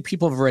working. I think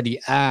people have already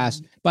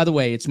asked. By the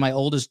way, it's my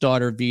oldest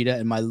daughter, Vita,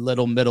 and my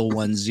middle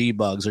one,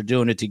 Z-Bugs, are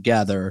doing it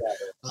together.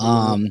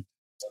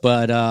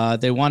 But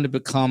they want to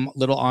become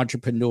little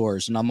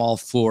entrepreneurs, and I'm all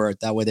for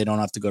it. That way they don't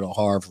have to go to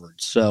Harvard.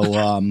 So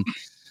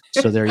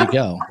so there you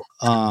go.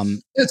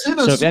 It's in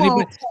a So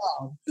small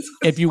town.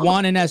 if you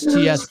want an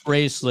STS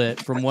bracelet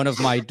from one of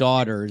my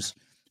daughters,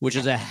 which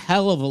is a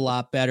hell of a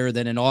lot better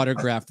than an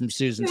autograph from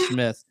Susan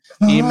Smith,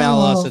 email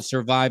us at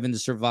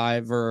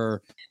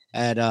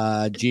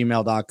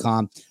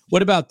survivingthesurvivor@gmail.com.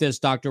 What about this,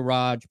 Dr.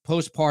 Raj?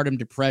 Postpartum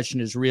depression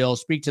is real.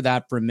 Speak to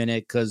that for a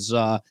minute, because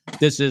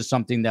this is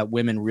something that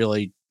women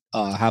really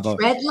have a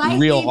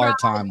real hard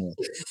time with.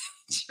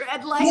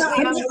 Tread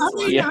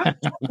lightly.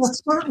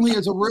 That certainly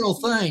is a real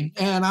thing.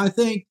 And I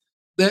think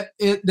that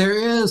there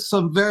is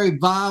some very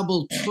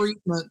viable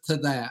treatment to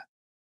that.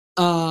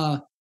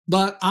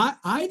 But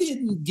I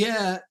didn't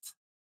get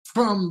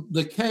from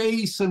the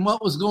case and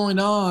what was going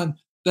on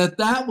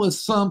that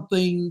was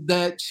something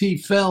that she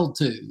fell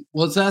to.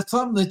 Was that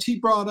something that she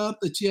brought up,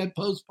 that she had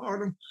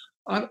postpartum?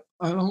 I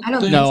don't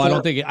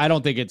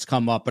think it's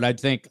come up, but I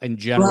think in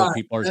general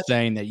people are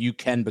saying that you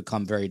can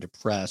become very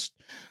depressed.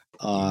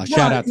 Shout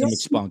out to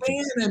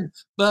McSpunky.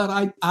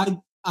 But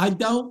I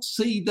don't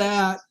see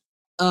that.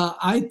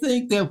 I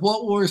think that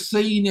what we're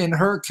seeing in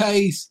her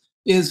case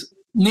is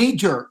knee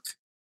jerk.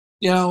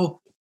 You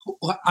know,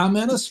 I'm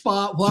in a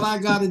spot. What I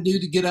got to do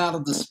to get out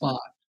of the spot?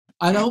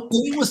 I don't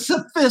think it was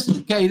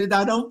sophisticated.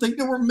 I don't think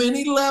there were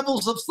many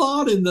levels of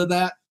thought into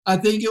that. I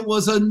think it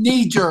was a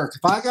knee jerk.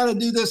 If I got to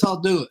do this, I'll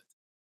do it.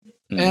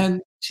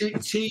 And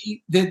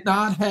she did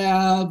not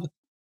have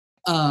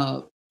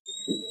a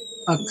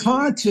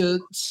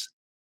conscience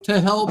to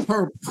help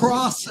her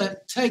process,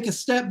 take a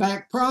step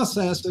back,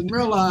 process, and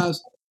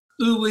realize,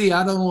 ooh-wee,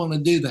 I don't want to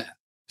do that.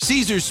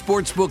 Caesars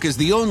Sportsbook is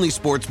the only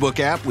sportsbook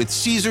app with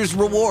Caesars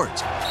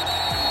Rewards.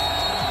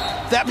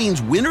 That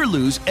means win or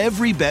lose,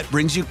 every bet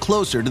brings you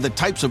closer to the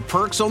types of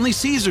perks only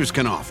Caesars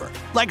can offer.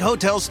 Like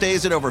hotel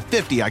stays at over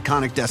 50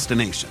 iconic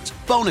destinations,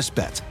 bonus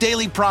bets,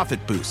 daily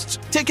profit boosts,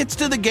 tickets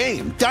to the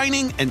game,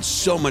 dining, and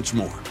so much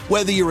more.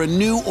 Whether you're a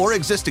new or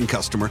existing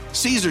customer,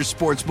 Caesars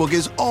Sportsbook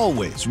is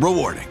always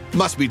rewarding.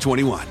 Must be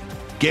 21.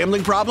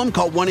 Gambling problem?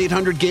 Call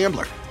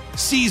 1-800-GAMBLER.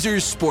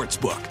 Caesars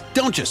Sportsbook.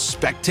 Don't just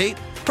spectate,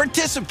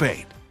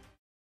 participate.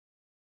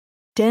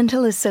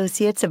 Dental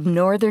Associates of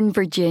Northern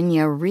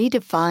Virginia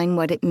redefine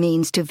what it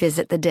means to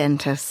visit the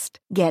dentist.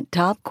 Get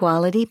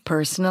top-quality,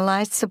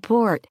 personalized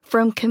support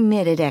from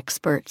committed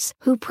experts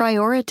who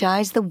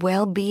prioritize the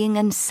well-being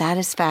and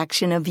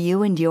satisfaction of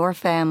you and your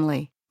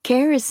family.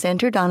 Care is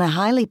centered on a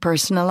highly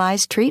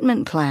personalized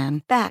treatment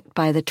plan backed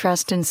by the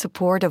trust and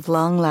support of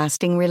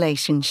long-lasting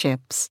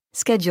relationships.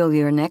 Schedule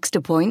your next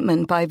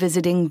appointment by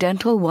visiting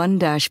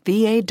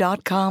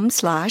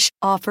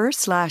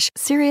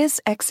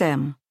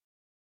dental1-va.com/offer/SiriusXM.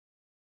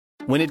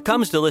 When it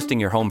comes to listing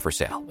your home for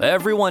sale,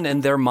 everyone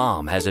and their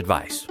mom has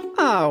advice.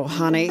 Oh,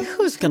 honey,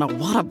 who's gonna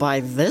want to buy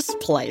this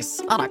place?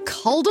 On a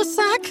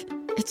cul-de-sac?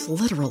 It's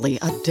literally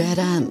a dead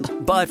end.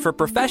 But for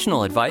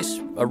professional advice,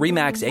 a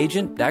RE/MAX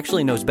agent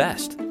actually knows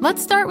best.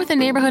 Let's start with a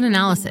neighborhood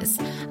analysis.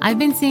 I've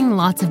been seeing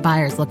lots of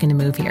buyers looking to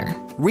move here.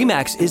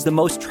 RE/MAX is the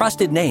most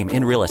trusted name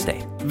in real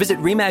estate. Visit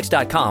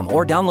RE/MAX.com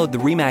or download the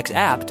RE/MAX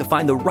app to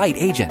find the right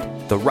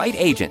agent. The right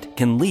agent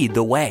can lead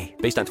the way.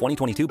 Based on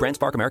 2022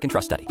 BrandSpark American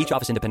Trust Study. Each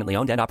office independently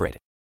owned and operated.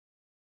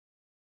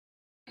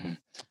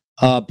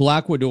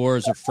 Blackwoodor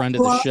is a friend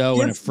of the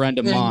show and a friend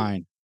of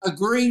mine.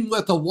 Agreeing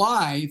with a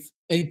wife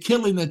and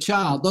killing a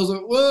child. Those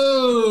are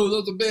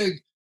big.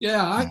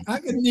 Yeah, I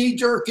can knee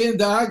jerk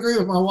into, I agree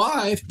with my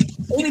wife.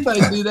 Anybody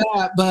do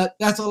that, but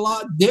that's a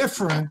lot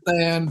different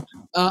than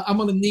I'm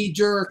going to knee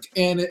jerk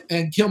and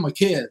kill my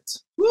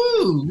kids.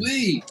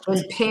 Woo-wee.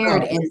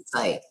 Impaired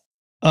insight.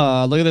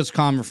 Look at this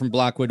comment from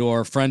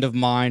Blackwoodor, friend of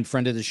mine,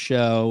 friend of the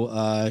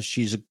show.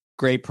 She's a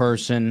great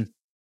person.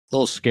 A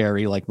little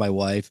scary, like my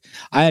wife.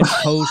 I had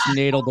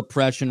postnatal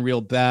depression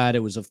real bad. It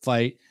was a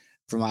fight.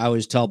 I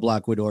always tell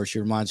Blackwoodor, she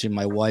reminds me of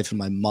my wife and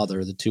my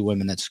mother, the two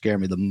women that scare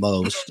me the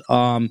most.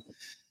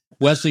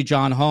 Wesley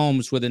John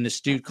Holmes with an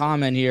astute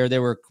comment here. They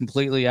were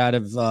completely out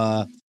of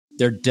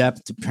their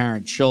depth to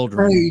parent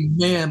children. Hey,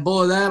 man,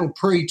 boy, that'll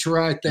preach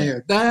right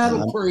there.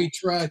 That'll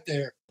preach right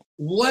there.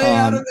 Way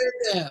out of their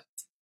depth.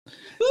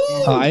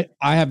 I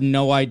have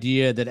no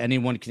idea that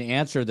anyone can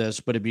answer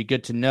this, but it'd be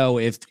good to know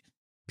if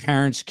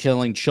parents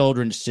killing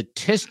children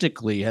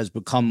statistically has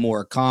become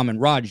more common.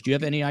 Raj, do you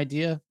have any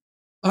idea?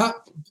 I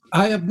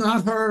have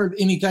not heard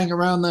anything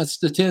around that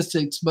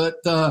statistics, but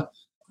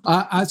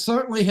I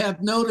certainly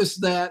have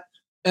noticed that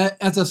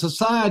as a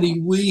society,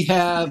 we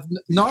have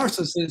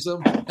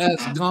narcissism has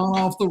gone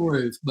off the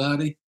roof,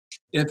 buddy.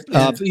 If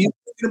you're thinking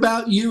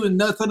about you and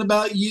nothing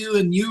about you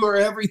and you are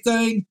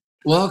everything,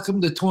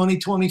 welcome to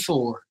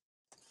 2024.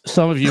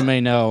 Some of you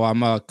may know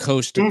I'm a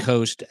Coast to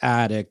Coast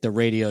addict, the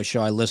radio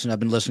show. I've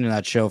been listening to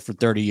that show for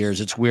 30 years.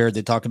 It's weird.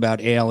 They talk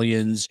about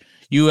aliens,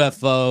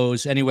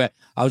 UFOs. Anyway,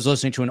 I was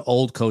listening to an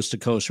old Coast to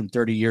Coast from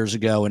 30 years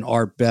ago, and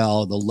Art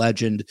Bell, the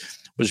legend,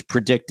 was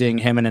predicting,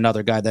 him and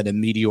another guy, that a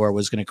meteor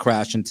was going to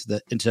crash into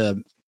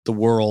the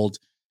world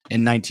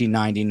in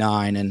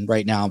 1999. And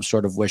right now I'm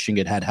sort of wishing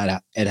it had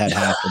happened,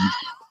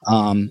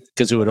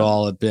 because it would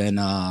all have been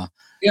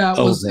it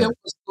was the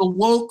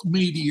woke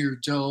meteor,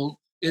 Joel.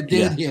 It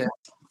did hit.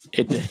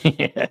 It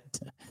did.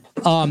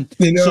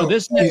 So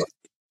this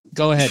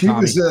go ahead,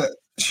 Tommy.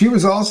 She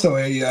was also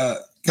a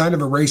kind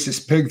of a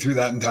racist pig through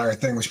that entire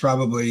thing, which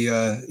probably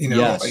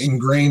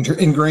ingrained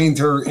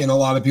her in a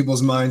lot of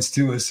people's minds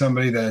too, as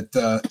somebody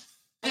that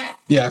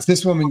if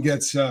this woman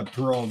gets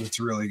paroled, it's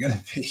really going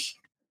to be.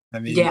 I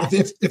mean,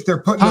 if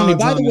they're putting Tommy,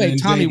 odds by the on way, in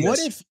Tommy,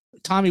 Vegas,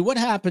 what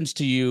happens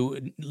to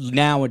you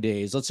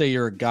nowadays? Let's say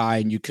you're a guy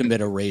and you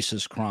commit a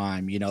racist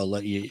crime. You know,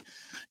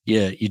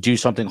 you do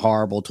something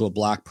horrible to a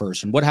black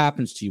person. What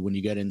happens to you when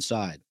you get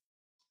inside?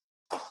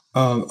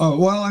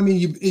 Well, I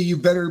mean, you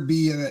better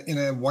be in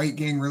a white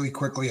gang really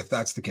quickly if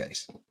that's the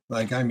case.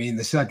 Like, I mean,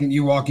 the second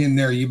you walk in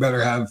there, you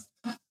better have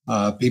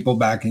people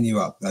backing you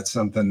up. That's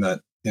something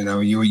that,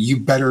 you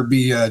better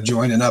be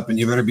joining up, and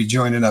you better be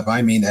joining up,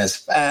 I mean, as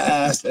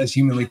fast as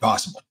humanly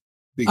possible.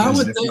 Because I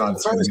would think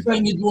the first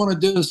thing you'd want to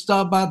do is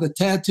stop by the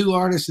tattoo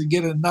artist and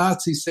get a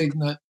Nazi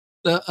signet,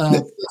 the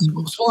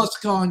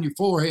swastika on your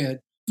forehead.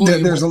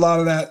 There's a lot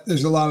of that.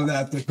 There's a lot of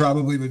that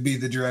probably would be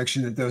the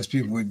direction that those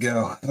people would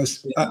go. I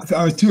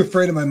was too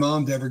afraid of my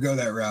mom to ever go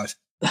that route.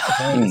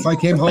 If I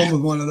came home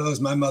with one of those,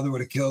 my mother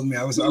would have killed me.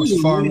 I was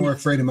far more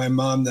afraid of my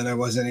mom than I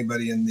was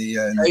anybody in the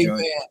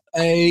joint.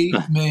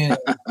 Amen.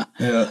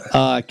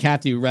 Yeah.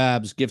 Kathy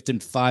Rabs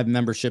gifted 5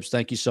 memberships.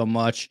 Thank you so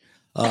much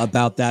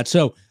about that.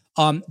 So,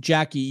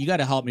 Jackie, you got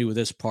to help me with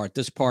this part.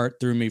 This part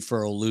threw me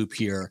for a loop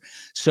here.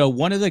 So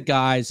one of the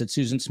guys that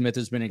Susan Smith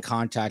has been in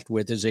contact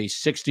with is a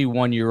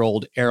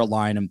 61-year-old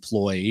airline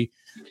employee,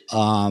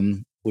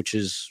 which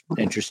is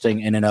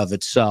interesting in and of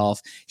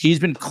itself. He's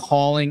been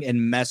calling and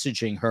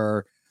messaging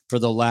her for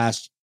the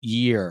last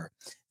year.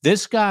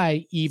 This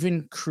guy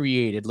even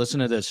created, listen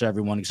to this,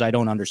 everyone, because I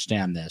don't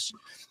understand this.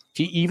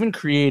 He even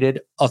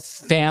created a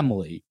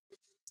family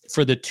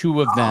for the two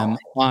of them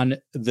on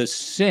The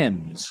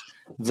Sims.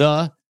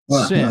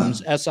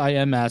 Sims,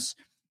 SIMS,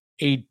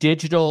 a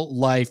digital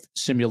life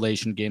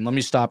simulation game. Let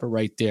me stop it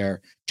right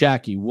there.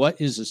 Jackie, what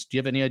is this? Do you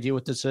have any idea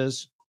what this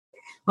is?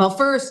 Well,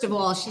 first of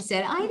all, she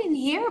said, I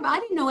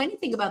didn't know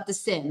anything about The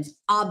Sims.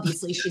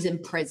 Obviously, she's in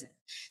prison.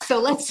 So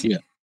let's. Yeah.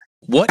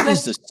 What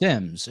is The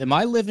Sims? Am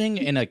I living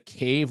in a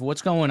cave?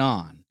 What's going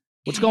on?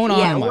 What's going on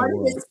in my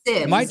world?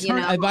 Sims,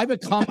 Have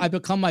I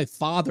become my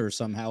father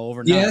somehow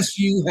overnight? Yes,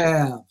 you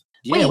have.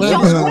 Yeah, Wait,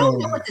 Joe, you don't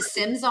know what The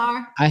Sims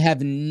are? I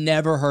have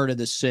never heard of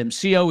The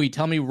Sims. COE,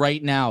 tell me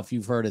right now if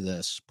you've heard of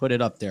this. Put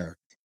it up there.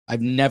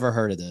 I've never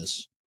heard of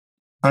this.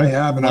 I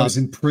have, and I was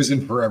in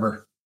prison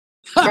forever.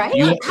 Right? How have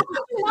you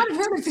not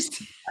heard of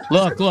this?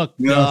 Look.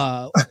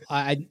 Yeah.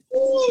 I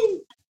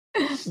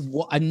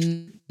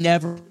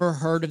never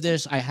heard of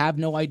this. I have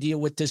no idea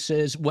what this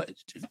is. What,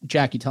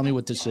 Jackie? Tell me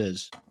what this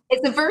is.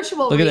 It's a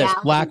virtual Look at reality.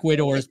 this. Black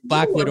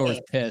Widow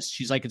is pissed.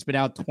 She's like, it's been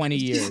out 20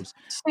 years.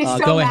 She's so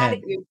go mad ahead.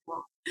 at you.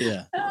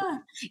 Yeah.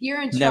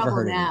 You're in Never trouble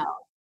heard of now.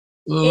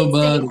 Oh,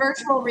 It's a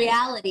virtual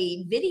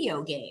reality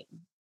video game.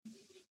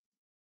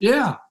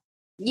 Yeah.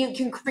 You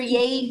can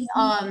create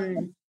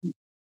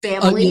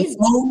families.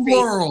 Your own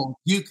world.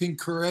 You can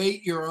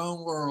create your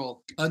own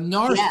world. A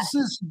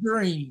narcissist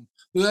dream.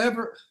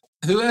 Whoever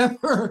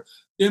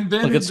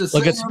invented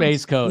Look at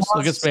Space Coast.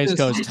 Look at Space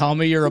Coast. Tell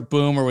me you're a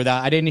boomer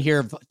without. I didn't hear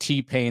of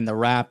T-Pain, the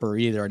rapper,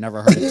 either. I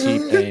never heard of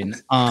T-Pain.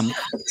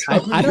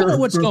 I don't know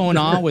what's going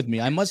on with me.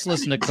 I must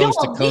listen to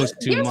Coast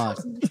too much.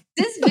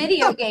 This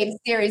video game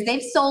series,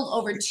 they've sold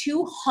over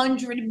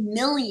 200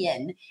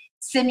 million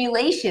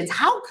simulations.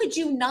 How could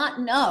you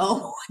not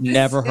know?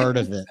 Never heard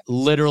of it.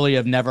 Literally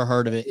have never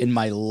heard of it in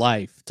my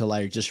life till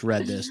I just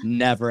read this.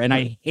 Never. And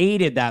I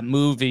hated that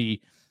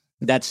movie.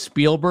 That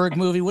Spielberg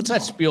movie. What's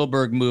that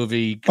Spielberg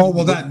movie? Oh,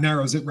 well, that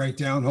narrows it right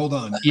down. Hold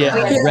on. Yeah,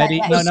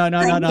 Ready.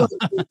 No.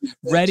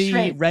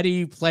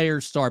 Ready Player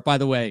Start. By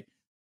the way,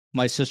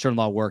 my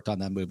sister-in-law worked on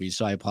that movie,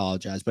 so I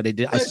apologize, but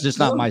it's just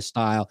not my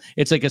style.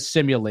 It's like a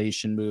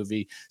simulation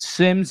movie.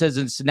 Sims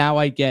isn't. Now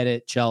I get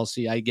it,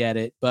 Chelsea. I get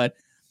it, but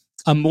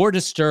I'm more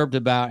disturbed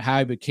about how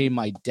I became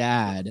my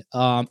dad.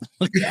 I'm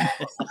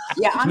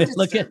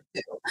look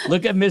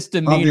at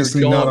misdemeanor.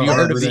 Joel, have you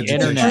heard of the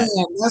internet?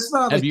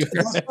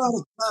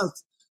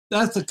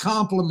 That's a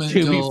compliment.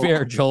 To be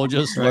fair, Joel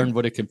just learned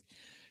what it can.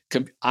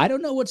 I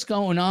don't know what's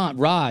going on,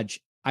 Raj.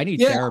 I need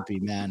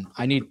therapy, man.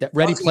 I need that.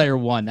 Ready Player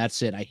One.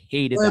 That's it. I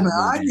hated that movie.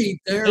 I need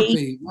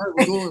therapy.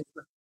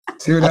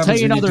 I'll tell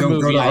you another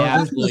movie I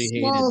absolutely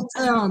hated. Small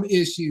town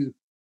issue.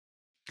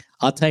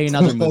 I'll tell you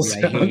another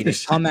movie I hated.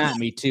 Come at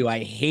me too. I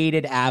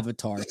hated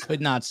Avatar.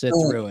 Could not sit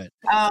through it.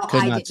 Oh,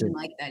 I didn't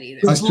like that either.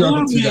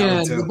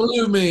 The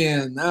Blue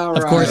Man. All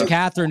right. Of course,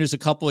 Catherine, who's a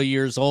couple of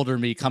years older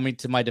than me, coming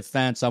to my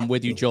defense. I'm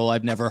with you, Joel.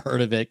 I've never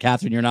heard of it.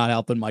 Catherine, you're not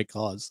helping my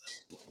cause.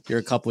 You're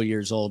a couple of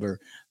years older.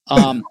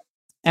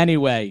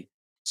 Anyway,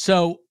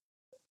 so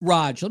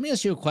Raj, let me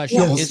ask you a question.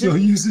 Joel still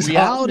uses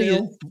reality?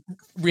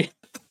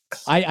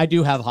 I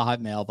do have a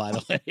Hotmail, by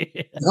the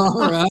way.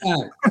 All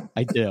right.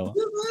 I do.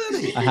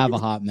 I have a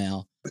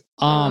Hotmail.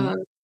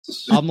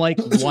 I'm like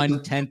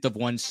 1/10 of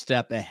one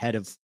step ahead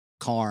of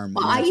Carm.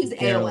 Well, I use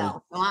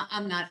AOL, so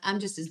I'm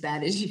just as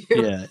bad as you.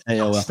 Yeah,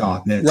 AOL.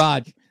 Stop it.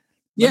 Raj,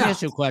 let me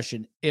ask you a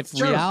question. If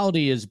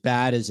reality is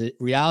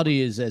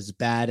as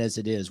bad as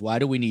it is, why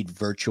do we need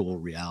virtual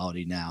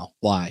reality now?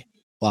 Why?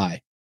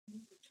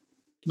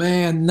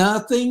 Man,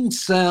 nothing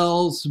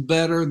sells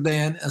better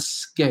than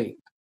escape.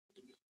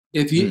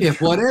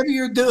 If whatever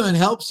you're doing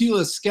helps you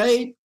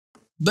escape,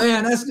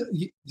 man,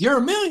 you're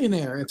a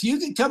millionaire. If you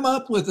can come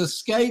up with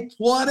escape,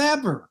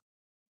 whatever,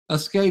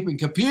 escaping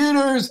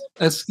computers,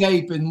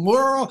 escaping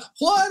world,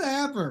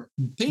 whatever.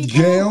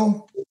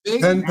 Jail,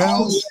 pen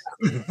pals.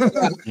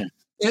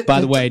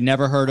 By the way,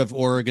 never heard of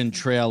Oregon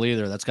Trail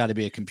either. That's got to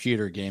be a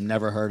computer game.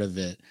 Never heard of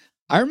it.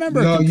 I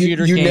remember a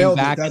computer you game nailed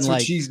back it. That's in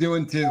what she's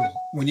doing too.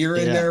 When you're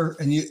in there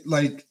and you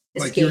like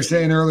Escape. you were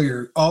saying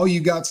earlier, all you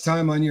got's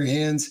time on your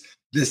hands.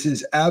 This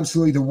is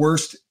absolutely the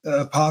worst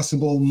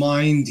possible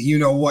mind, you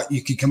know what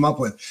you could come up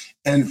with.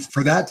 And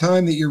for that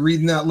time that you're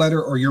reading that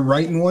letter or you're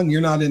writing one,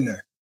 you're not in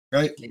there,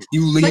 right?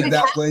 You leave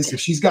that place. If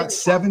she's got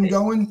 7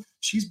 going,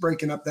 she's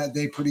breaking up that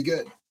day pretty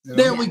good. You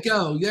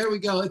know? There we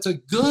go. It's a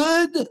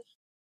good,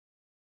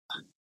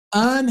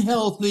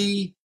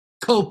 unhealthy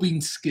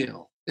coping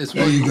skill.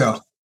 There you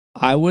go.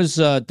 I was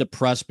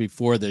depressed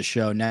before this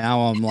show.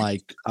 Now I'm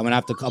like, I'm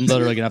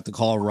literally gonna have to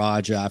call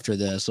Raj after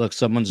this. Look,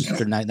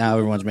 now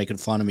everyone's making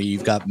fun of me.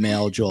 You've got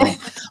mail, Joel.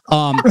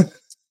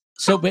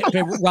 So but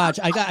Raj,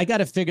 I got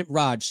to figure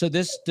Raj. So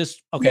this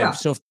okay. Yeah.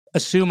 So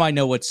assume I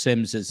know what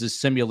Sims is. This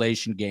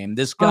simulation game.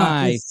 This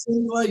guy,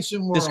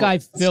 simulation world. This guy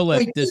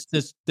Philip,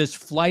 this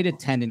flight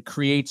attendant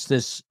creates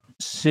this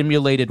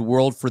simulated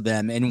world for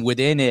them, and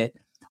within it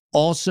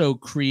also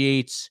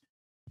creates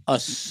a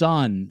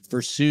son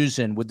for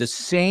Susan with the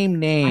same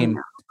name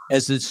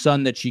as the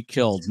son that she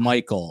killed,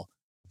 Michael.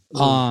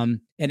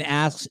 And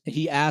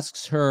he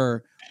asks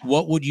her,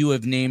 what would you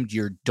have named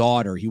your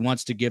daughter? He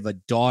wants to give a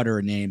daughter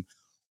a name.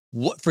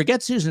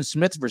 Forget Susan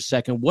Smith for a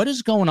second. What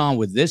is going on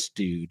with this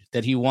dude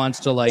that he wants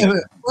to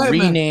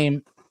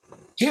rename?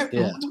 Here,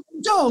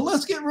 Joe,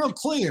 let's get real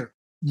clear.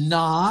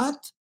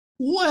 Not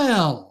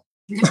well.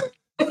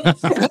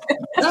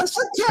 That's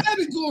the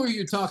category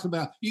you're talking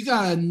about. You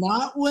got a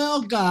not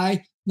well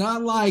guy.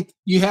 Not like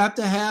you have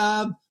to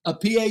have a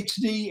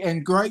PhD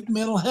and great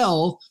mental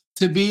health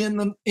to be in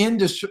the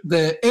industry,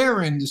 the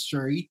air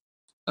industry.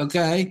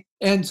 Okay.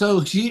 And so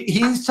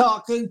he's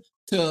talking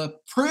to a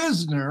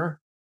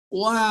prisoner.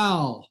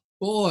 Wow.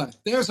 Boy,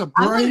 there's a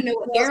brain. I want to know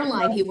what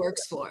airline he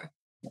works for.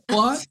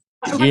 What?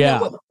 I want to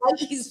know what flight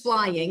he's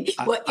flying,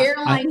 what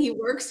airline he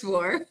works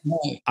for.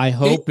 I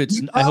hope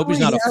he's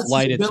not a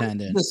flight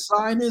attendant. To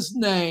sign his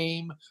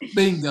name.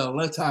 Bingo.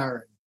 Let's hire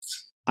him.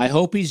 I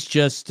hope he's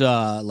just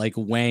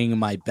weighing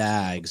my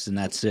bags and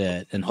that's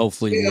it, and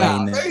hopefully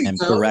weighing them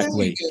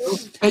correctly.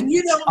 And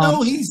you don't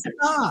know he's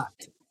not.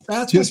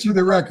 That's just for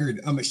the record.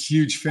 I'm a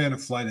huge fan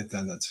of flight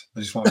attendants.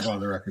 I just want to go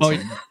on the record.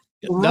 That's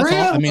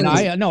all. I mean,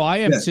 I am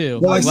too.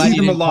 Well, I see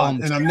them a lot,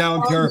 and I'm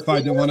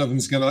terrified that one of them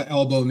is going to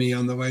elbow me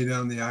on the way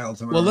down the aisle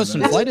tomorrow. Well,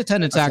 listen, flight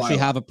attendants actually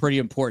have a pretty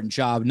important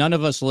job. None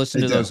of us listen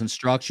to those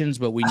instructions,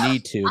 but we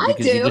need to.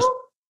 Because I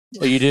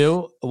do. You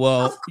do?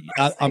 Well,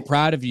 I'm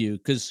proud of you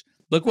because.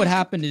 Look what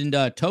happened in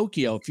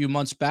Tokyo a few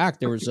months back.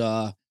 There was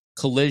a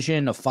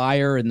collision, a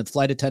fire, and the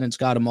flight attendants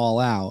got them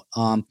all out.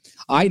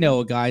 I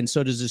know a guy, and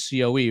so does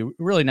the COE,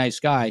 really nice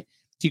guy.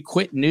 He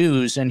quit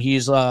news, and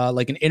he's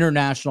like an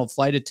international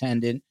flight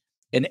attendant.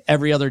 And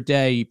every other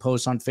day he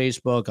posts on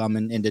Facebook, I'm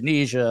in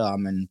Indonesia,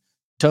 I'm in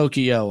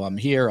Tokyo, I'm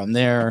here, I'm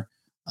there.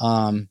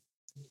 What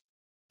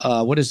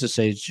does this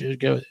say?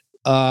 Look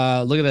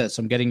at this.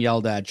 I'm getting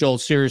yelled at. Joel,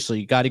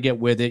 seriously, you got to get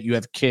with it. You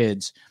have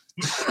kids.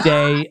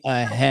 Stay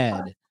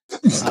ahead.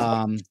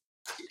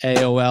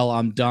 AOL,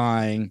 I'm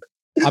dying.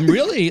 I'm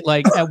really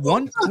like at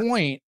one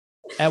point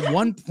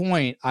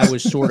I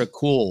was sort of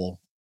cool.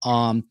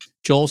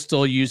 Joel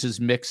still uses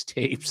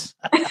mixtapes.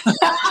 Hey,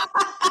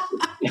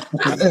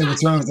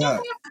 what's wrong with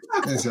that?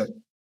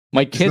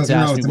 My kids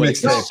asked me what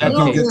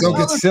don't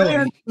get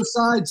silly.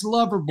 Besides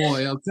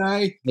Loverboy,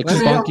 okay?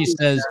 Funky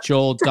says,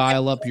 Joel,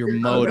 dial up your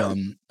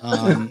modem.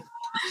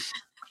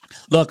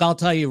 Look, I'll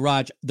tell you,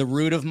 Raj, the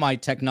root of my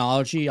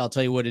technology, I'll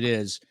tell you what it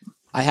is.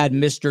 I had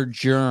Mr.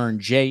 Jern,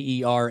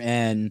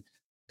 Jern,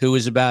 who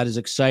was about as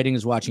exciting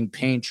as watching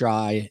paint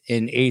dry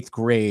in 8th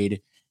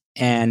grade.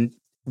 And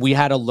we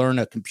had to learn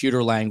a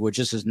computer language.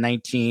 This is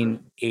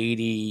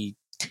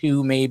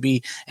 1982,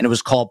 maybe. And it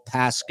was called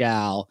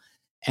Pascal.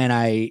 And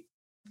I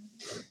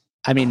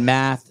mean,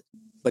 math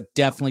but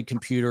definitely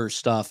computer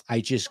stuff.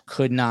 I just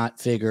could not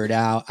figure it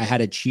out. I had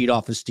to cheat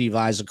off of Steve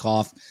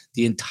Isaacoff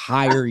the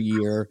entire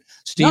year.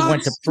 Steve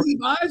went to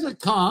Princeton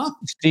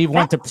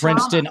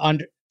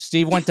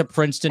Steve went to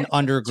Princeton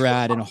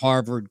undergrad and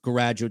Harvard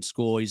graduate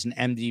school. He's an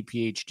MD,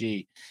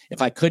 PhD.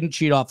 If I couldn't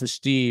cheat off of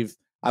Steve,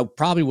 I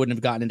probably wouldn't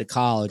have gotten into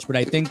college. But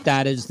I think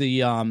that is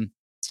the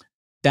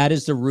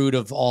root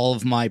of all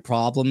of my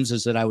problems,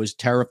 is that I was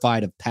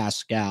terrified of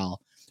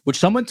Pascal, which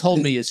someone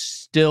told me is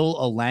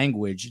still a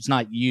language. It's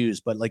not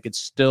used, but like it's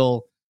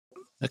still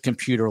a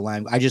computer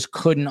language. I just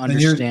couldn't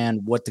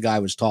understand what the guy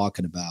was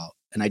talking about.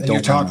 And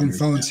you're talking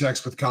phone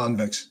sex with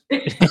convicts.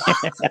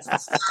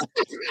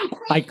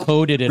 I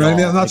coded it. Right?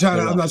 All. I'm not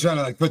trying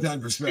to like put that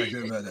in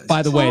perspective. But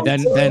by the way,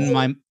 then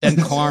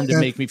Carm, to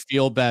make me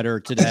feel better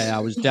today, I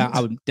was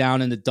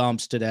down in the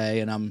dumps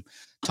today, and I'm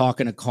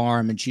talking to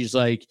Carm, and she's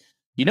like,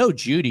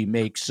 Judy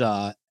makes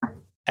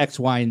X,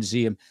 Y, and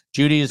Z.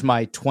 Judy is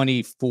my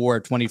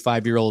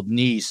 25-year-old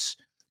niece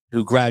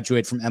who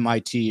graduated from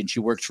MIT, and she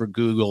works for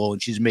Google,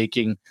 and she's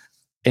making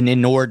an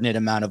inordinate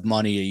amount of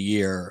money a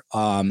year.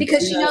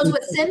 Because she knows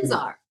what Sims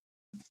are.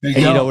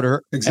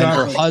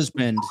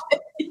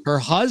 Her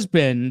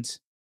husband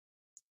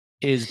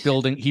is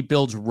he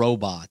builds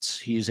robots.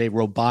 He's a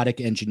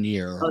robotic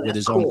engineer with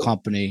his own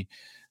company.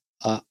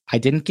 I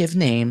didn't give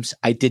names.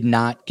 I did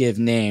not give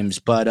names,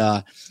 but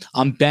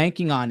I'm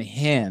banking on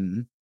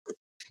him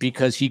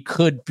because he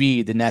could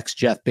be the next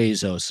Jeff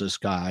Bezos, this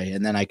guy,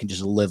 and then I can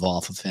just live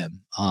off of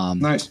him.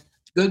 Nice.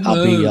 Good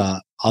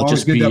I'll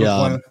just be.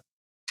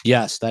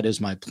 Yes, that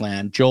is my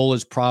plan. Joel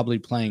is probably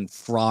playing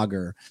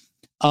Frogger.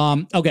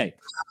 Okay,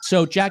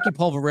 so Jackie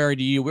Polverari,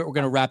 to you. We're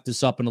going to wrap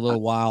this up in a little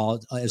while,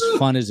 as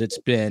fun as it's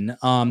been.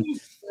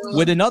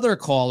 With another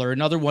caller,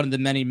 another one of the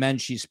many men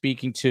she's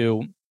speaking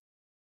to,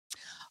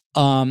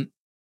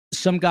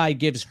 some guy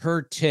gives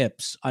her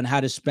tips on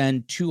how to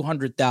spend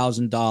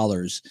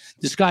 $200,000.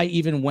 This guy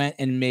even went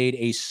and made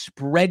a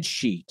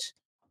spreadsheet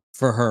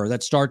for her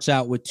that starts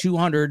out with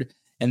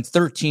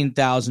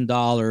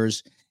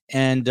 $213,000.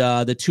 And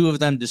the two of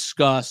them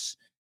discuss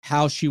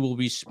how she will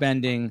be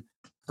spending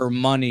her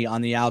money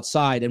on the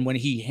outside. And when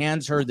he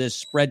hands her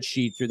this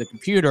spreadsheet through the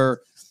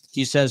computer,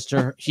 she says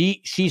to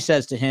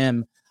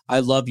him, "I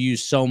love you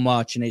so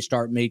much." And they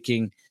start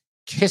making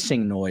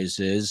kissing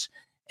noises.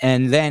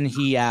 And then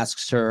he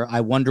asks her, "I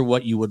wonder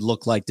what you would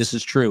look like." This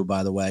is true,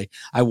 by the way.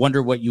 "I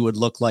wonder what you would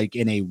look like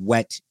in a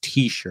wet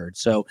T-shirt."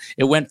 So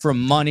it went from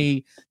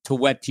money to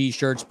wet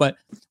T-shirts. But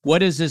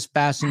what is this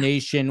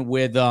fascination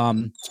with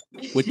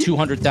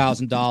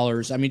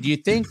 $200,000? I mean, do you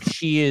think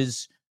she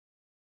is?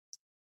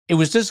 It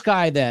was this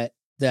guy that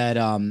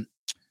said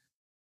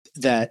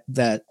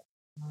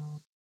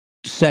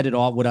it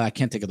all. What I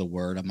can't think of the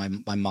word.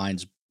 My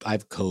mind's. I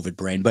have COVID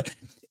brain, but.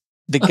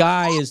 The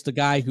guy is the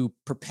guy who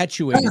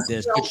perpetuated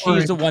this, but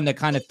she's the one that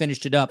kind of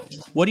finished it up.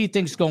 What do you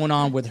think's going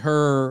on with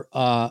her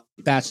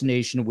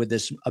fascination with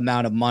this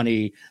amount of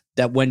money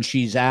that when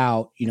she's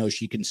out,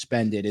 she can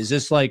spend it? Is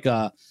this like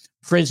a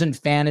prison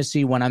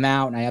fantasy? When I'm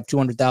out and I have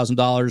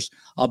 $200,000,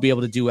 I'll be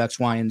able to do X,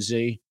 Y, and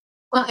Z?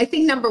 Well, I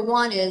think number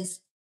one is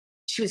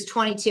she was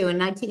 22 in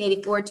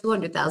 1984.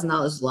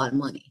 $200,000 is a lot of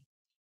money.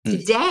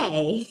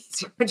 Today,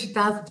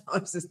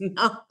 $200,000 is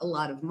not a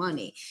lot of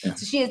money. Yeah.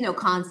 So she has no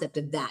concept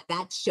of that.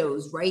 That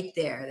shows right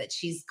there that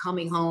she's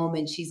coming home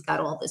and she's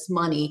got all this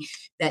money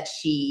that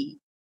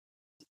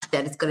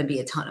it's going to be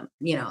a ton of,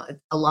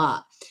 a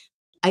lot.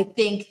 I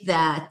think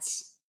that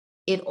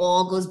it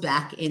all goes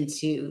back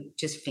into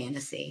just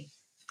fantasy.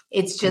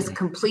 It's just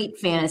complete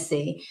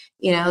fantasy.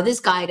 This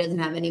guy doesn't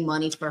have any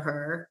money for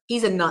her.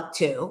 He's a nut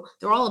too.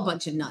 They're all a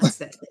bunch of nuts.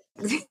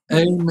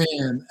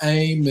 Amen.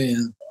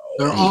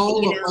 They're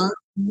all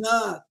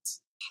nuts.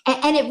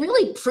 And it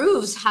really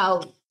proves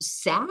how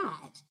sad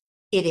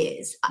it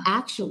is,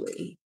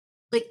 actually.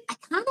 Like,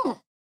 I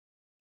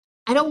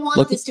don't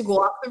want this to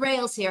go off the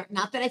rails here.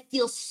 Not that I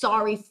feel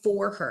sorry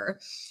for her.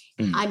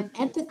 I'm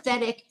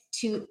empathetic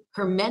to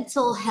her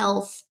mental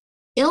health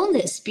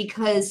illness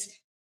because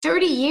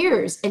 30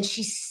 years and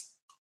she's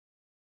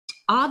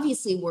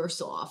obviously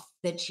worse off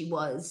than she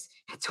was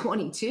at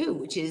 22,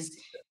 which is...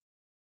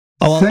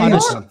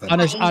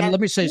 let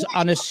me say,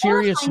 on a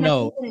serious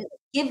note,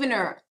 giving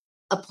her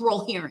a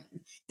parole hearing,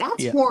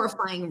 that's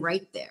horrifying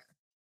right there.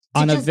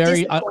 On a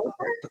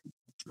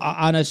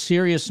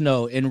serious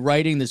note, in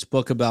writing this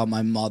book about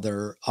my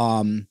mother,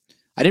 I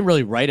didn't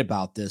really write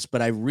about this,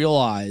 but I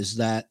realized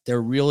that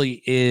there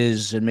really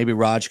is, and maybe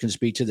Raj can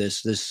speak to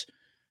this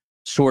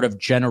sort of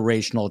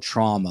generational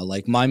trauma.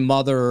 Like, my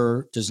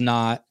mother does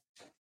not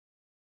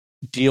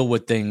deal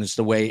with things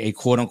the way a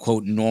quote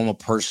unquote normal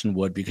person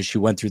would because she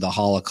went through the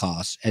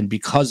Holocaust. And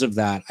because of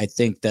that, I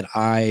think that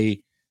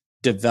I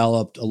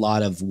developed a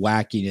lot of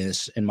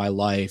wackiness in my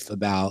life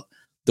about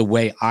the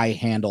way I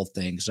handle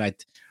things.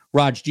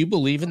 Raj, do you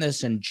believe in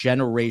this and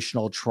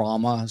generational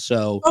trauma?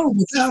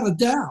 Without a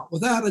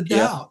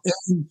doubt.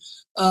 And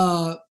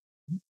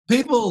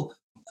people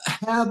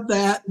have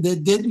that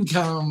didn't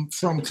come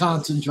from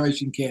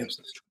concentration camps.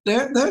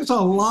 There's a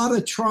lot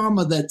of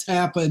trauma that's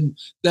happened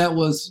that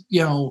was,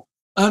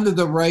 under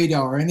the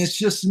radar. And it's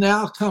just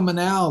now coming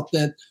out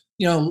that,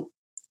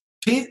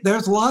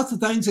 there's lots of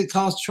things that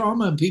cause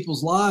trauma in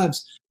people's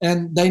lives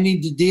and they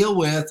need to deal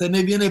with. And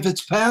even if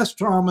it's past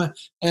trauma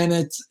and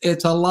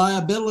it's a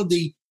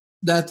liability,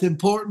 that's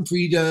important for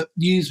you to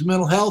use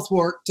mental health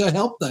work to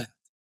help that.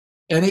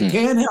 And it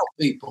can help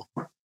people.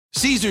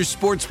 Caesars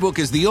Sportsbook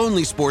is the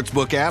only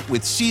sportsbook app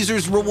with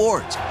Caesars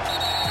Rewards.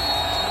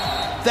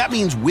 That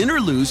means win or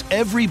lose,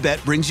 every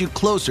bet brings you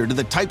closer to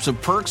the types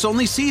of perks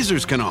only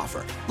Caesars can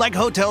offer. Like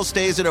hotel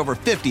stays at over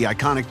 50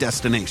 iconic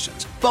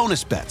destinations,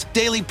 bonus bets,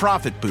 daily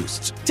profit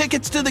boosts,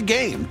 tickets to the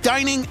game,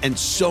 dining, and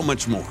so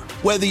much more.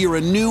 Whether you're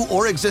a new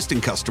or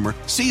existing customer,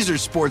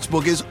 Caesars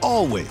Sportsbook is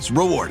always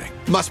rewarding.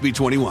 Must be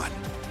 21.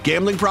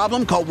 Gambling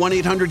problem? Call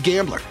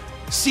 1-800-GAMBLER.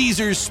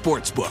 Caesars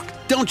Sportsbook.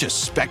 Don't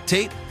just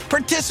spectate,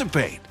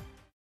 participate.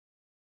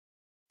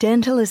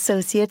 Dental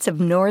Associates of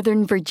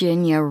Northern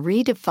Virginia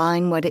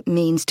redefine what it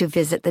means to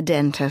visit the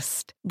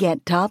dentist.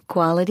 Get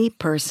top-quality,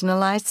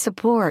 personalized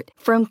support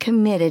from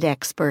committed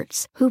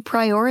experts who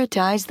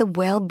prioritize the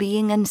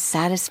well-being and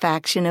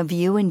satisfaction of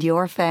you and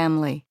your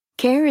family.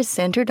 Care is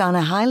centered on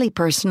a highly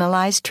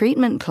personalized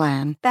treatment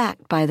plan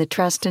backed by the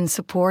trust and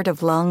support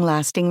of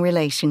long-lasting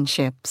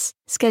relationships.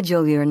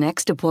 Schedule your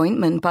next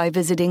appointment by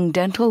visiting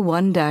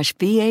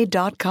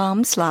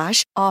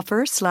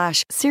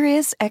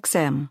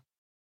dental1-va.com/offer/SiriusXM.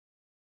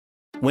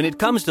 When it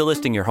comes to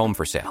listing your home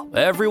for sale,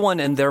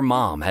 everyone and their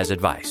mom has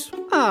advice.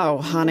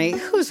 Oh, honey,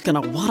 who's gonna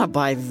want to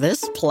buy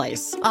this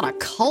place? On a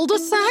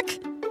cul-de-sac?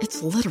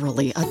 It's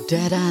literally a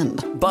dead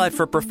end. But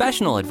for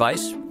professional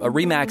advice, a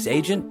RE/MAX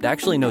agent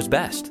actually knows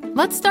best.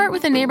 Let's start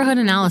with a neighborhood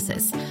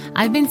analysis.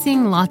 I've been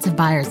seeing lots of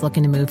buyers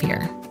looking to move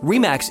here.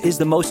 RE/MAX is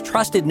the most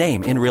trusted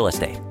name in real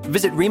estate.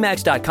 Visit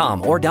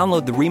RE/MAX.com or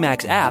download the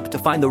RE/MAX app to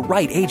find the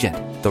right agent.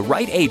 The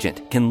right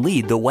agent can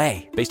lead the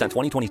way. Based on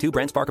 2022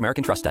 BrandSpark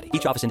American Trust Study.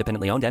 Each office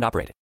independently owned and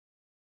operated.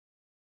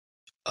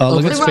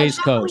 Look at Space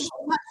Coast. How can we get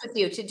in touch with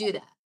you to do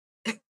that?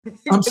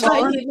 I'm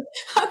sorry?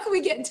 How can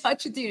we get in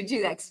touch with you to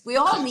do that? 'Cause we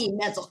all need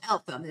mental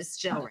health on this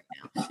show right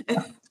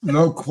now.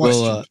 No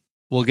question.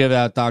 We'll give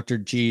out Dr.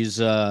 G's,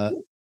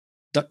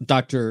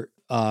 Dr.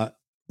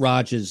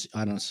 Raj's,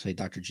 I don't say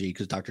Dr. G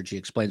because Dr. G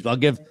explains, but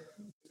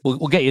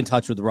we'll get you in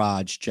touch with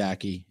Raj,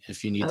 Jackie,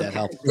 if you need that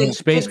help.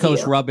 Space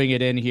Coast rubbing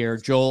it in here.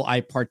 Joel, I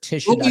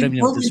partitioned, I don't even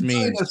know what this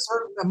means. A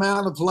certain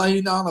amount of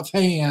laying on of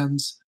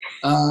hands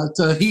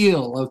to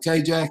heal,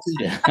 okay, Jackie?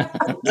 Yeah.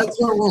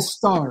 That's where we'll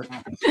start.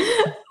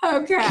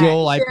 Okay.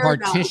 Joel, I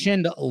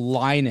partitioned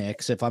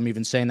Linux, if I'm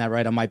even saying that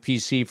right, on my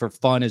PC for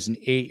fun as an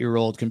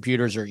 8-year-old.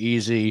 Computers are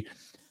easy.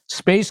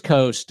 Space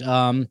Coast,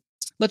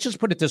 let's just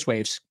put it this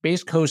way. If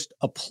Space Coast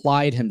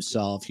applied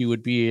himself, he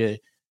would be a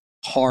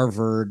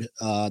Harvard.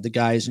 The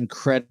guy is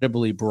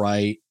incredibly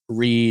bright,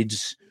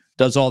 reads,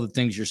 does all the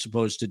things you're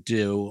supposed to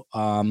do.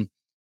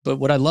 But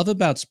what I love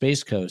about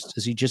Space Coast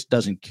is he just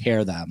doesn't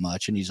care that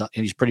much, and he's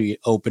pretty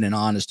open and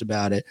honest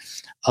about it.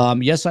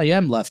 Yes, I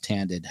am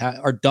left-handed.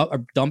 Are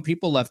dumb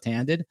people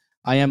left-handed?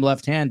 I am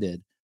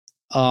left-handed.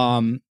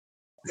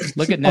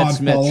 Look at Ned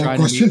Smith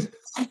trying to meet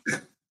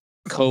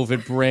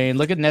COVID brain.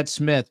 Look at Ned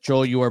Smith.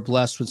 Joel, you are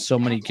blessed with so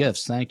many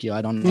gifts. Thank you.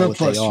 I don't know what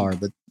they are,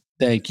 but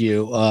thank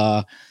you.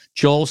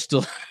 Joel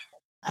still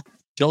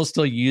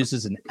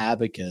uses an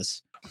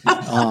abacus.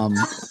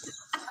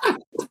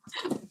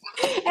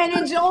 And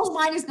in Joel's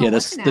mind is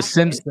the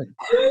Sims thing.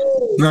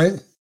 Right?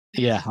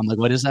 Yeah, I'm like,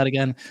 what is that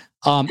again?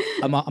 I'm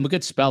a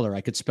good speller.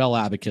 I could spell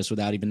abacus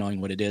without even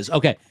knowing what it is.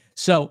 Okay,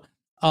 so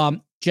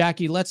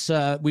Jackie,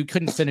 we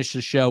couldn't finish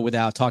the show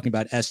without talking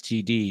about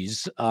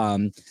STDs.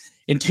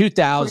 In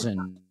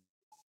 2000.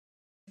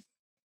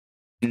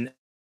 You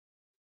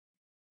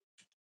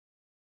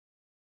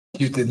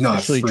did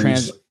not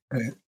freeze.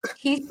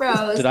 He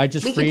froze. Did I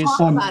just freeze? We can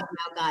talk about him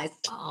now, guys.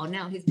 Oh,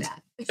 now he's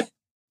back.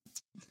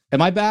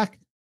 Am I back?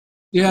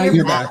 Yeah,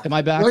 you're back. Am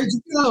I back? Where'd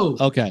you go?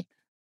 Okay.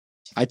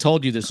 I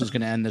told you this was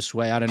going to end this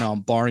way. I don't know.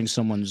 I'm borrowing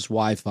someone's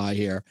Wi-Fi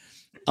here.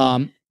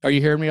 Are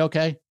you hearing me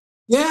okay?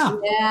 Yeah.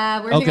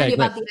 Yeah, we're hearing you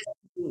about the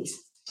STDs.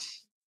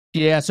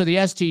 Yeah, so the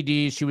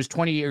STDs, she was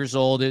 20 years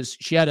old.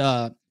 She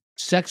had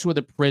sex with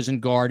a prison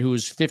guard who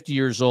was 50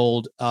 years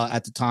old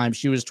at the time.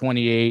 She was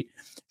 28.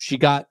 She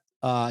got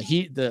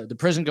the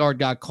prison guard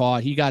got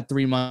caught. He got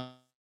 3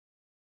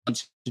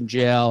 months in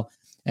jail.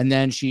 And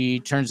then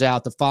turns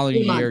out the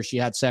following year, she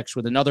had sex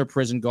with another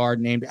prison guard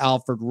named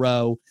Alfred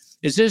Rowe.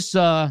 Is this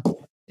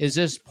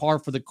par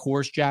for the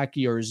course,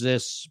 Jackie, or is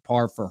this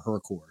par for her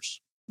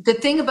course? The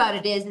thing about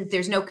it is that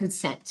there's no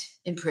consent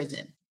in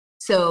prison.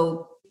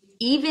 So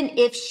even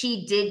if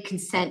she did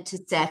consent to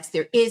sex,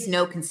 there is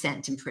no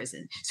consent in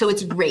prison. So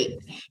it's rape.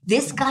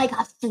 This guy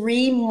got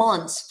 3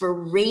 months for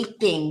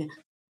raping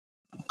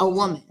a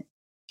woman.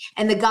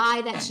 And the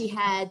guy that she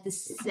had the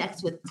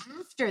sex with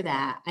after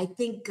that, I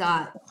think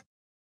got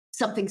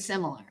something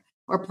similar,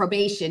 or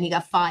probation. He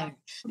got fired.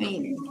 I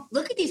mean,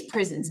 look at these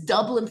prisons.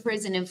 Dublin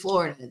prison in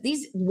Florida.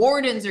 These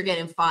wardens are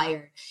getting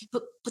fired,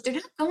 but they're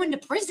not going to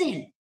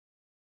prison.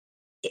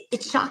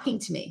 It's shocking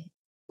to me.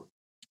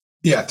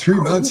 Yeah,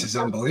 3 months is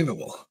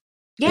unbelievable.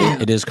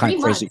 Yeah, it is kind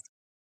of crazy.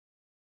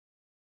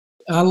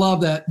 I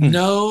love that.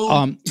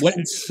 No what?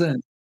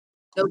 consent.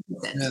 No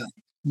consent. Yeah.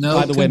 No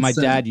By the way, my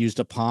consent. dad used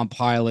a Palm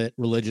Pilot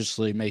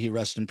religiously. May he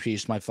rest in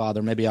peace, my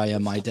father. Maybe I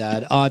am my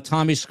dad.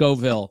 Tommy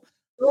Scoville.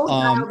 We're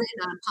dialed in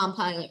on Palm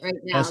Pilot right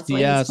now.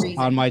 SDS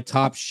on my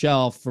top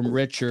shelf from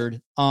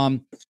Richard.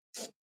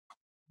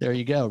 There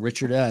you go,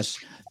 Richard S.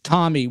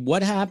 Tommy,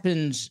 what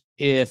happens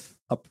if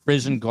a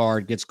prison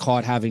guard gets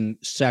caught having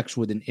sex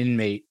with an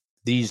inmate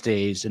these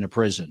days in a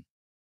prison?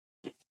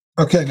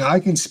 Okay, now I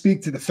can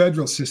speak to the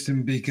federal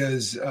system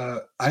because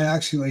I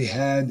actually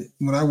had,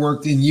 when I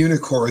worked in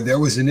Unicor, there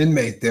was an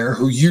inmate there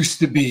who used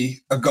to be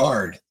a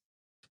guard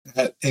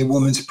at a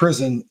woman's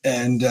prison,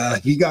 and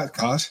he got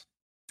caught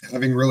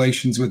having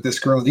relations with this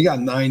girl. He got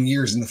 9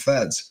 years in the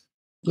feds.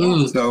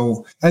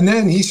 So, and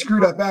then he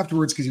screwed up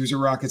afterwards because he was a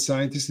rocket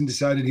scientist and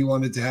decided he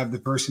wanted to have the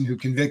person who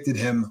convicted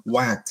him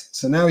whacked.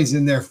 So now he's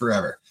in there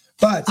forever.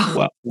 But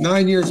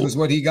 9 years was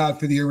what he got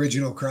for the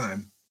original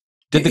crime.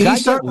 Did the guy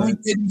certainly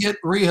didn't get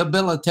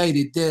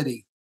rehabilitated, did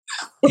he?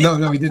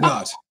 No, he did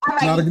not.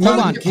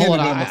 Hold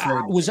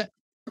on. Was that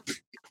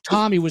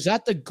Tommy? Was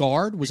that the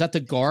guard? Was that the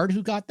guard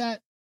who got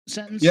that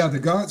sentence? Yeah, the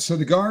guard. So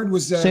the guard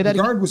was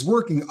was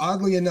working,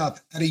 oddly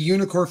enough, at a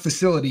Unicor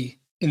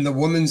facility in the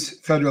women's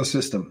federal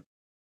system,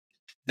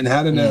 and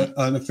had an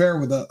affair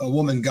with a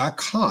woman. Got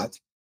caught,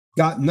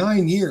 got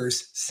 9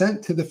 years,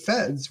 sent to the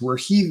feds, where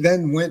he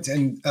then went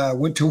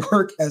to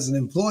work as an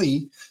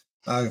employee.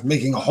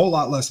 Making a whole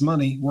lot less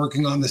money,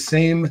 working on the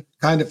same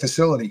kind of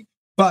facility,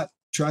 but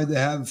tried to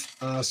have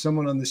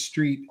someone on the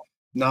street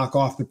knock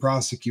off the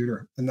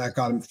prosecutor, and that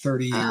got him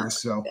 30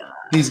 years. So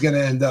he's going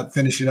to end up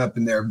finishing up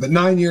in there. But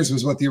 9 years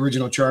was what the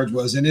original charge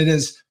was, and it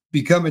has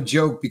become a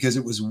joke because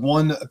it was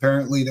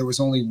apparently there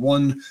was only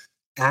one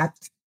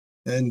act,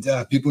 and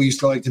people used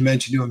to like to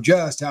mention to him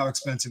just how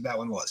expensive that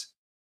one was.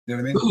 You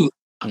know what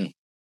I mean?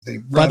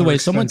 By the way,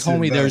 someone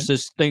told me there's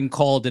this thing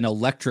called an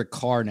electric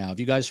car now. Have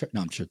you guys heard?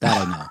 No, I'm sure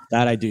that I know.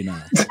 That I do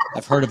know.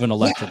 I've heard of an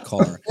electric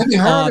car. Have you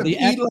heard of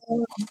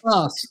Elon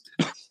Musk?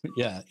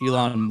 Yeah,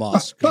 Elon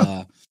Musk.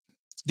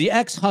 The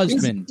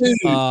ex-husband,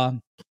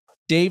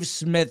 Dave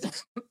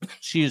Smith.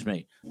 Excuse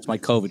me. It's my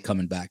COVID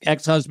coming back.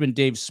 Ex-husband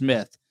Dave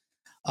Smith.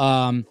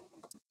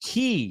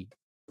 He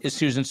is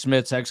Susan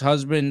Smith's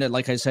ex-husband.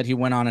 Like I said, he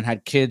went on and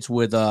had kids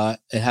with it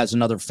has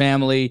another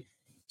family.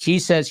 He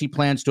says he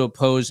plans to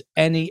oppose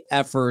any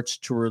efforts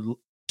to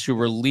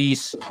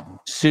release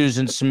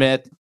Susan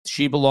Smith.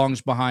 She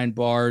belongs behind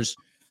bars.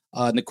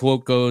 And the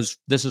quote goes,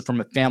 this is from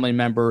a family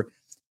member.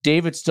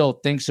 David still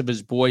thinks of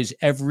his boys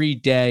every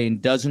day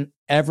and doesn't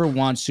ever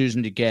want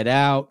Susan to get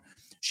out.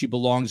 She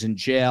belongs in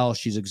jail.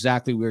 She's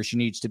exactly where she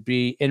needs to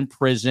be, in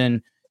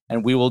prison,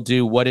 and we will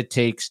do what it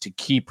takes to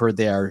keep her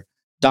there.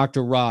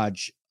 Dr.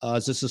 Raj,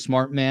 is this a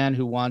smart man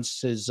who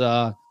wants his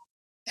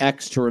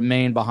ex to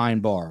remain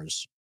behind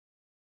bars?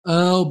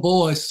 Oh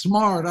boy,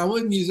 smart. I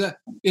wouldn't use that.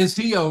 Is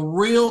he a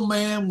real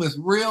man with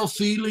real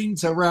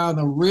feelings around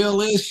a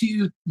real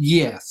issue?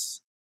 Yes.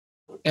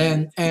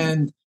 And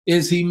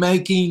is he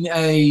making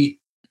a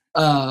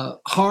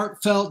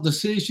heartfelt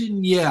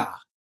decision? Yeah.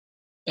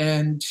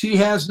 And she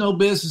has no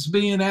business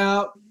being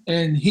out,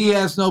 and he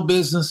has no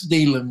business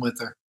dealing with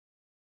her.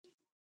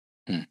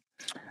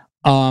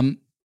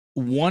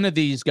 One of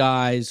these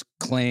guys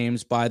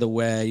claims, by the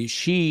way,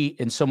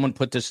 and someone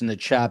put this in the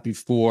chat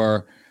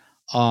before.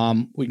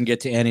 We can get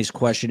to Annie's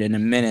question in a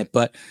minute,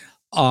 but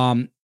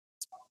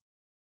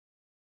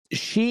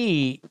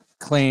she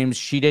claims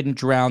she didn't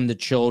drown the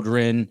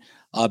children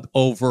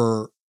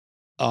over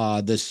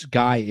this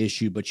guy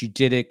issue, but she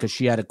did it because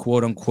she had a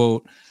quote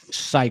unquote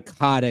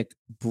psychotic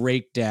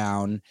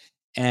breakdown,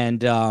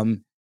 and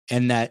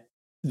that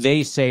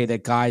they say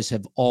that guys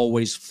have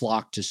always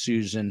flocked to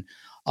Susan.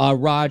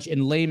 Raj,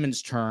 in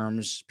layman's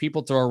terms,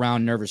 people throw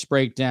around nervous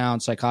breakdown,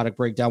 psychotic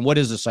breakdown. What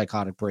is a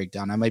psychotic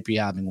breakdown? I might be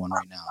having one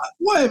right now.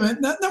 Wait a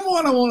minute. Number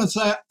one, I want to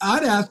say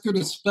I'd ask her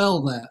to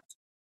spell that.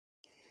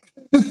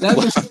 That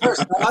was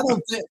first.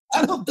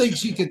 I don't think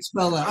she could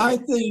spell that. I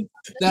think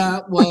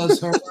that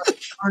was her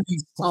attorney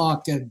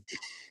talking.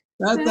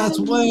 That's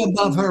way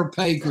above her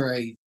pay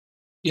grade,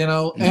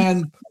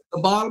 And the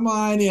bottom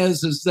line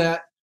is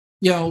that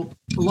a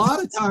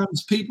lot of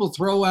times people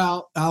throw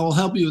out. I will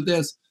help you with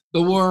this.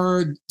 The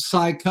word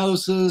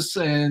psychosis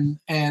and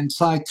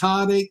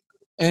psychotic,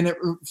 and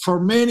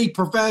for many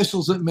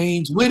professionals it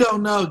means we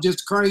don't know,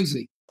 just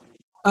crazy,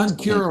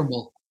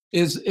 uncurable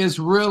is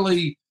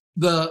really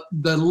the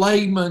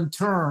layman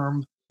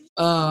term.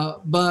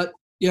 But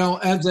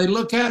as they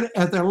look at it,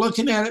 as they're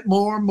looking at it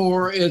more and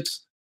more,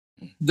 it's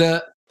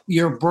that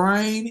your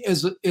brain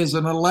is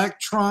an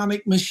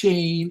electronic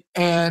machine,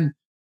 and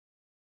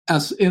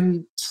as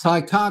in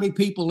psychotic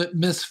people, it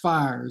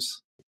misfires,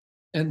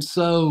 and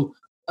so.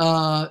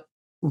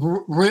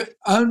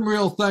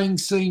 Unreal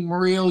things seem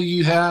real.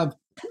 You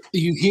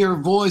hear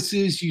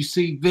voices, you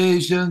see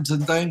visions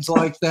and things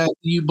like that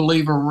you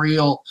believe are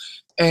real,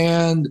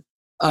 and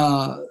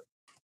the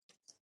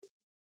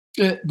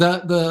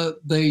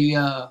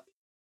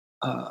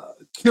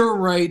cure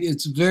rate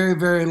is very,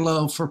 very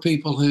low for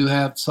people who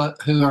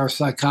are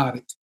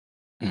psychotic.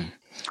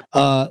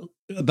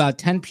 about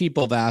 10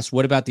 people have asked,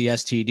 what about the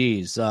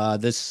STDs?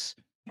 This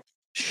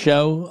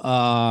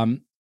show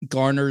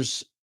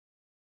garners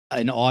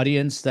an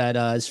audience that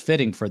is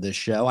fitting for this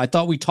show. I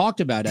thought we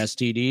talked about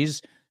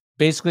STDs.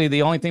 Basically,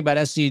 the only thing about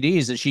STDs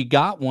is that she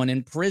got one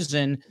in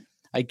prison.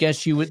 I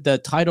guess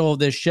the title of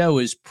this show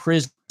is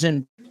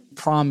Prison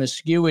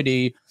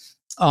Promiscuity.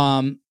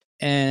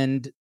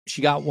 And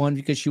she got one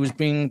because she was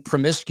being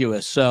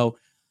promiscuous. So,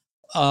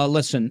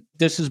 listen,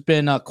 this has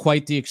been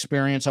quite the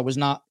experience. I was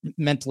not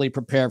mentally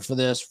prepared for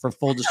this, for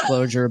full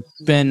disclosure.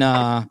 Been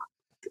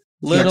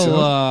little,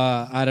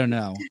 I don't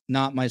know,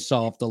 not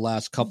myself the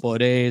last couple of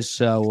days.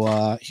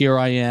 So here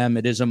I am.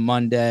 It is a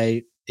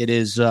Monday. It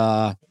is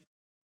a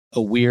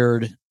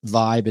weird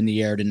vibe in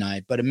the air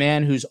tonight. But a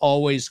man who's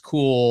always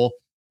cool,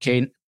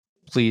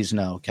 please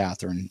no,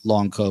 Catherine,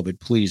 long COVID,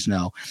 please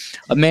no.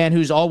 A man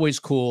who's always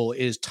cool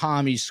is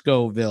Tommy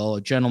Scoville,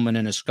 a gentleman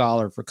and a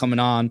scholar, for coming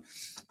on.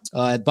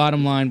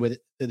 Bottom line with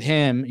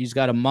him, he's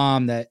got a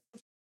mom that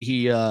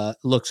he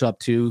looks up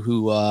to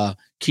who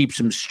keeps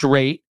him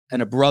straight,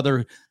 and a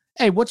brother.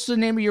 Hey, what's the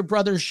name of your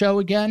brother's show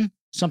again?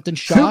 Something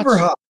Shots? Super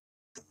Hot.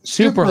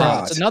 Super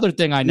Hots. Another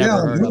thing I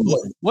never heard of.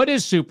 What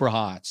is Super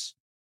Hots?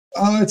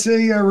 It's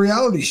a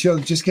reality show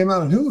that just came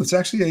out on Hulu. It's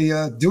actually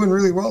doing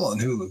really well on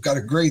Hulu. Got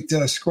a great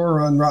score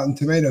on Rotten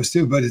Tomatoes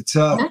too. But it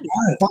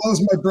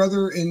follows my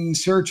brother in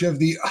search of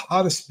the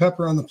hottest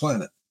pepper on the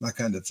planet. That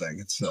kind of thing.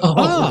 It's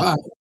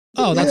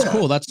that's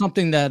cool. That's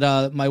something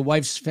that my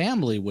wife's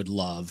family would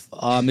love.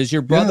 Is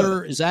your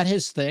brother? Is that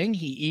his thing?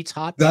 He eats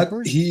hot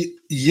peppers.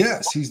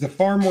 Yes, he's the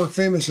far more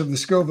famous of the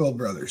Scoville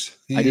brothers.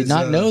 I did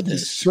not know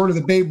this. He's sort of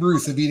the Babe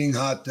Ruth of eating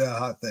hot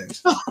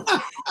things.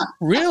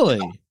 Really?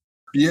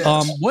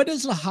 Yes. What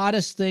is the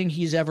hottest thing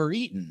he's ever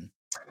eaten?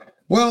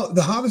 Well,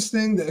 the hottest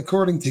thing,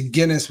 according to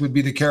Guinness, would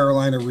be the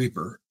Carolina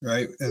Reaper,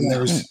 right? And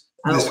there's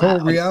this whole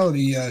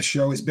reality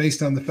show is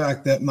based on the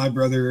fact that my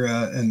brother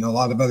and a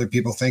lot of other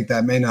people think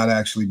that may not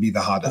actually be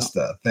the hottest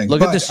thing.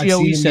 Look at the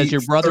COE says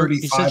your brother.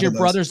 He says your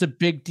brother's a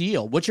big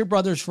deal. What's your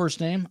brother's first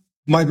name?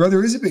 My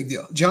brother is a big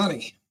deal,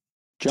 Johnny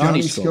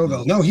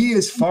Scoville. No, he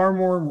is far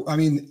more. I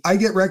mean, I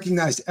get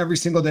recognized every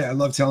single day. I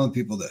love telling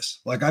people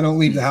this. Like, I don't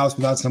leave the house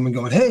without someone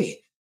going, "Hey,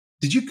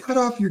 did you cut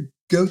off your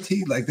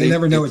goatee?" Like, they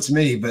never know it's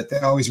me, but they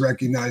always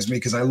recognize me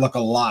because I look a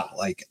lot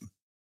like him.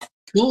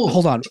 Cool.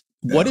 Hold on.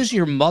 Yeah. What does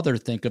your mother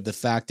think of the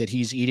fact that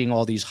he's eating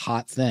all these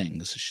hot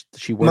things?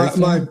 She worried.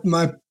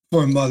 My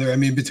poor mother. I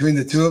mean, between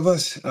the two of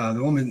us, the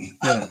woman.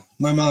 Yeah,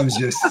 my mom's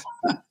just.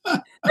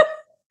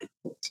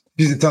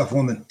 She's a tough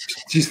woman.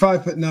 She's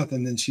 5'0",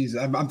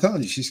 and I'm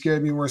telling you, she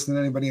scared me worse than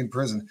anybody in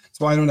prison. That's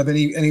why I don't have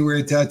any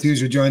weird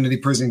tattoos or joined any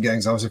prison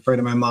gangs. I was afraid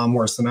of my mom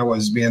worse than I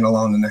was being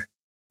alone in there.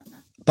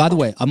 By the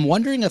way, I'm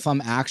wondering if I'm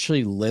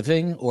actually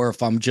living or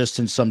if I'm just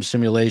in some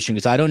simulation,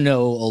 because I don't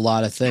know a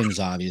lot of things,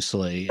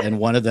 obviously. And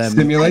one of them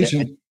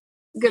simulation.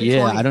 Good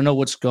point. I don't know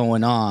what's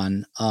going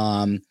on.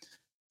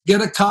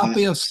 Get a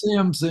copy of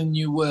Sims and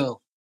you will.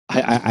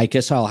 I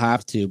guess I'll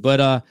have to.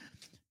 But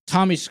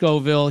Tommy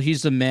Scoville,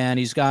 he's the man.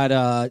 He's got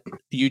a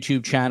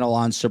YouTube channel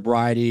on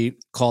sobriety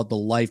called The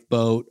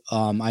Lifeboat.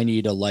 I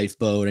need a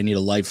lifeboat. I need a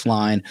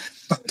lifeline.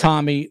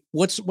 Tommy,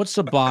 what's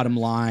the bottom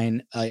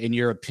line, in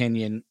your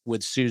opinion,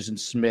 with Susan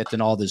Smith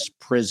and all this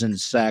prison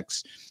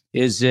sex?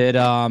 Is it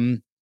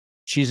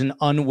she's an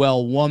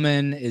unwell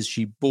woman? Is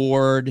she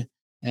bored?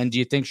 And do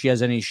you think she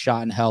has any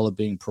shot in hell of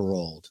being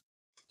paroled?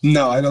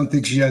 No, I don't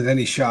think she has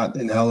any shot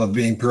in hell of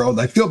being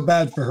paroled. I feel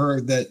bad for her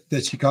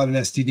that she caught an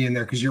STD in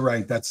there, because you're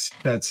right. That's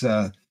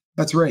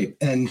rape.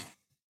 And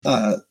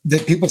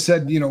that people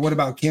said, what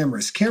about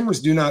cameras?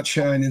 Cameras do not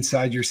shine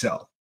inside your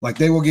cell. Like,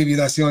 they will give you,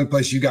 that's the only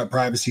place you got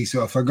privacy.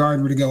 So if a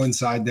guard were to go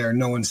inside there,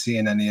 no one's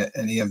seeing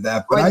any of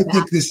that. But I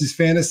think this is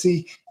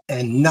fantasy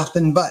and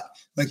nothing but.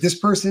 Like, this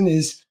person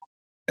is,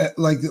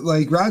 like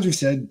Roger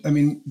said, I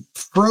mean,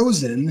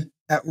 frozen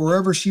at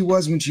wherever she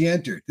was when she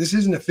entered. This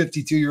isn't a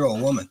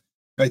 52-year-old woman.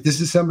 Right,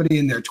 this is somebody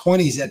in their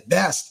 20s at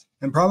best,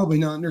 and probably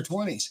not in their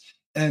 20s.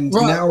 And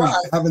now we're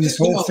having this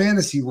whole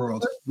fantasy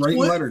world, writing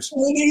letters.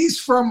 He's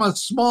from a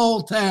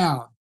small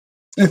town.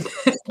 From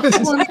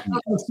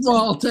a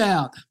small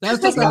town.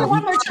 That's Let's go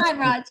one more time,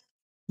 Raj.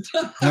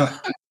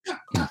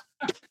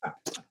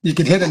 You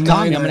can hit a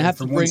Tommy, I'm gonna have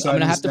to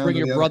bring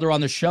your brother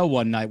on the show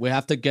one night. We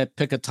have to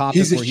pick a topic.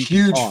 He's a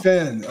huge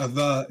fan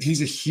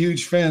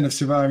of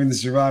Surviving the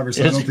Survivor,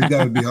 so I don't think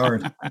that would be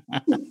hard.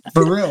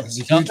 For real,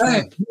 he's a huge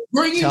fan.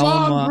 Bring him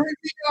on,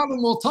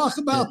 and we'll talk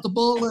about the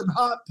bull and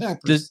hot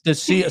peppers.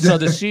 So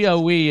the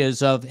COE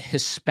is of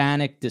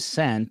Hispanic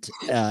descent,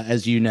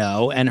 as you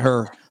know, and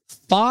her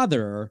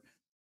father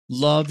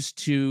loves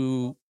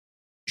to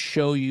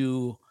show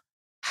you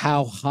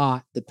how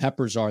hot the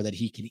peppers are that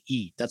he can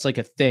eat. That's like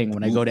a thing.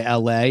 When I go to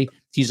LA,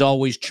 he's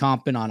always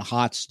chomping on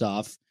hot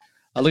stuff.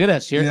 Look at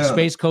this here. Yeah.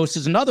 Space Coast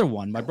is another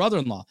one. My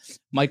brother-in-law,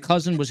 my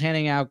cousin was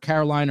handing out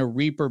Carolina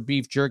Reaper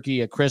beef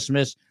jerky at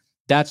Christmas.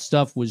 That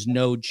stuff was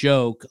no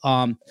joke.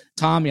 Tommy,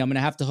 I'm going to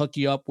have to hook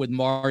you up with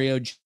Mario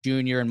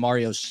Jr. and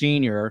Mario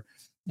Sr.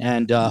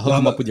 and hook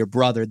him up with your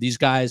brother. These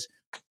guys,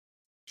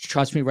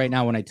 trust me right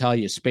now when I tell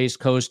you, Space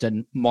Coast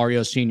and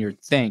Mario Sr.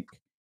 think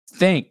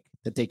think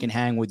that they can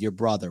hang with your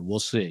brother. We'll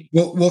see.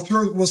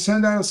 We'll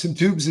send out some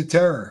tubes of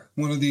terror.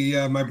 One of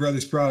the my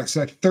brother's products,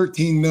 like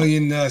 13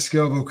 million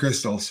Scoville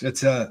crystals.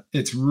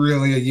 It's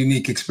really a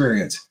unique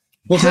experience.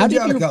 We'll send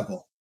you out a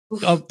couple.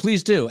 Oh,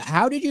 please do.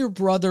 How did your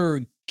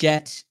brother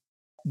get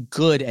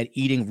good at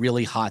eating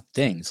really hot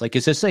things? Like,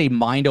 is this a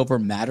mind over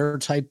matter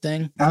type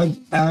thing?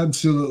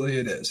 Absolutely,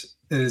 it is.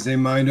 It is a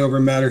mind over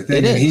matter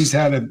thing. And he's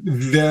had a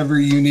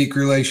very unique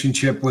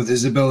relationship with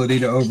his ability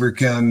to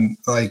overcome,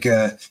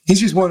 he's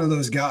just one of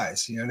those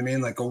guys, you know what I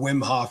mean? Like a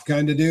Wim Hof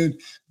kind of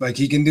dude. Like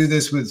he can do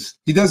this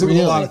he does it with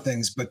a lot of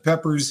things, but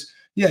peppers,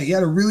 he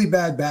had a really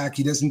bad back.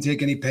 He doesn't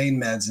take any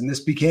pain meds. And this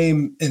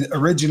became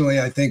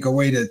originally, I think, a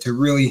way to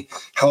really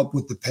help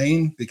with the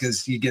pain,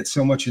 because you get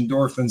so much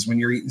endorphins when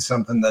you're eating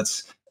something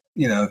that's,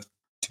 2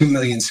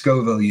 million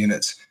Scoville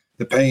units.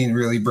 The pain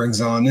really brings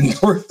on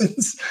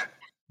endorphins.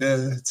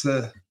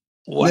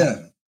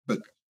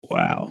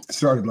 Wow. It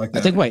started like that.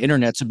 I think my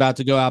internet's about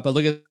to go out, but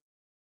look at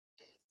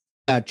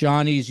that.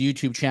 Johnny's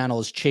YouTube channel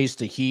is Chase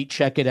the Heat.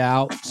 Check it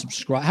out.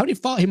 Subscribe. How many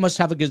follow? He must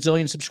have a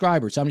gazillion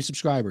subscribers. How many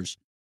subscribers?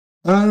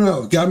 I don't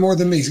know. Got more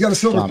than me. He's got a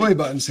silver play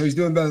button, so he's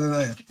doing better than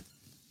I am.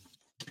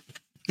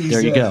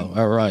 There you go.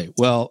 All right.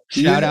 Well,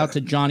 shout out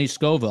to Johnny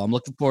Scoville. I'm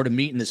looking forward to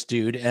meeting this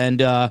dude.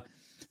 And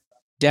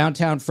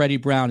downtown Freddie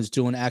Brown is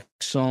doing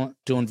excellent,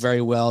 doing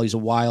very well. He's a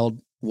wild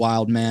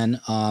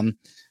man.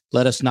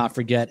 Let us not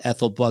forget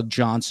Ethel Bug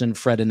Johnson,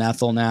 Fred and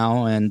Ethel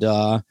now, and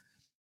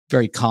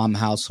very calm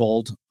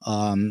household.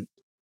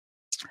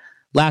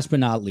 Last but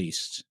not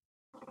least,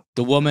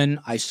 the woman,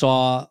 I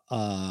saw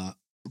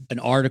an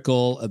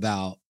article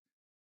about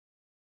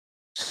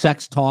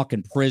sex talk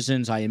in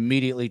prisons. I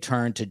immediately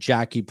turned to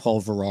Jackie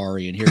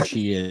Pulverari, and here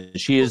she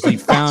is. She is the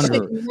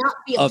founder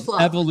of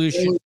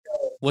Evolution.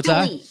 What's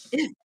that?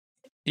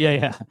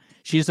 Yeah.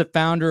 She's the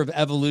founder of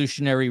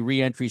Evolutionary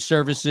Reentry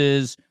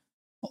Services.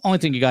 Only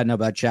thing you got to know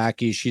about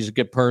Jackie, she's a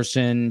good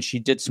person. She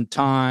did some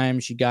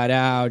time. She got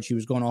out. She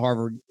was going to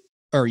Harvard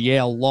or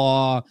Yale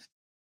Law.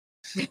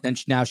 Then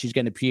now she's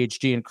getting a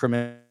PhD in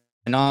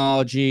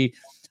criminology.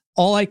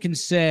 All I can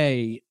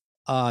say,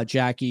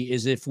 Jackie,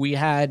 is if we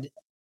had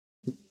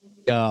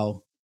I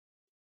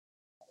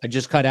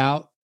just cut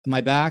out. Am I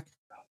back?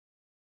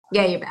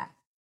 Yeah, you're back.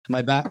 Am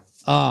I back?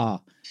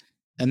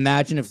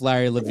 Imagine if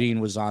Larry Levine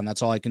was on.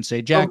 That's all I can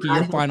say. Jackie,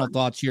 your final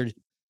thoughts here.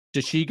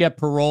 Does she get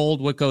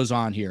paroled? What goes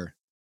on here?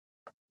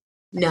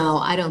 No,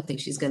 I don't think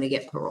she's going to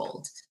get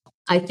paroled.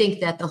 I think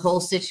that the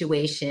whole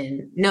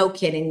situation, no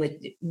kidding with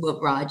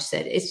what Raj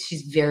said,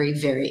 she's very,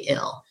 very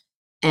ill.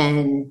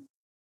 And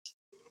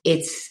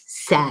it's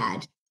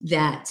sad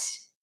that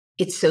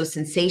it's so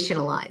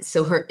sensationalized.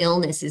 So her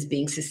illness is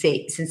being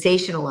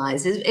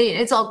sensationalized.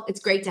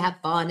 It's great to have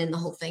fun and the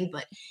whole thing,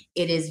 but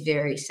it is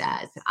very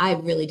sad. I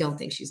really don't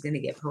think she's going to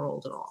get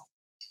paroled at all.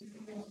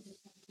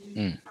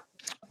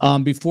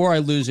 Before I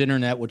lose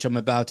internet, which I'm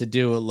about to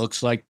do, it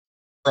looks like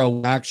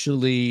we're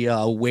actually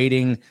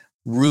waiting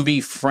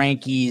Ruby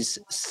Frankie's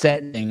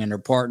sentencing and her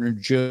partner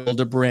Jill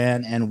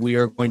Debrand, and we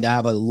are going to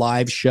have a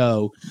live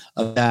show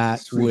of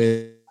that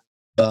with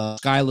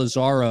Sky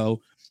Lazaro,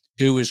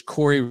 who is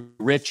Corey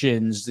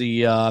Richins,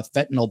 the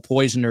fentanyl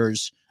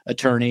poisoners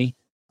attorney,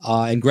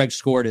 and Greg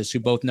Skordas, who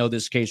both know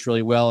this case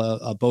really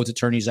well, both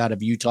attorneys out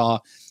of Utah,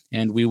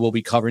 and we will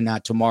be covering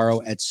that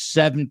tomorrow at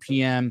 7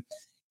 p.m.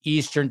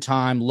 Eastern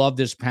time. Love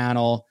this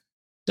panel.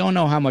 Don't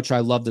know how much I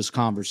love this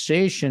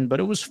conversation,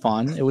 but it was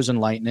fun. It was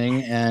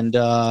enlightening, and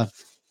I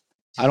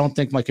don't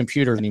think my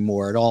computer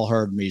anymore. It all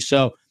heard me.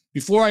 So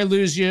before I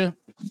lose you,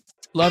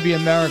 love you,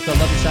 America.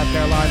 Love you, South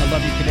Carolina.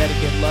 Love you,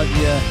 Connecticut. Love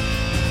you,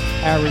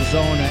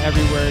 Arizona.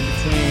 Everywhere in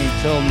between.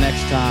 Till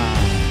next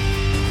time.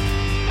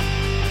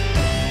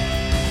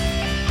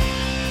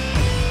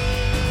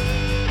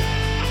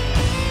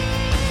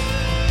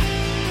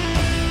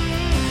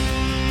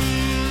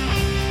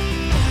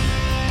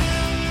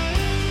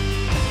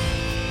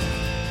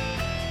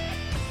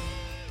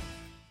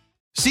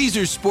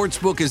 Caesars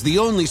Sportsbook is the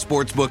only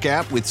sportsbook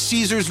app with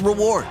Caesars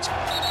Rewards.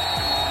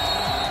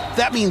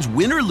 That means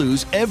win or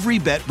lose, every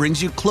bet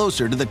brings you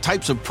closer to the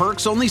types of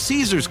perks only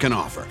Caesars can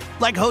offer.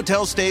 Like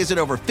hotel stays at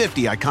over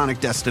 50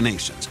 iconic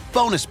destinations,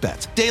 bonus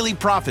bets, daily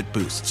profit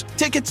boosts,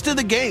 tickets to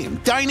the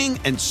game, dining,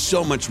 and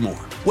so much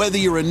more. Whether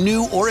you're a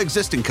new or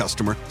existing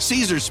customer,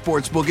 Caesars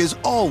Sportsbook is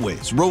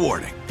always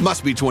rewarding.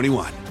 Must be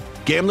 21.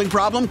 Gambling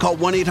problem? Call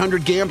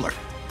 1-800-GAMBLER.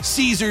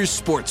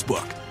 Caesars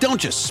Sportsbook. Don't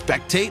just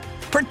spectate,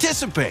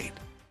 participate.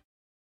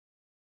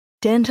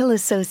 Dental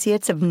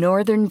Associates of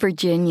Northern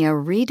Virginia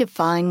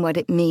redefine what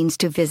it means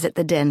to visit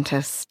the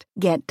dentist.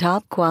 Get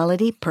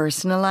top-quality,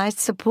 personalized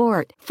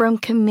support from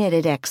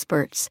committed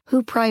experts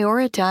who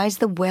prioritize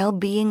the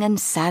well-being and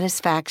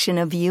satisfaction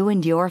of you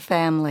and your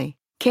family.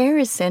 Care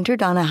is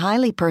centered on a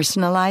highly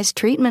personalized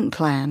treatment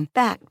plan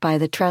backed by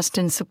the trust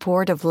and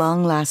support of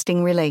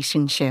long-lasting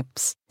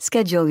relationships.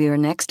 Schedule your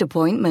next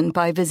appointment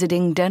by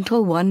visiting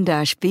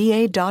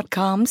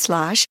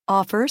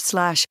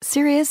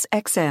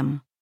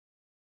dental1-va.com/offer/SiriusXM.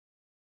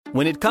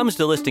 When it comes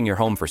to listing your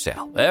home for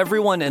sale,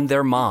 everyone and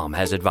their mom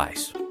has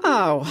advice.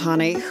 Oh,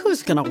 honey,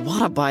 who's gonna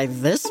want to buy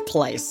this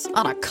place?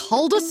 On a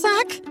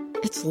cul-de-sac?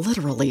 It's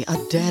literally a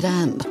dead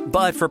end.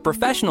 But for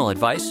professional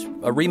advice,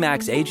 a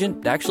RE/MAX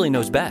agent actually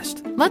knows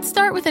best. Let's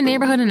start with a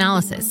neighborhood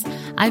analysis.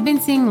 I've been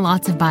seeing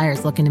lots of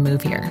buyers looking to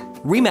move here.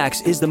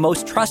 RE/MAX is the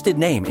most trusted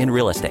name in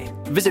real estate.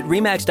 Visit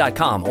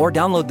RE/MAX.com or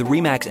download the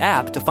RE/MAX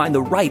app to find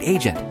the right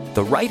agent.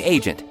 The right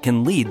agent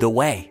can lead the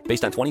way.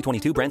 Based on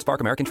 2022 BrandSpark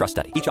American Trust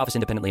Study. Each office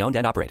independently owned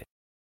and operated.